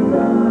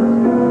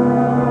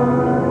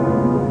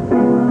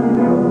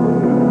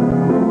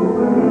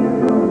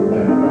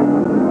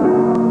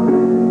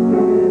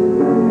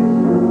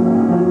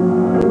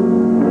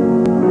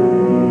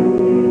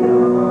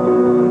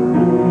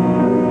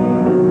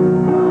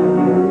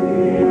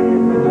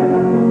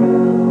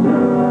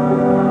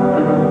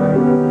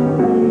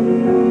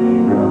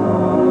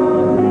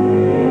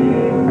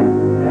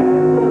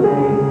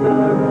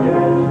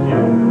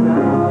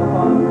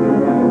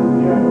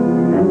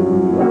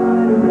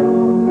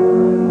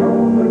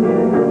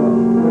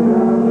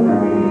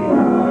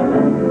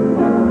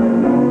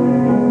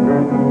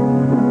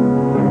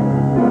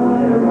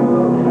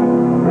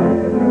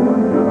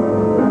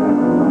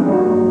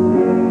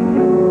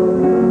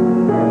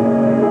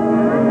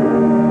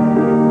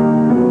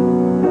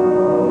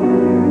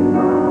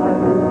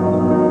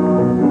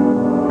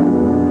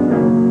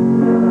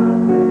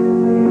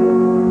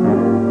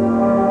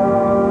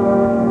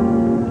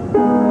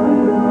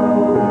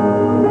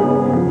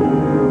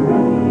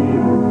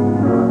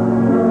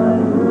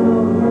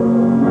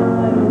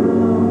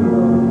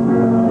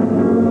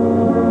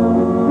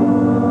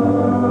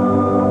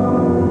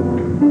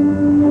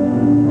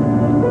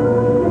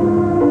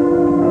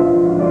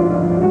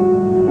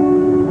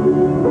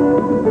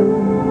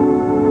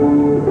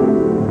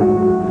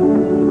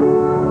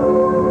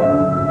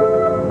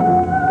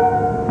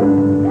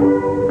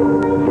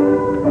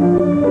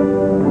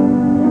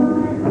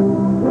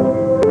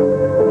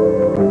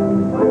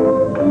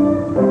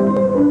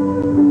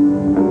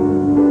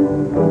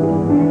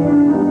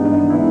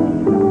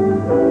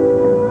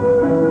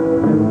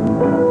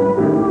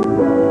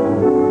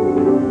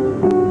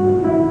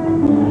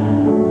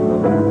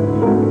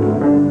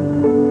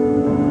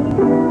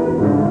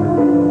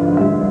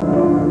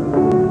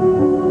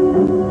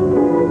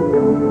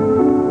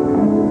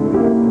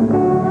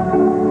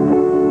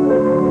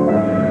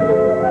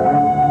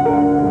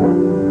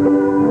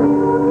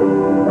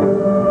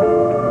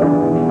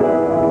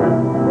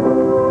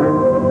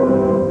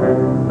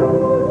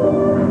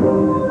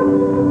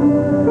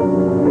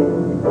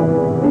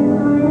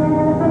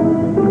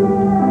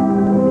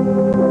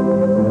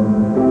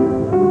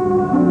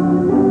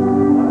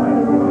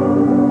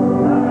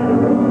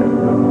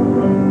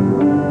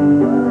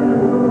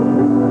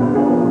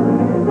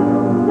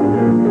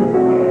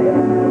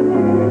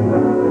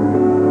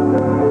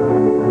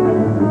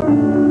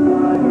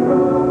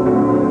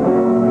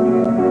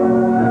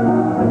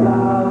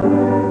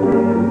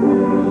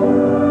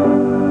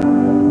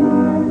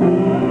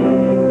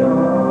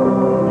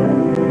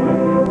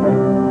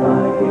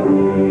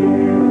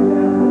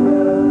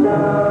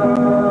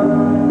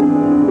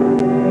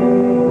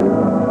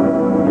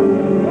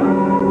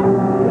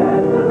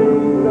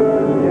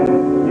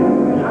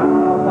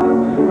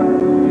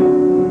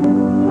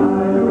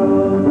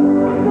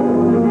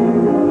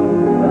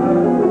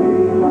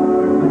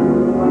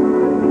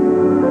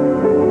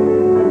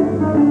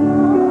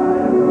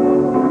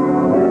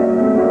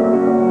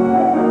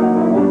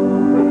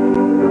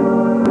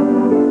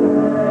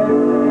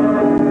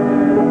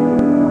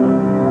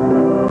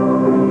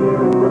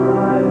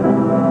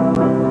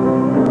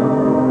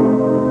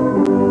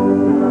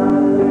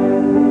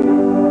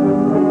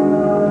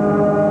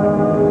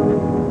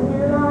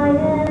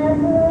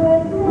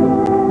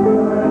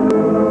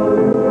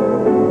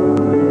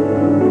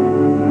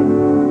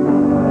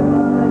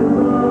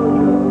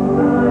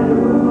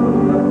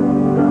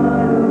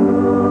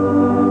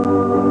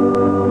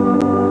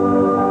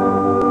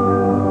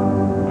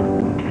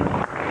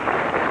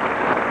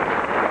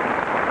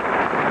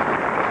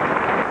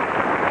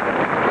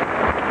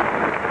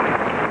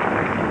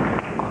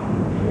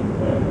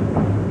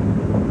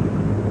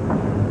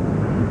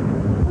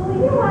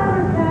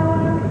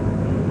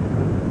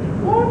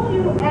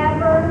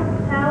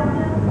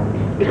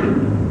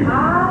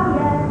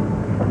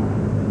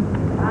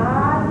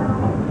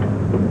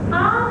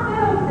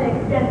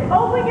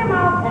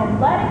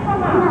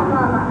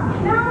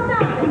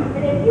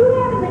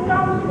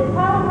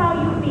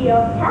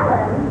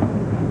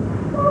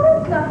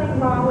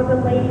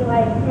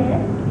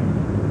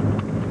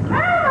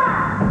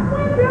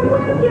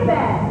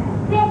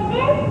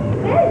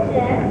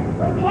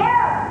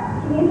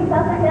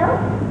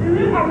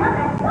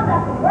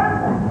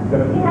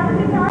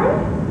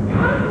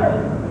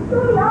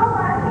Soon all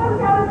our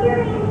homes are here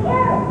in the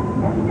air.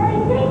 And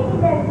studying safety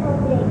then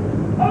someday.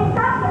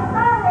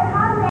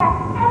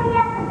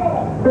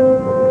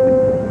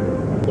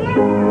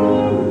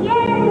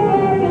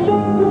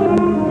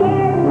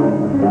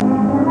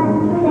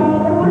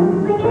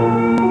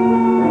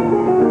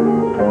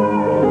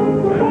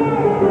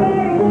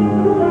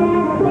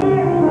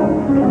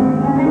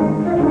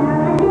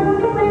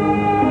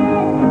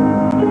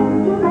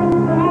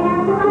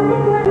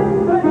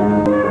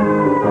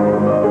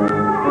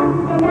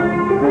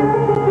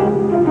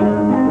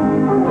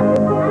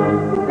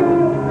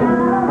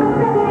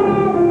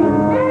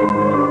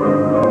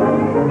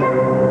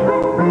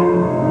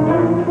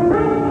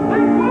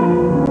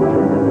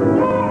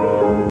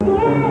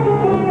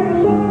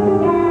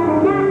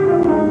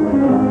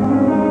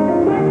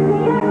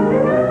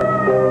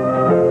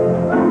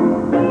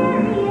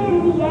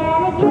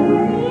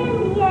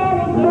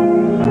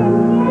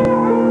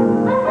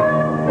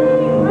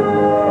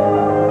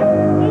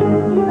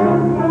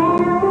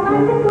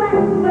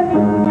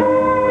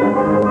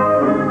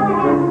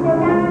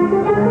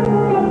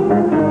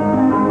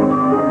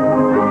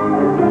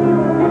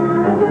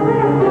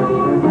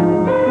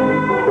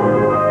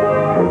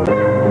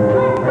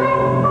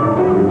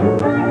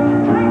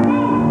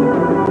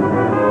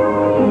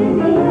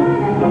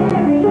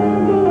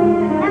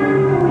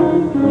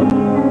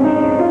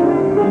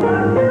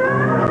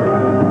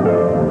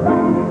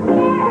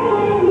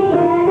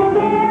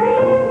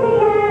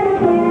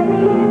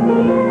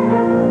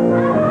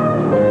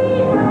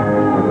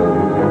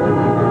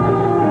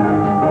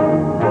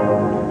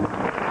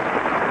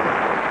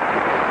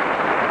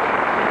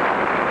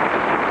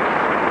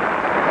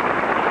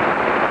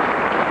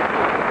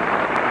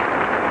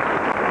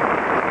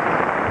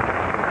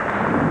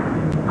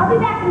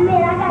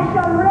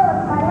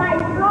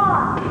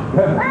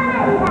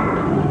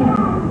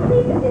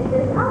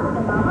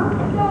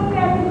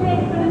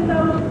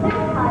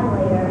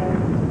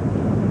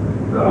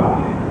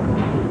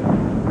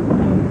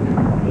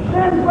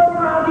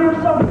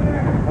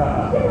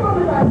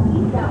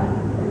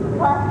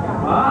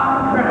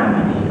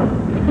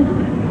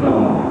 Wait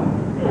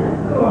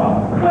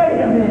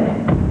a minute.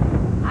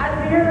 I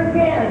see you're the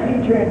piano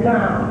teacher in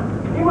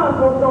town. You must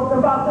know something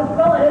about this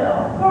fella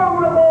Hill,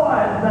 former the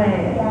boys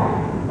band.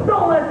 Yeah.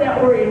 Don't let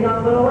that worry you,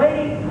 young little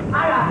lady.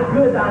 I got the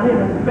goods on him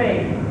in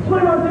space.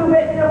 Swing on 2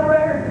 bits over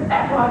there,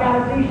 that's why I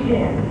gotta see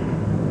Shin.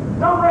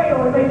 Number 8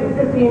 only makes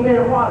a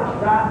 15-minute water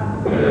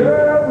stop.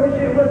 Girl, wish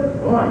it was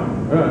 20.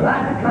 I'd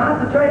like to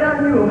concentrate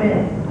on you a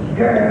minute.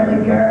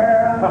 Girly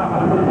girl.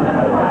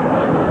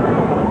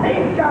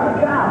 Name's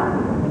Charlie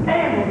Collins.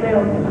 Ample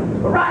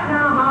salesman. But right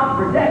now, I'll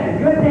protect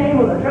the good name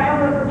of the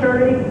traveling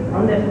fraternity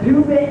on this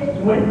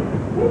 2-bit swing.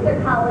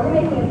 Mr. Cowell, you're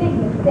making a big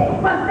mistake.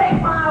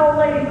 Mistake my old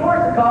lady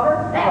Corsa cover.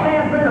 That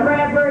man's been the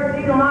raspberry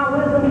seed on my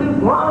wisdom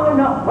tooth long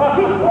enough.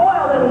 He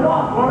spoiled it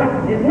enough for me.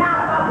 It's not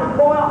about to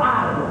spoil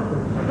either.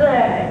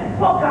 Say,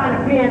 what kind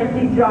of piano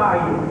teacher are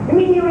you? You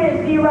mean you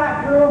didn't see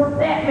right through him?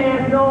 That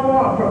man's no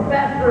more a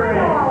professor. I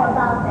know all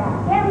about that.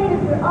 Band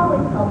leaders are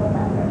always called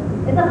professor.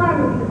 It's a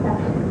harmless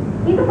deception.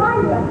 He's a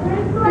fine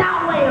director.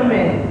 Now wait a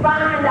minute.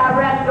 Fine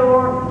director.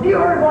 You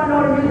heard one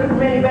note of music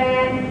from any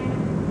band?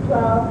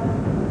 Well,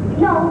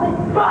 no,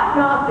 But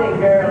nothing,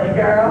 girly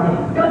girl.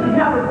 Because he's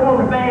never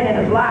formed a band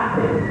in his life.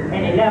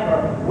 And he never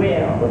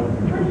will. but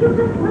you just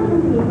listen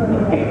to me for a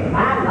minute.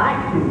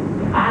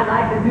 I'd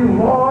like to do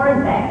more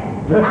than that.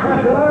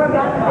 I sure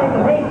got to take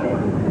a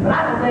nation, but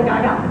I don't think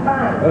I got the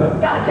time.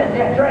 Gotta catch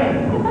that train.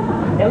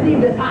 And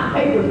leave this hot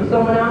paper for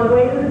someone on the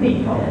way to the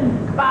depot.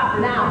 Bye for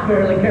now,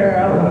 girly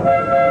girl.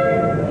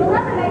 You'll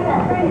never make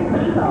that train to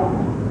depot.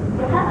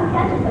 You'll have to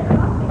catch us at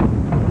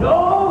crossing.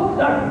 No,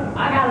 sir.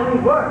 I gotta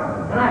leave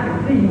work, and I can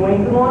see you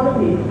ain't the one to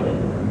leave with.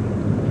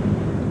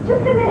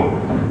 Just a minute.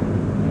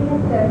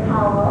 Mr.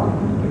 Cowell,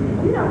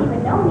 you don't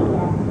even know me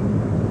yet.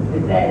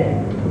 Is that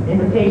an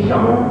invitation?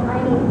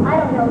 I mean, I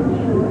don't know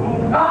you,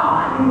 and Oh,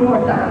 I need more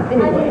time I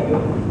anyway. mean,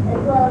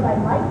 as well as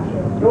I'd like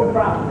to. No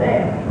problem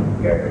there,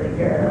 girly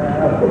girl.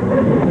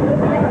 I've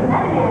never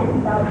met a man who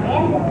spells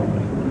Android.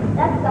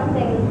 That's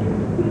something,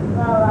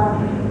 well,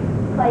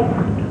 quite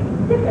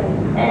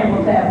different. And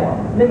we'll have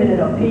a limited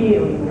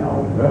appeal, you know.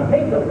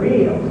 Take the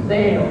real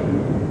sale.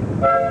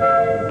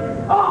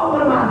 Oh,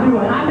 what am I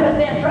doing? I missed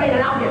that train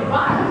and I'll get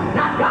fired. And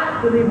I've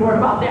got to leave word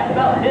about that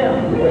fella Hill.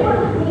 What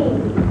do you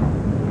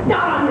mean?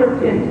 Not on your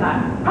tin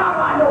side. How do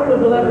I know you'll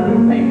deliver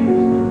these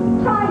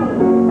papers? Try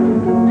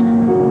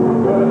me.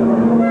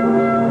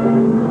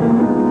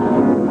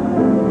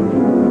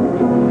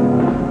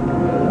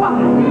 What?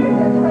 Here's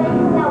your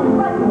train. Now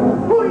run.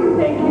 Who do you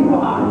think you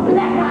are?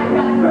 That guy's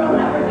got a girl in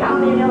every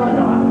county in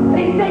Illinois. And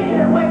he's taking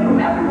it away from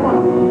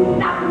everyone.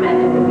 Not to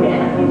mention the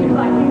piano teachers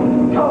like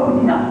you.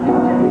 Toes up,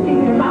 just keep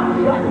your mouth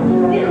shut.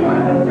 Didn't want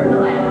to concern the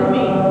last of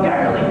me,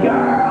 girly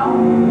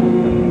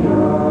girl.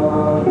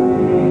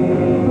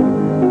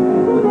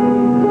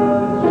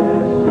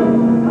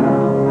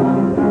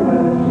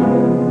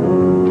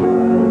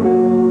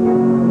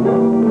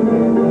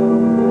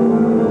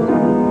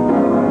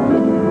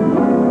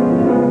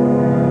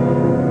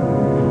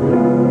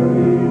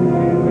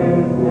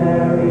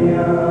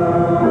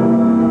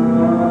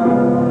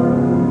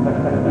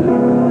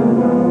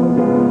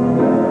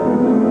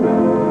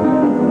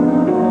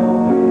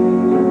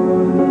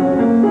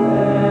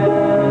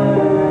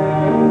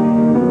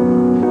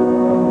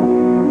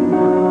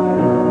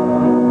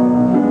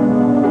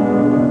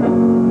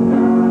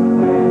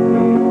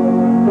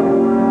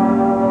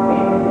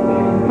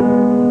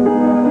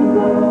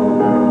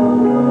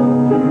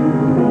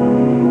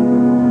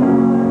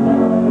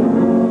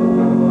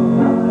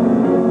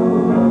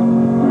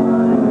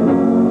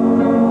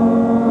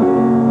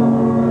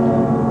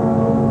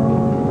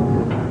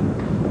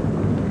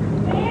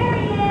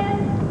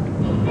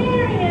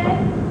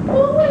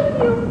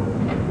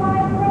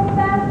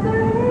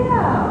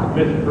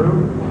 Miss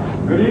Troupe.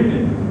 Good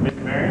evening, Miss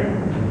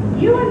Marion.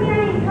 You and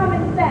Marion come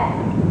and set.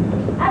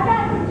 I've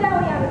got some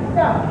jelly on the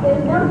stove.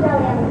 There's no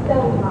jelly on the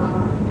stove,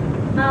 Mama.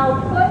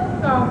 I'll put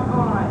some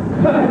on.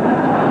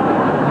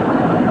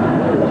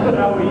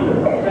 Shall we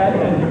set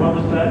as your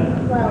mother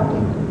said? Well,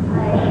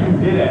 You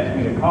did ask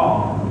me to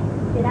call.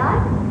 did I?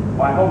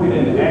 Well, I hope you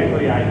didn't.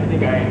 Actually, I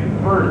think I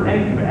inferred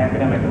anything but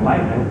academic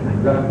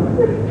enlightenment.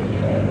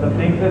 The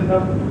think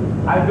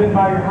system? I've been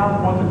by your house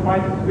once or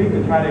twice this week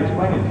to try to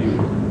explain it to you.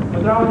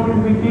 But there always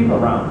seem to be people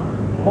around.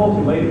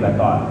 Mostly ladies, I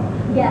thought.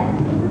 Yes,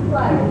 Mrs.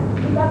 Slaughter.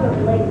 You got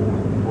those ladies.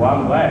 Well,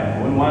 I'm glad.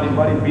 I wouldn't want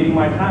anybody beating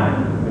my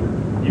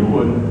time. You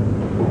wouldn't.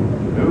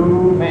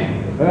 No, man.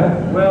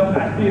 Well,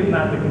 I see it's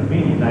not the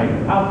convenient night.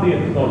 I'll see you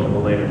at the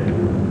sociable later.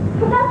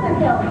 Professor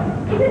Hill,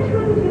 is it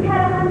true that you've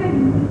had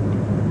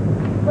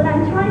 100... What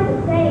I'm trying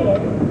to say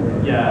is...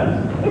 Yes.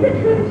 Is it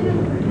true that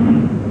you've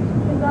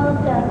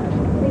developed a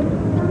think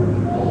system?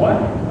 What?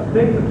 A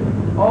think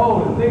system?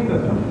 Oh, the think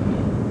system.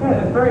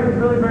 Yeah, it's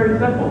really very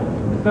simple.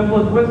 As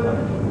simple as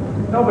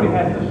whistling. Nobody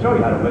has to show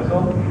you how to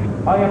whistle.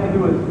 All you have to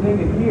do is think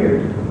it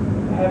here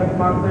and have it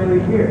come out clearly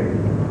here.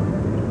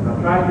 Now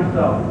try it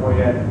yourself before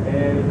you ask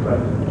any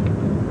questions.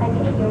 I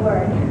take your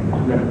word.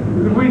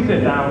 Could we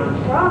sit down?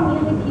 We're all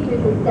music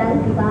teachers as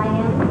dense as I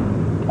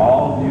am.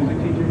 All music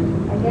teachers?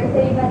 I dare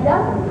say you've got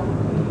dozens,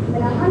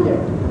 even 100.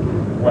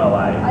 Well,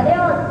 Are they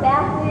all as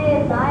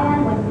fascinated as I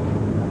am with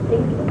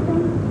big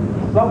systems?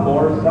 some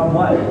more, some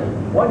less.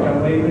 One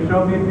young lady even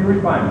showed me a few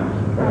refinements.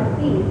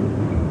 Please,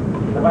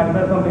 Have I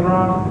said something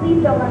wrong?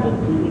 please don't let me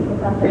keep you,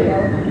 Professor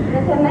Hill. You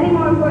must have many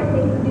more important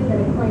things to do than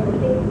explain the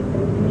big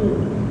systems to me.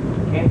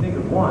 Can't think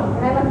of one.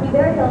 And I must be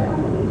very ill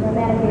company for a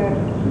man of your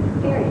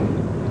experience.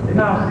 And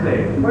now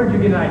say, where'd you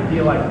get an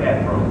idea like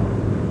that from?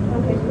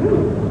 Don't get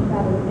rude,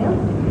 rather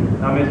than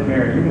Now, Miss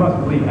Mary, you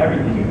must believe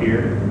everything you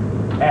hear.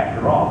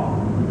 After all,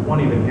 one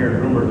even hears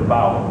rumors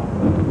about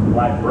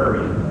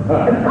librarians.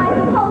 I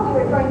suppose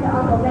you're referring to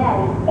Uncle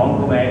Matty.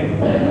 Uncle Matty?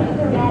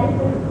 Mr.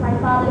 Madison, my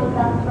father's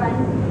best friend.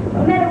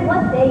 No matter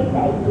what they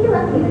say, he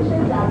left me the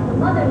shirt job so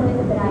Mother and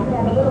Linda and I could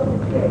have a little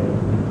security.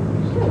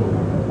 Sure.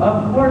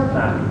 Of course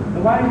not.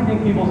 Then why do you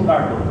think people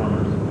start those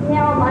rumors?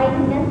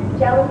 Narrow-mindedness,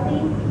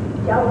 jealousy.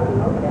 Jealousy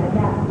mostly, I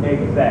guess.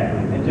 Exactly.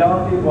 And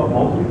jealousy is what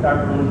mostly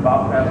starts rumors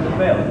about perhaps a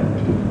failure.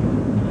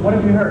 What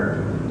have you heard?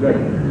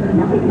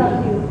 Nothing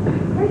about you,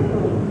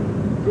 personally.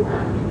 Just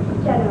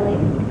generally.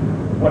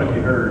 What have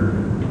you heard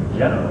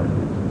generally?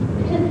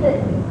 Just that...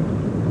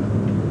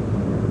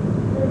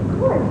 But of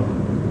course.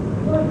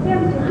 Well, it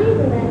stands to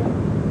reason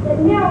that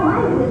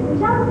narrow-mindedness and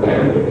jealousy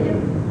leads you...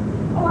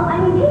 Well, I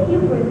mean, take you,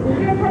 for instance,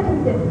 your attention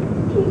to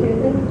teachers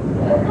and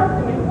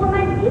customers. Well, it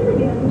might easily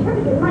be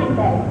misinterpreted, mightn't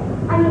they?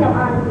 I mean, no,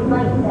 honestly,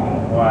 mightn't they?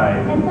 Why?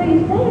 And so you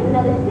say if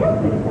another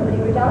salesman or somebody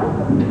were jealous?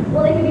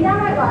 Well, they could be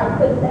downright lies,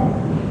 couldn't they?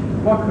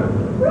 What could?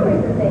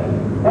 Rumors and things.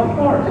 Of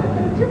course.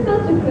 It just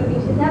goes to prove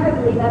you should never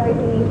believe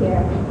everything you hear.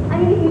 I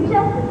mean, if you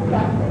just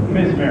discuss it.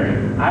 Miss Mary,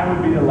 I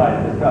would be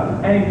delighted to discuss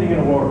anything in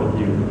the world with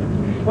you.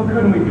 What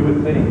couldn't we do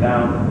with sitting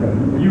down?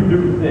 You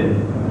do sit.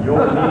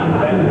 Your knees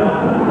bend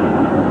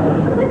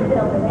down. Let's sit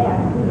over there.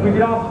 We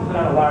could also sit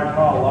on a large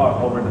hall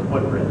log over at the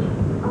footbridge.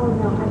 Oh,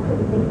 no, I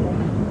couldn't think of it.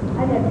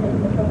 I've never been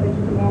to the footbridge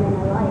with a man in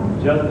my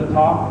life. Just to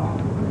talk?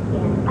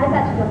 Yeah, I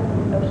bet you don't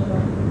think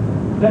sociable.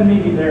 Then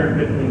meet me there in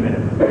 15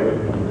 minutes.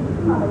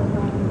 Mother's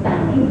going.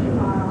 See you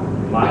tomorrow.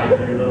 My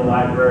dear little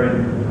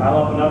librarian, pile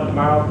up enough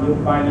tomorrow so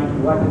you'll find you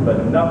collected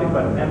but nothing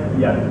but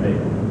empty yesterday.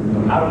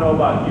 I don't know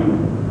about you,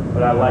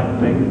 but I like to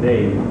make the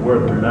day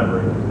worth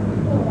remembering.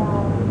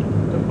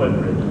 The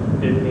footbridge,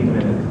 15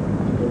 minutes.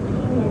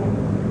 15 minutes.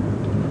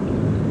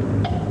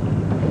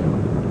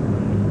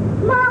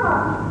 Mama!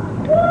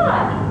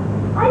 What?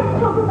 I just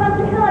told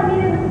Professor Hill I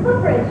needed the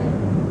footbridge.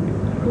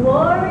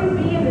 Glory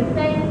be and the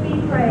saints be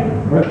praised.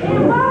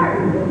 It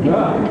worked.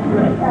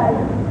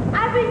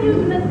 I've been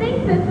using the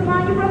think system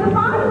on you from the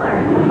bottler.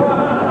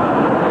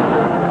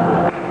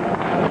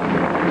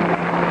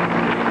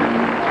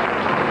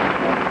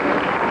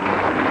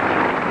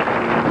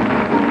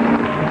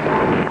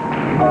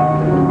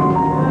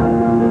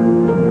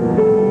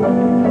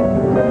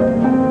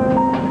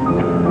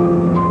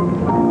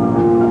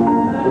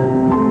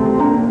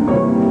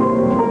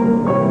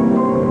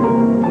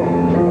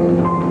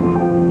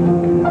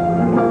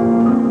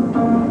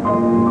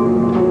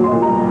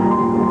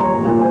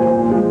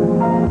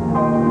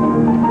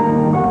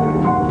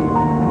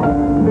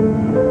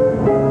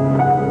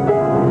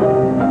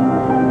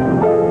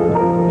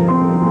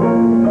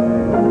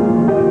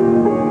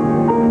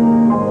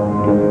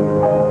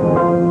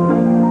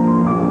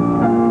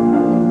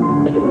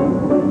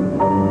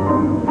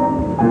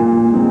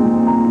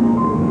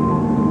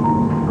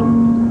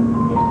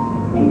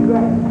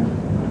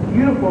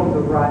 Uniforms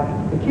have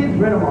arrived. The kids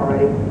rent them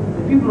already.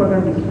 The people are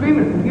going to be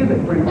screaming for music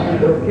pretty soon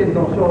if those kids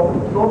don't show up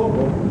at the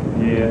sociable.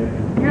 Yeah.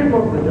 Here's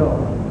most of the dough.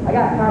 I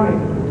got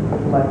comics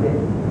collected.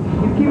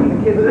 He's keeping the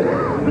kids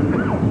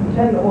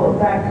pretending to hold a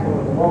tax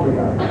store at the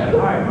lumberyard.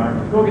 All right,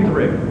 Mark, go get the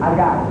rig. I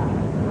got it.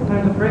 What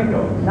time's the freight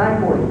go?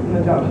 9:40 in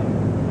the junction.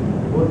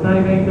 Well, it's not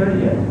even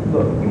 8:30 yet.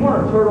 Look, you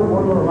want a turtle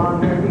warbler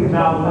around here?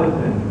 Now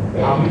listen,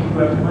 I'll meet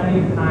you at plenty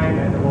of time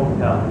at the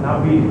hotel. Now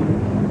be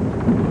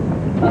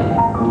easy.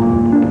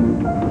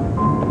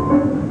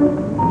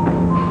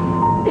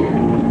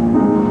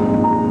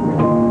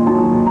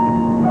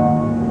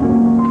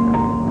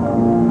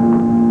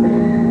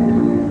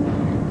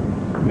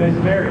 Miss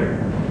Mary,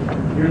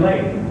 you're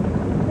late.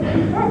 But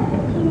she said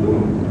 15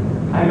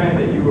 minutes. I meant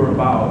that you were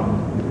about,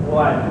 well,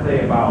 I'd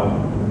say about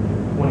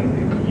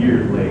 26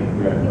 years late.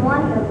 If you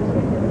want to know the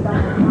truth, it was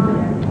Dr.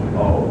 Connor.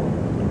 Oh?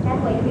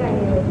 That's why here I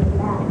nearly came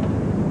back.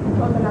 I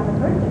told them not the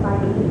first to find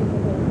me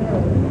interested in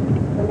clearly,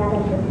 but now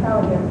that you're tell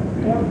your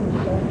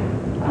salesmanship.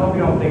 I hope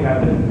you don't think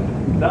I've been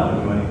selling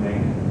you anything.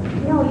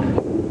 No, you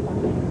didn't.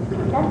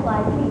 That's why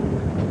I came.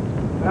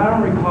 But I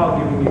don't recall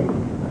giving you...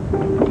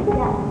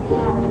 Yes, you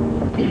have.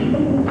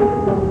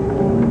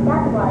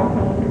 That's why I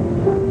came.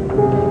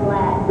 I'm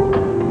glad.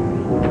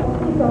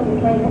 Please don't be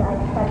afraid that I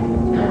expect you to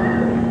know.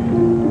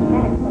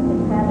 And it's such a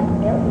travel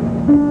salesman.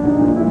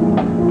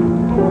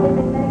 And there's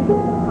been many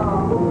people call.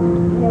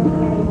 There'll be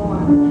many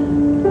more.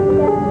 But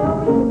there's no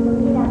reason for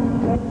me not to be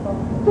grateful.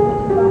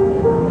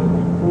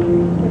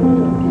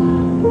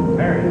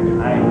 Mary,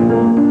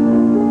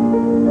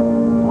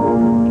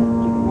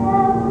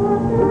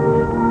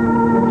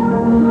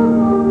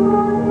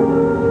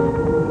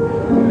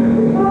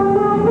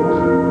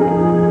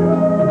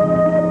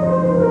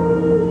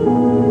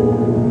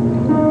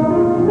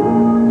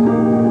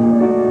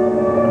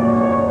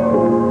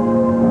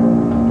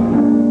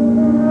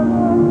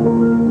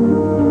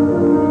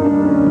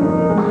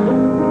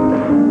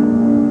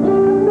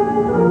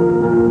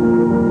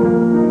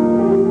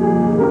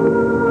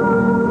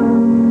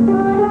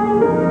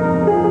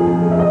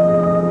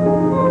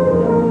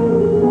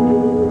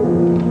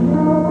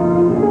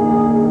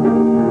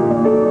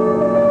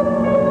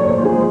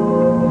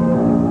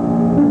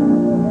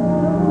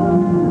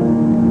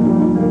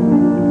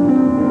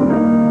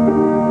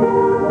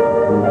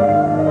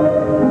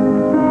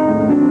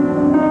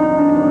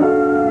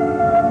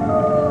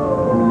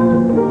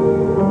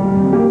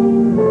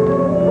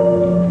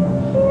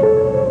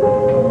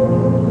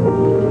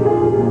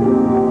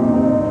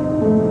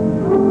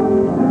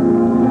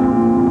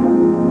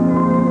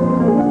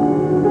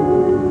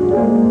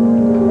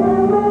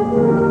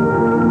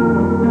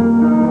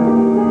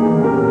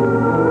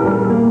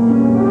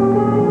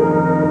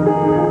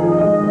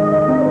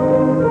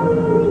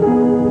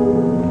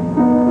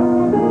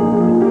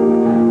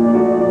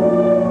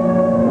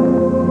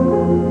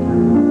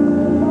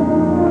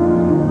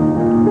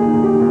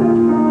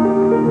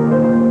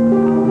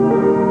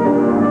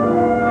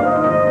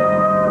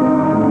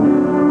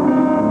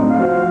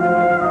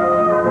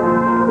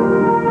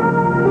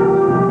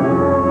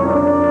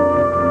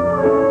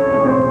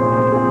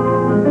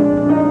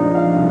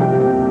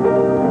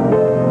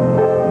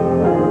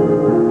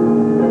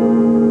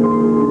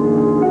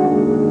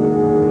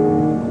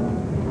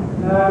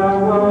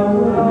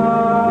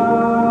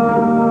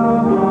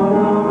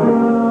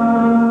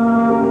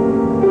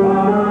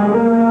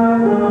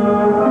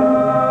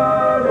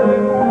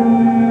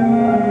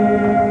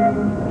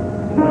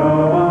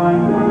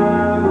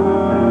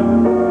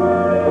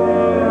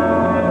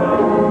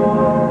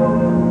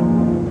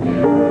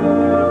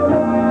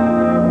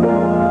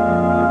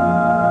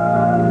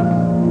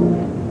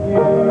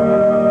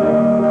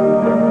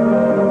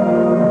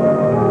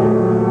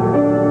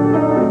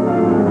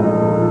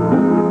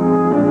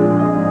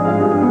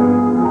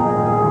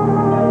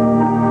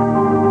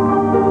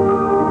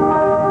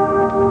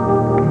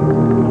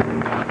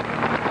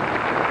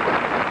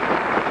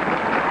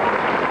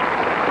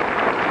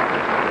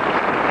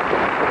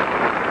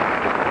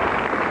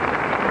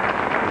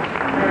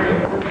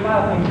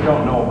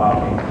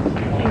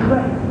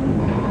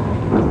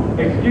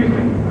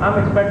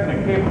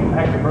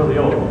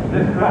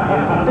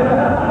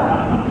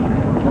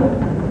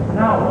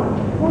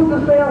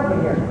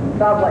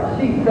 Sounds like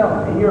she's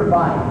selling and you're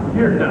buying.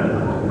 You're nuts.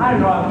 I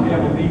didn't know I was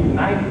able to eat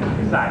tonight.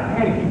 Besides, I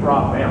had to keep her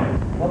off balance.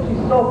 Well, she's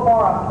so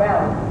far off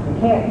balance, you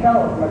can't tell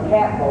her from a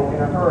catwalk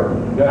in a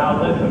hurricane. Now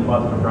listen,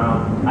 Buster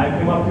Brown. I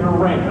came up to your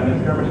ranch on this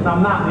skirmish, and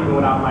I'm not leaving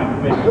without my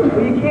commission.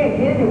 Well, you can't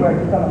get anywhere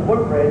just on a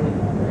footbridge.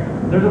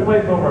 There's a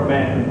place over at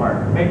Mansion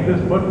Park. Makes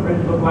this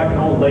footbridge look like an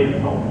old lady's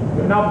home.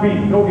 Now,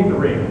 Pete, go get the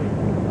rig.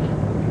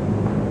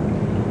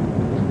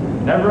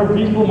 Never a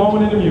peaceful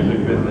moment in the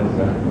music business.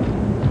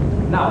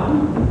 Now,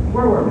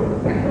 where were we?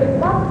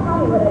 Don't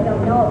tell me what I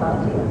don't know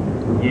about you.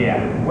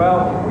 Yeah,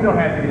 well, we don't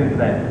have to get into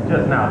that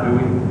just now, do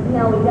we?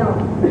 No, we don't.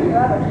 You're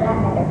ever that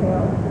matter,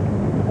 girl.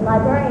 The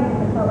librarian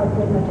hasn't felt like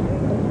doing much of your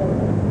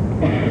lately.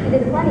 She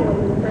did plenty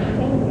when you first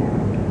came here.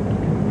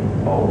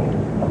 Oh,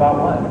 about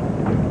what?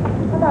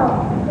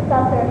 About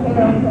Professor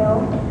Harold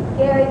Hill,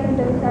 Gary from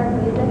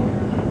Thespian Music,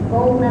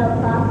 gold medal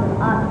class from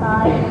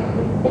outside.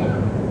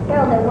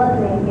 Harold, there was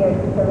named Gary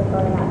from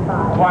Thespian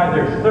outside. Why,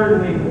 there's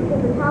certainly...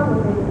 Because the town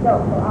was really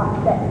built for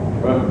offset.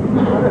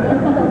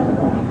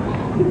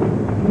 You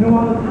knew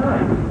all the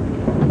time.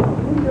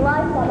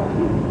 July 7th,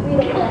 3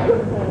 days after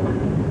the game.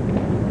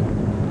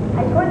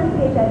 I tore this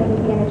page out of the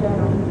Indiana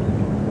Journal.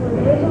 It was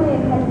originally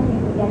intended to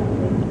use against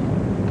me,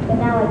 but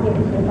now I give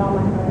it to you with all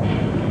my heart.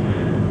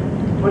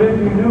 But if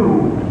you knew,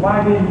 why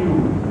didn't you?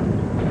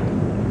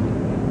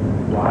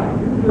 Why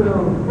did you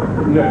know?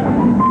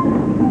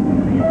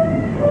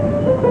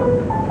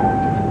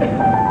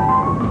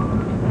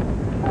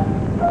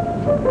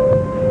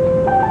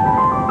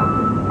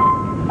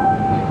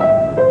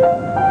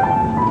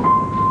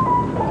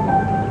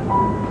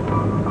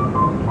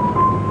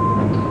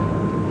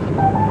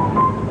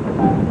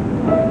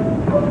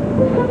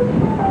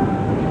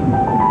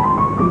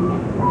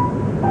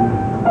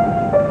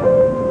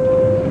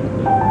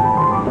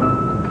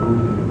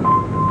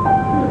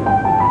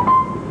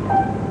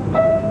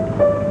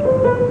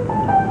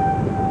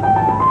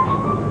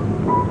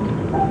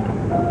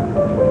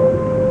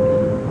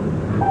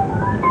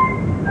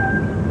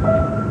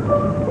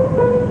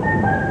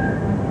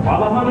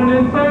 While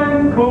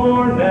 110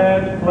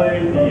 cornets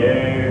played the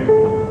air,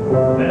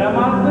 then I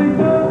mostly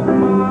took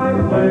my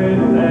place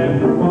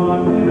and the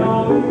one and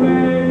only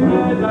way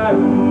as I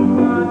moved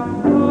on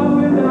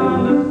up and down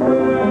the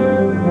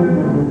square.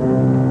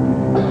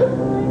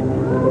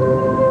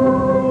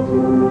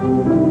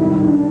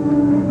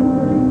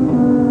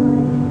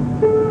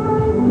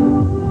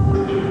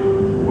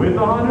 With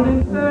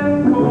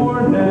 110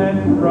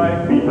 cornets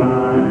right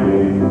behind.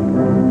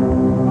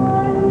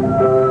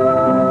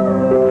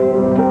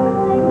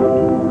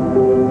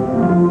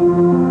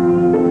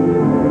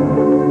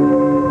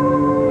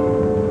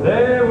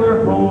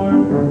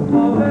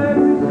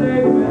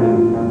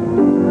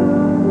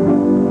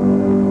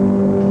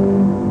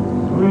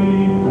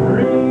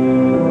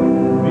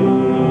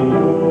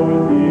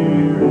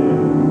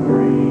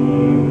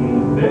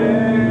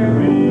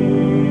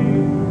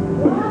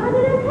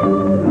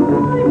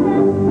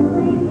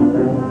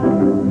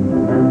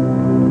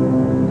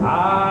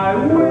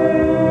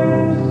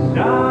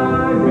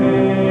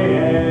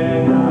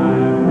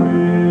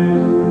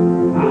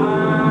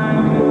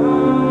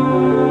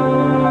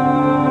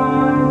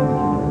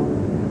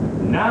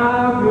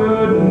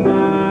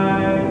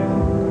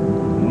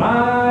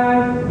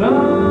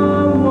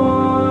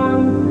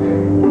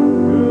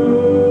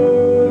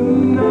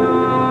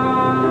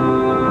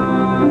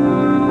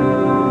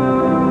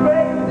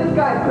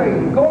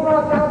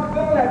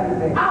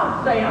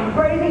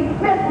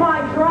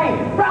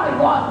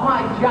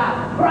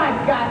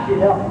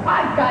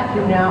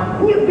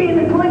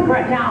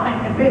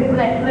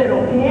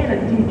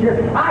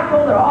 I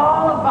told her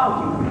all about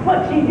you.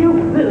 What she do?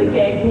 Lily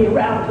gagged me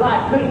around till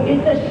I couldn't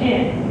get the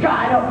shin.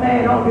 Dried up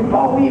man on the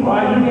bow weave.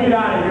 Why, you get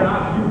out of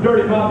here, you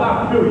dirty mouth,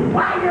 I'll shoot you.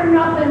 Why, you're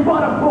nothing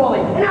but a bully.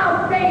 And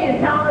I'll stay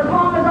in town as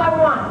long as I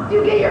want.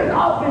 You get yours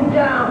up and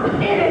down,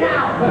 in and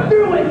out,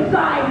 through and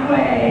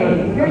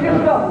sideways. Here's your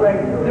stuff,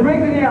 Greg. The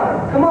ring's in the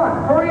alley. Come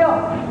on, hurry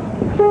up.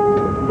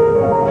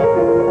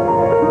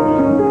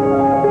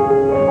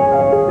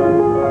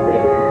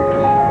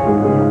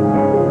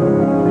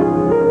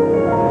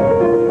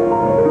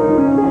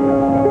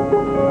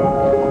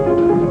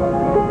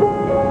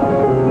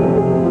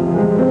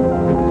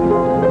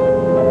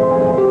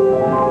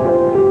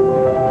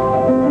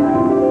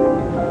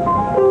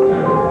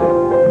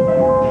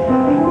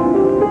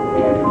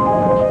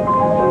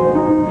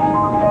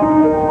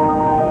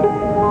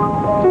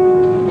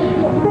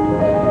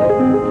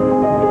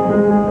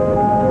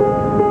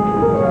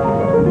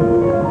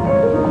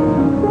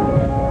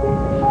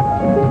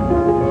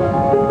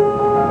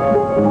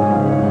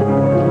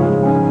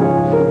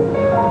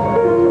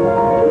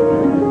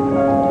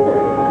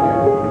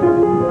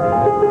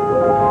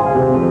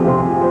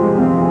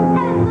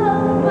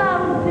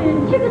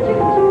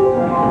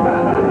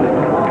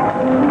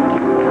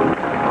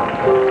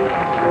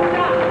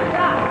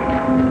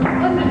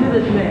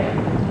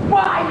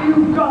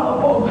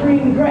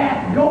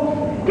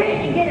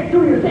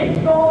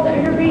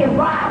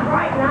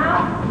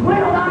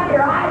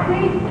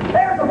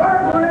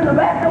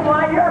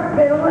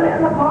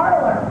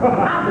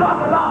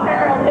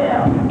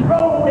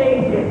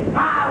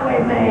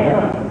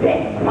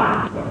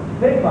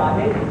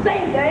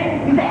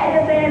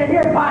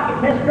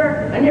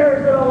 and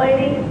yours, little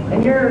lady,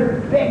 and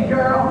yours, big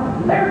girl.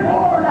 There's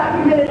more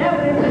documented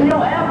evidence than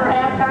you'll ever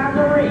have time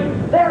to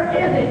read. There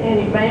isn't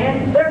any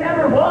band, there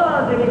never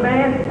was any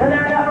band, and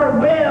there never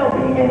will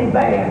be any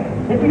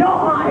band. If you don't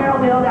hunt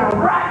Harold Hill down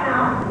right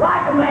now,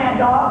 like a mad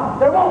dog,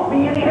 there won't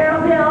be any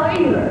Harold Hill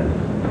either.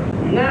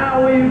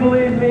 Now will you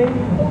believe me?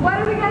 Well, what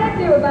are we gonna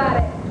do about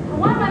it? I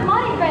want my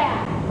money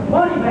back.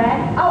 Money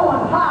back? I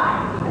want pie.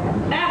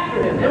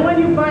 After him, and when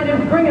you find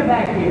him, bring him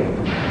back here.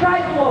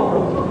 Try the low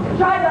road.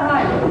 Try the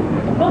high road.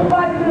 Look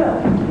by the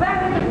mill.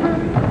 Back at the fruit.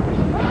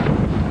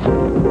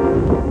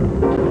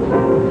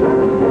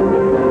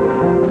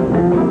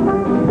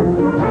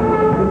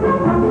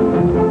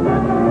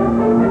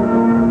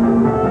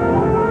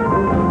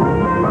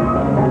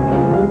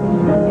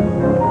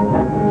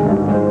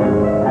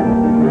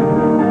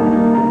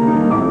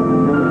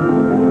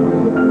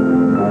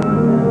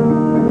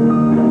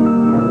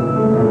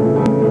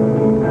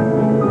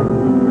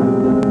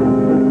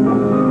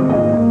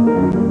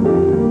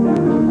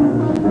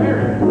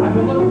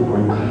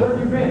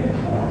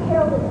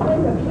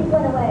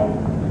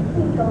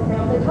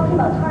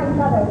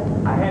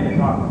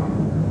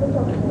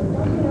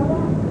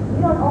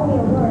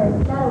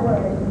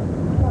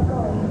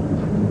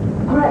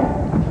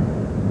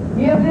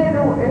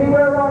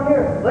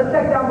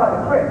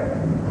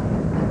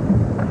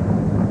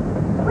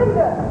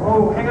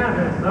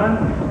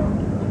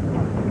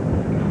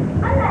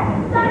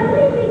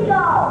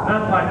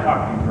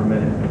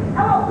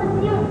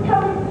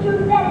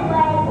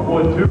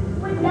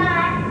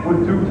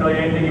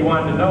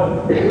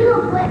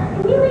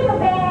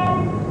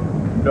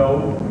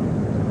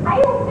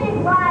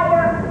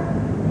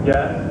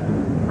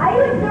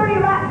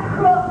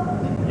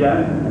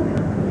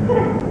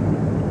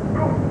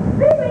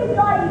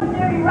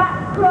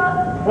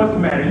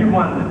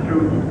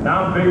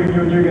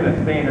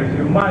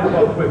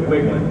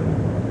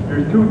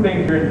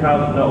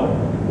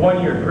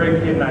 One, you're a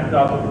great kid, and I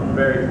saw it from the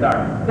very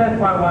start. That's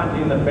why I wanted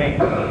you in the bank.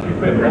 You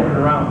quit messing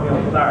around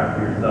feeling sorry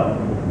for yourself.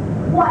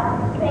 What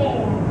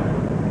band?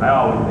 I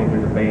always think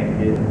there's a band,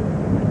 kid.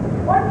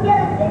 What's the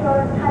other thing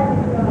on the time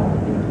of your own?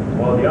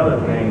 Well, the other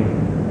thing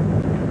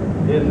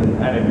isn't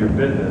none of your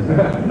business,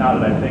 now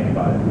that I think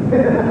about it.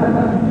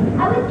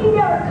 I wish you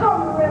never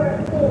come to River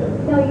City.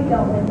 No, you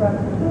don't, my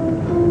brother.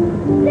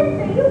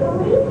 Sister, you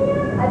believe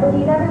him? I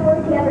believe every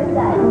word he ever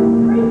said.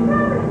 But he's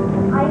promised.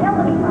 I know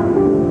what he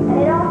promised.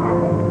 And it all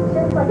happened,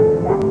 just like you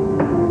said.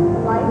 The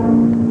light, the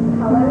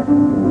colors,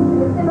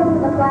 the symbols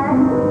of the flag.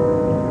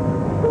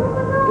 What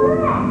was all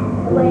that?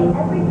 The way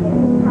every kid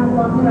in this town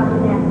walks around the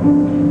nest.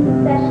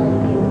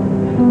 Especially you.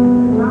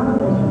 Mama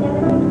wish you never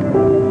came to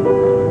River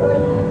City. Well,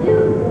 you do,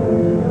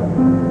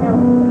 no.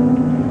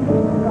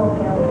 Go,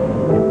 Gil.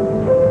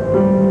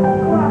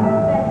 Go on,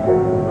 Professor.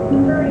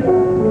 Hurry up.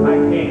 I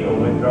can't go,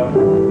 Winthrop.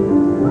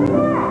 Why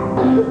not?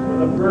 For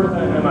the first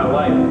time in my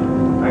life,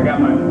 I got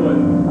my foot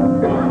on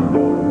the door.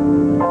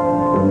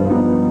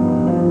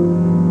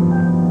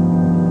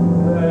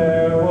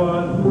 There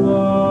was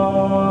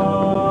love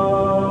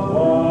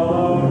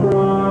all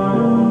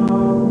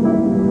around,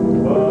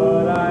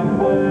 but I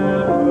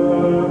never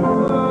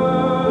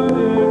heard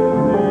it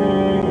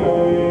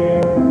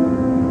singing.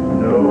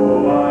 No,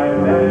 I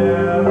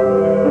never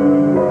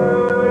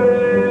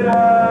heard it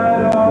at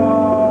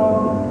all,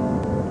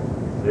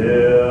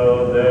 till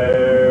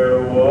there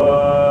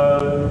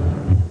was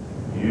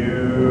you.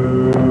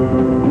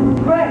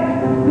 Frank,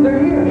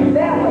 they're here.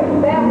 That way,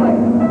 that way.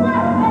 That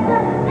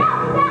way.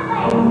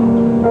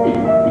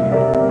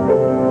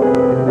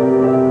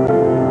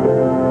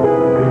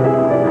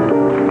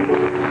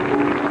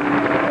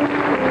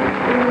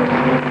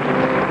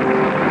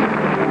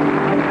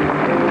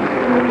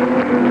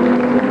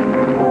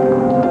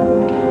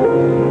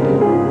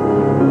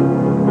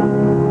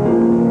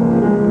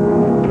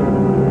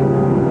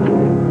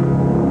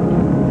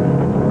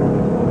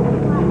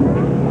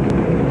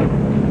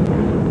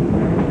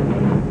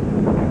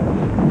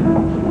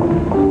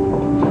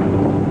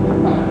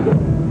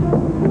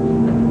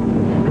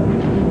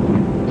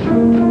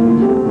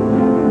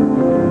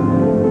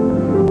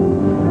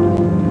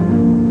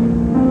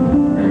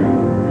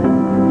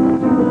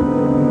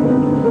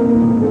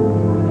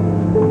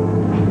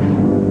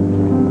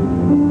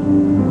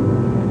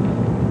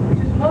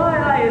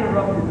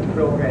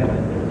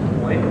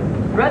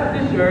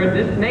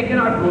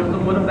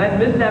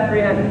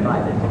 Misapprehended by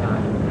this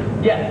time.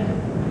 Yes,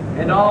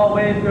 and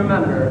always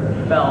remember,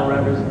 fellow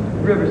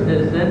river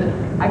citizens,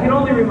 I can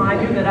only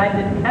remind you that I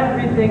did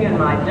everything in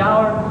my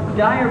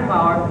dire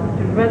power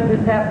to prevent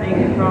this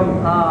happening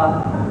from,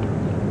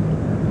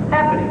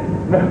 happening.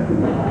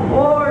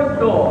 Or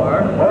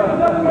store.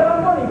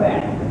 Money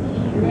back.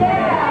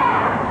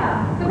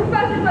 Yeah! The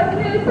professor's like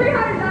nearly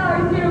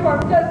 $300 in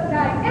uniform just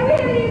tonight, and we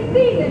haven't even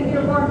seen this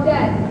uniform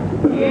yet.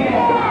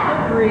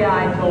 Yeah! Three,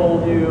 I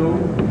told you.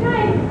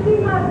 Guys, see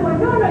my boy,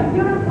 no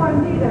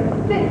uniforms either.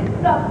 Sick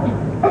stuff.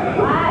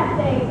 I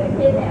say the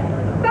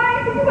kidnapper. Bye,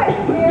 could you wait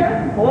here?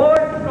 Or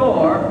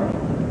store.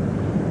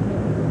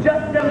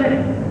 Just a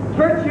minute.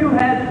 Virtue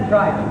has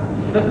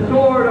triumphed. The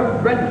sword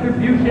of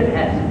retribution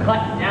has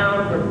cut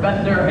down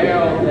Professor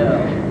Harold Hill.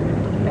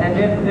 And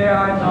if there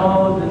are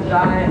those, as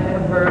I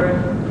have heard,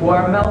 who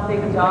are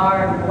melting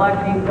tar and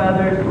collecting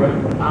feathers,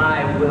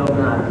 I will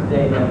not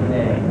say their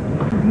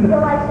name.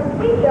 Well, I should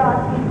think there ought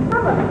to be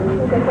some of you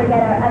who could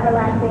forget our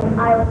everlasting,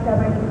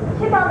 eye-stubborn,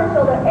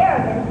 chip-on-the-shoulder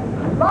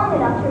arrogance long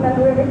enough to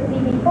remember River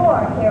City before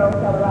Harold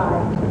Hill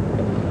arrived.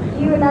 Do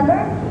you remember?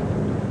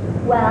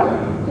 Well,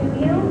 do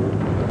you?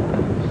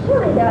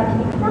 Surely there ought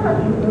to be some of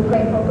you who are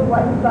grateful for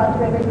what he's brought to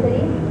River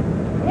City.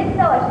 And if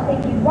so, I should think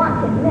you'd want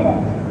to admit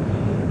it.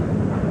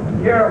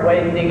 You're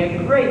wasting a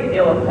great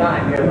deal of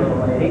time here,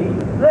 little lady.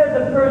 There's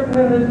a person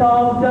in this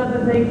hall who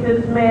doesn't think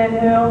this man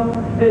Hill,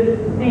 this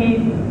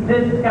thief,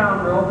 this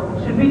scoundrel,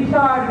 should be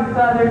tarred and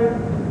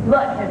feathered.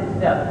 Let him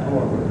step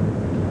forward.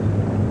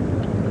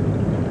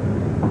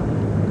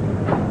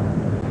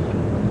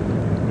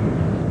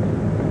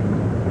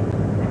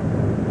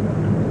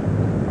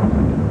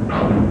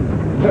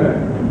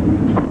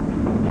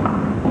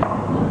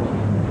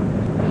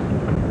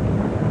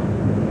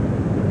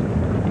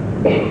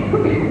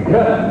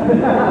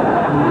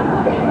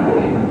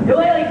 You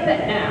lady,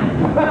 sit down.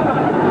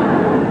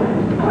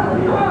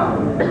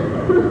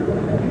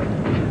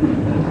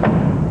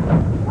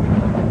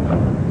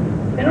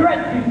 And the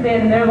rest of you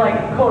standing there like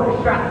a coat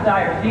of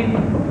Shropshire sheep.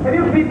 Have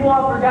you people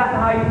all forgotten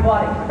how you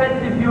bought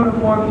expensive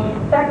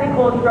uniforms,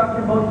 technical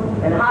instruction books,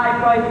 and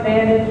high-priced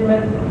band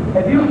instruments?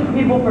 Have you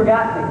people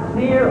forgotten the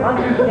clear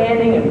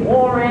understanding and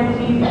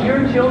warranty that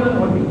your children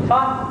would be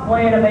taught to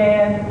play in a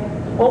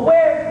band? Well,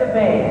 where's the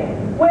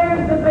band?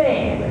 Where's the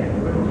band?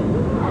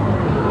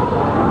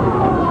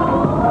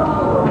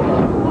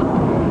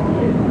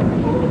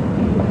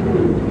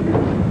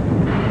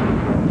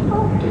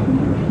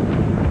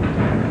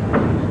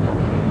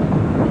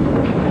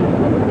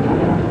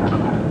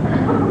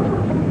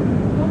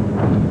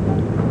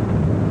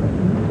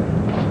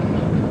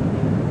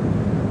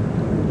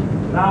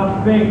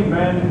 Now think,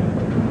 men.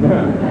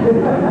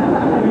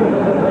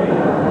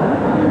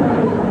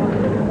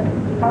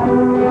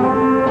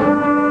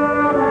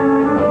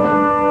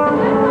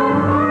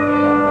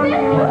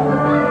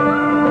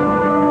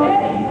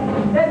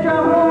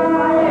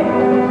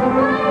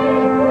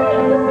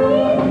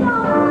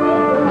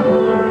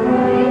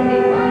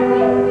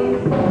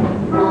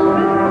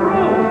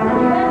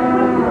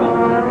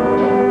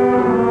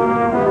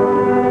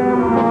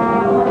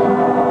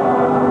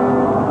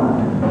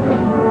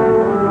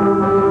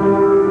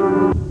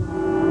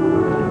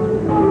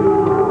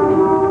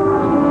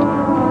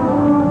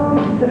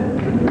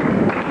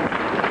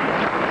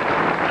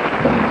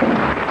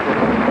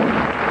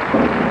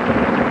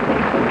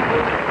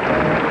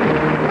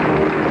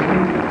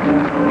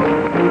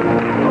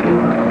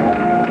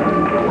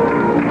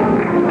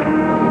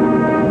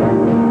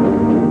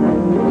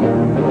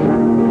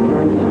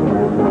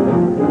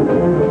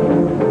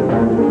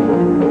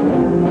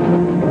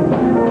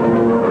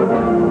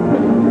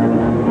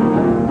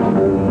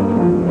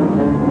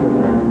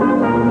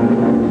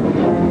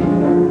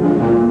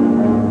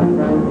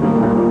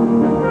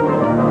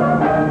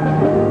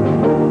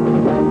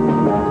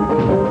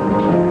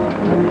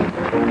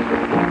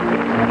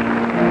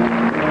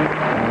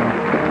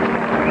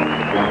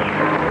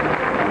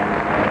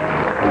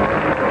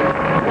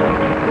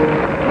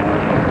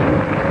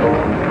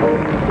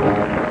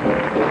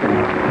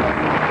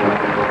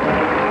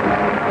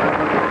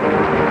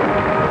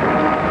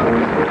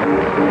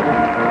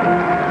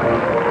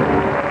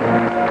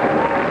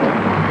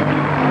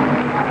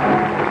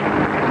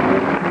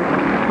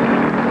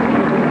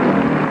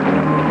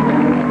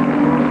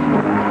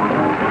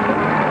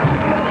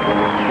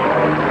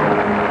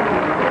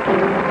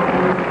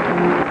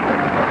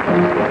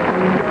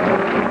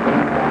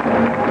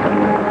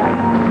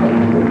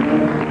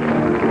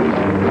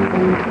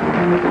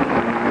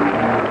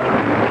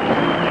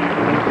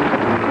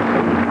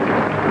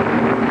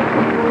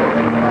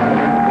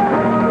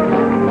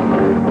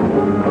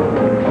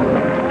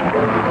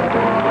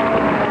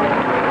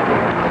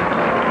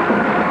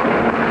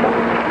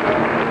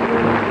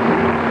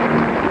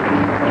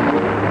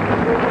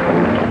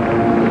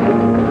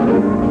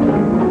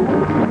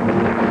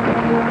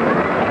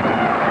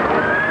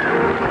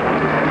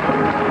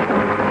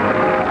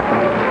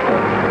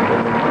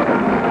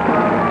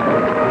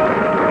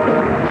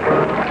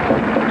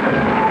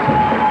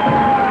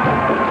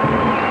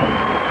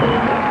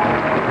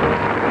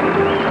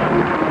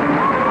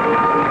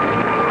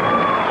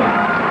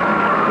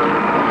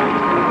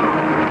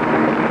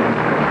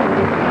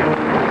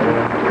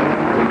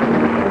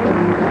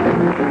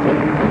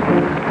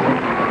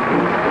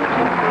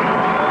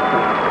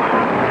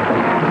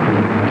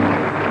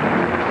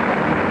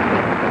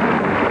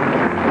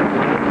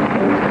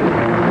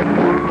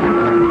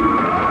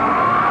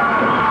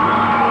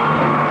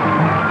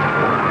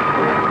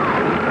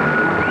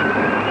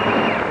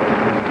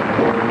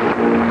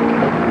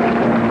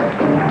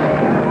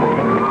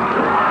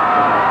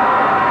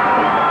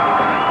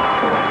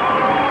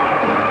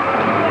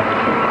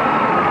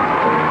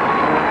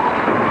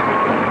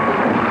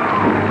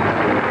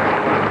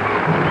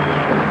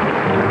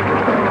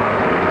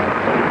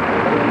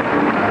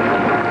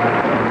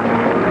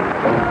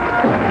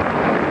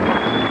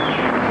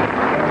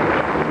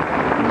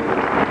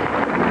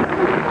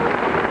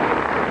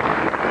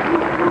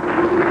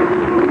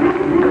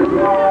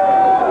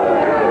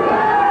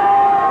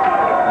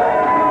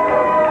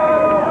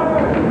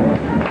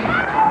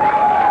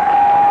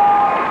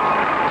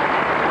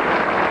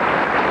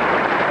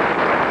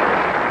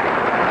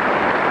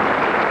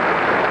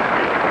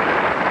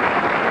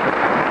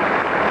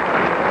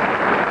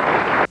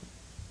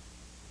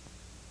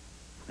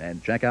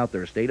 and check out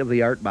their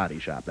state-of-the-art body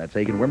shop. That's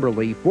Hagen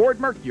Wimberly, Ford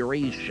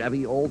Mercury,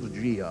 Chevy Olds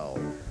Geo.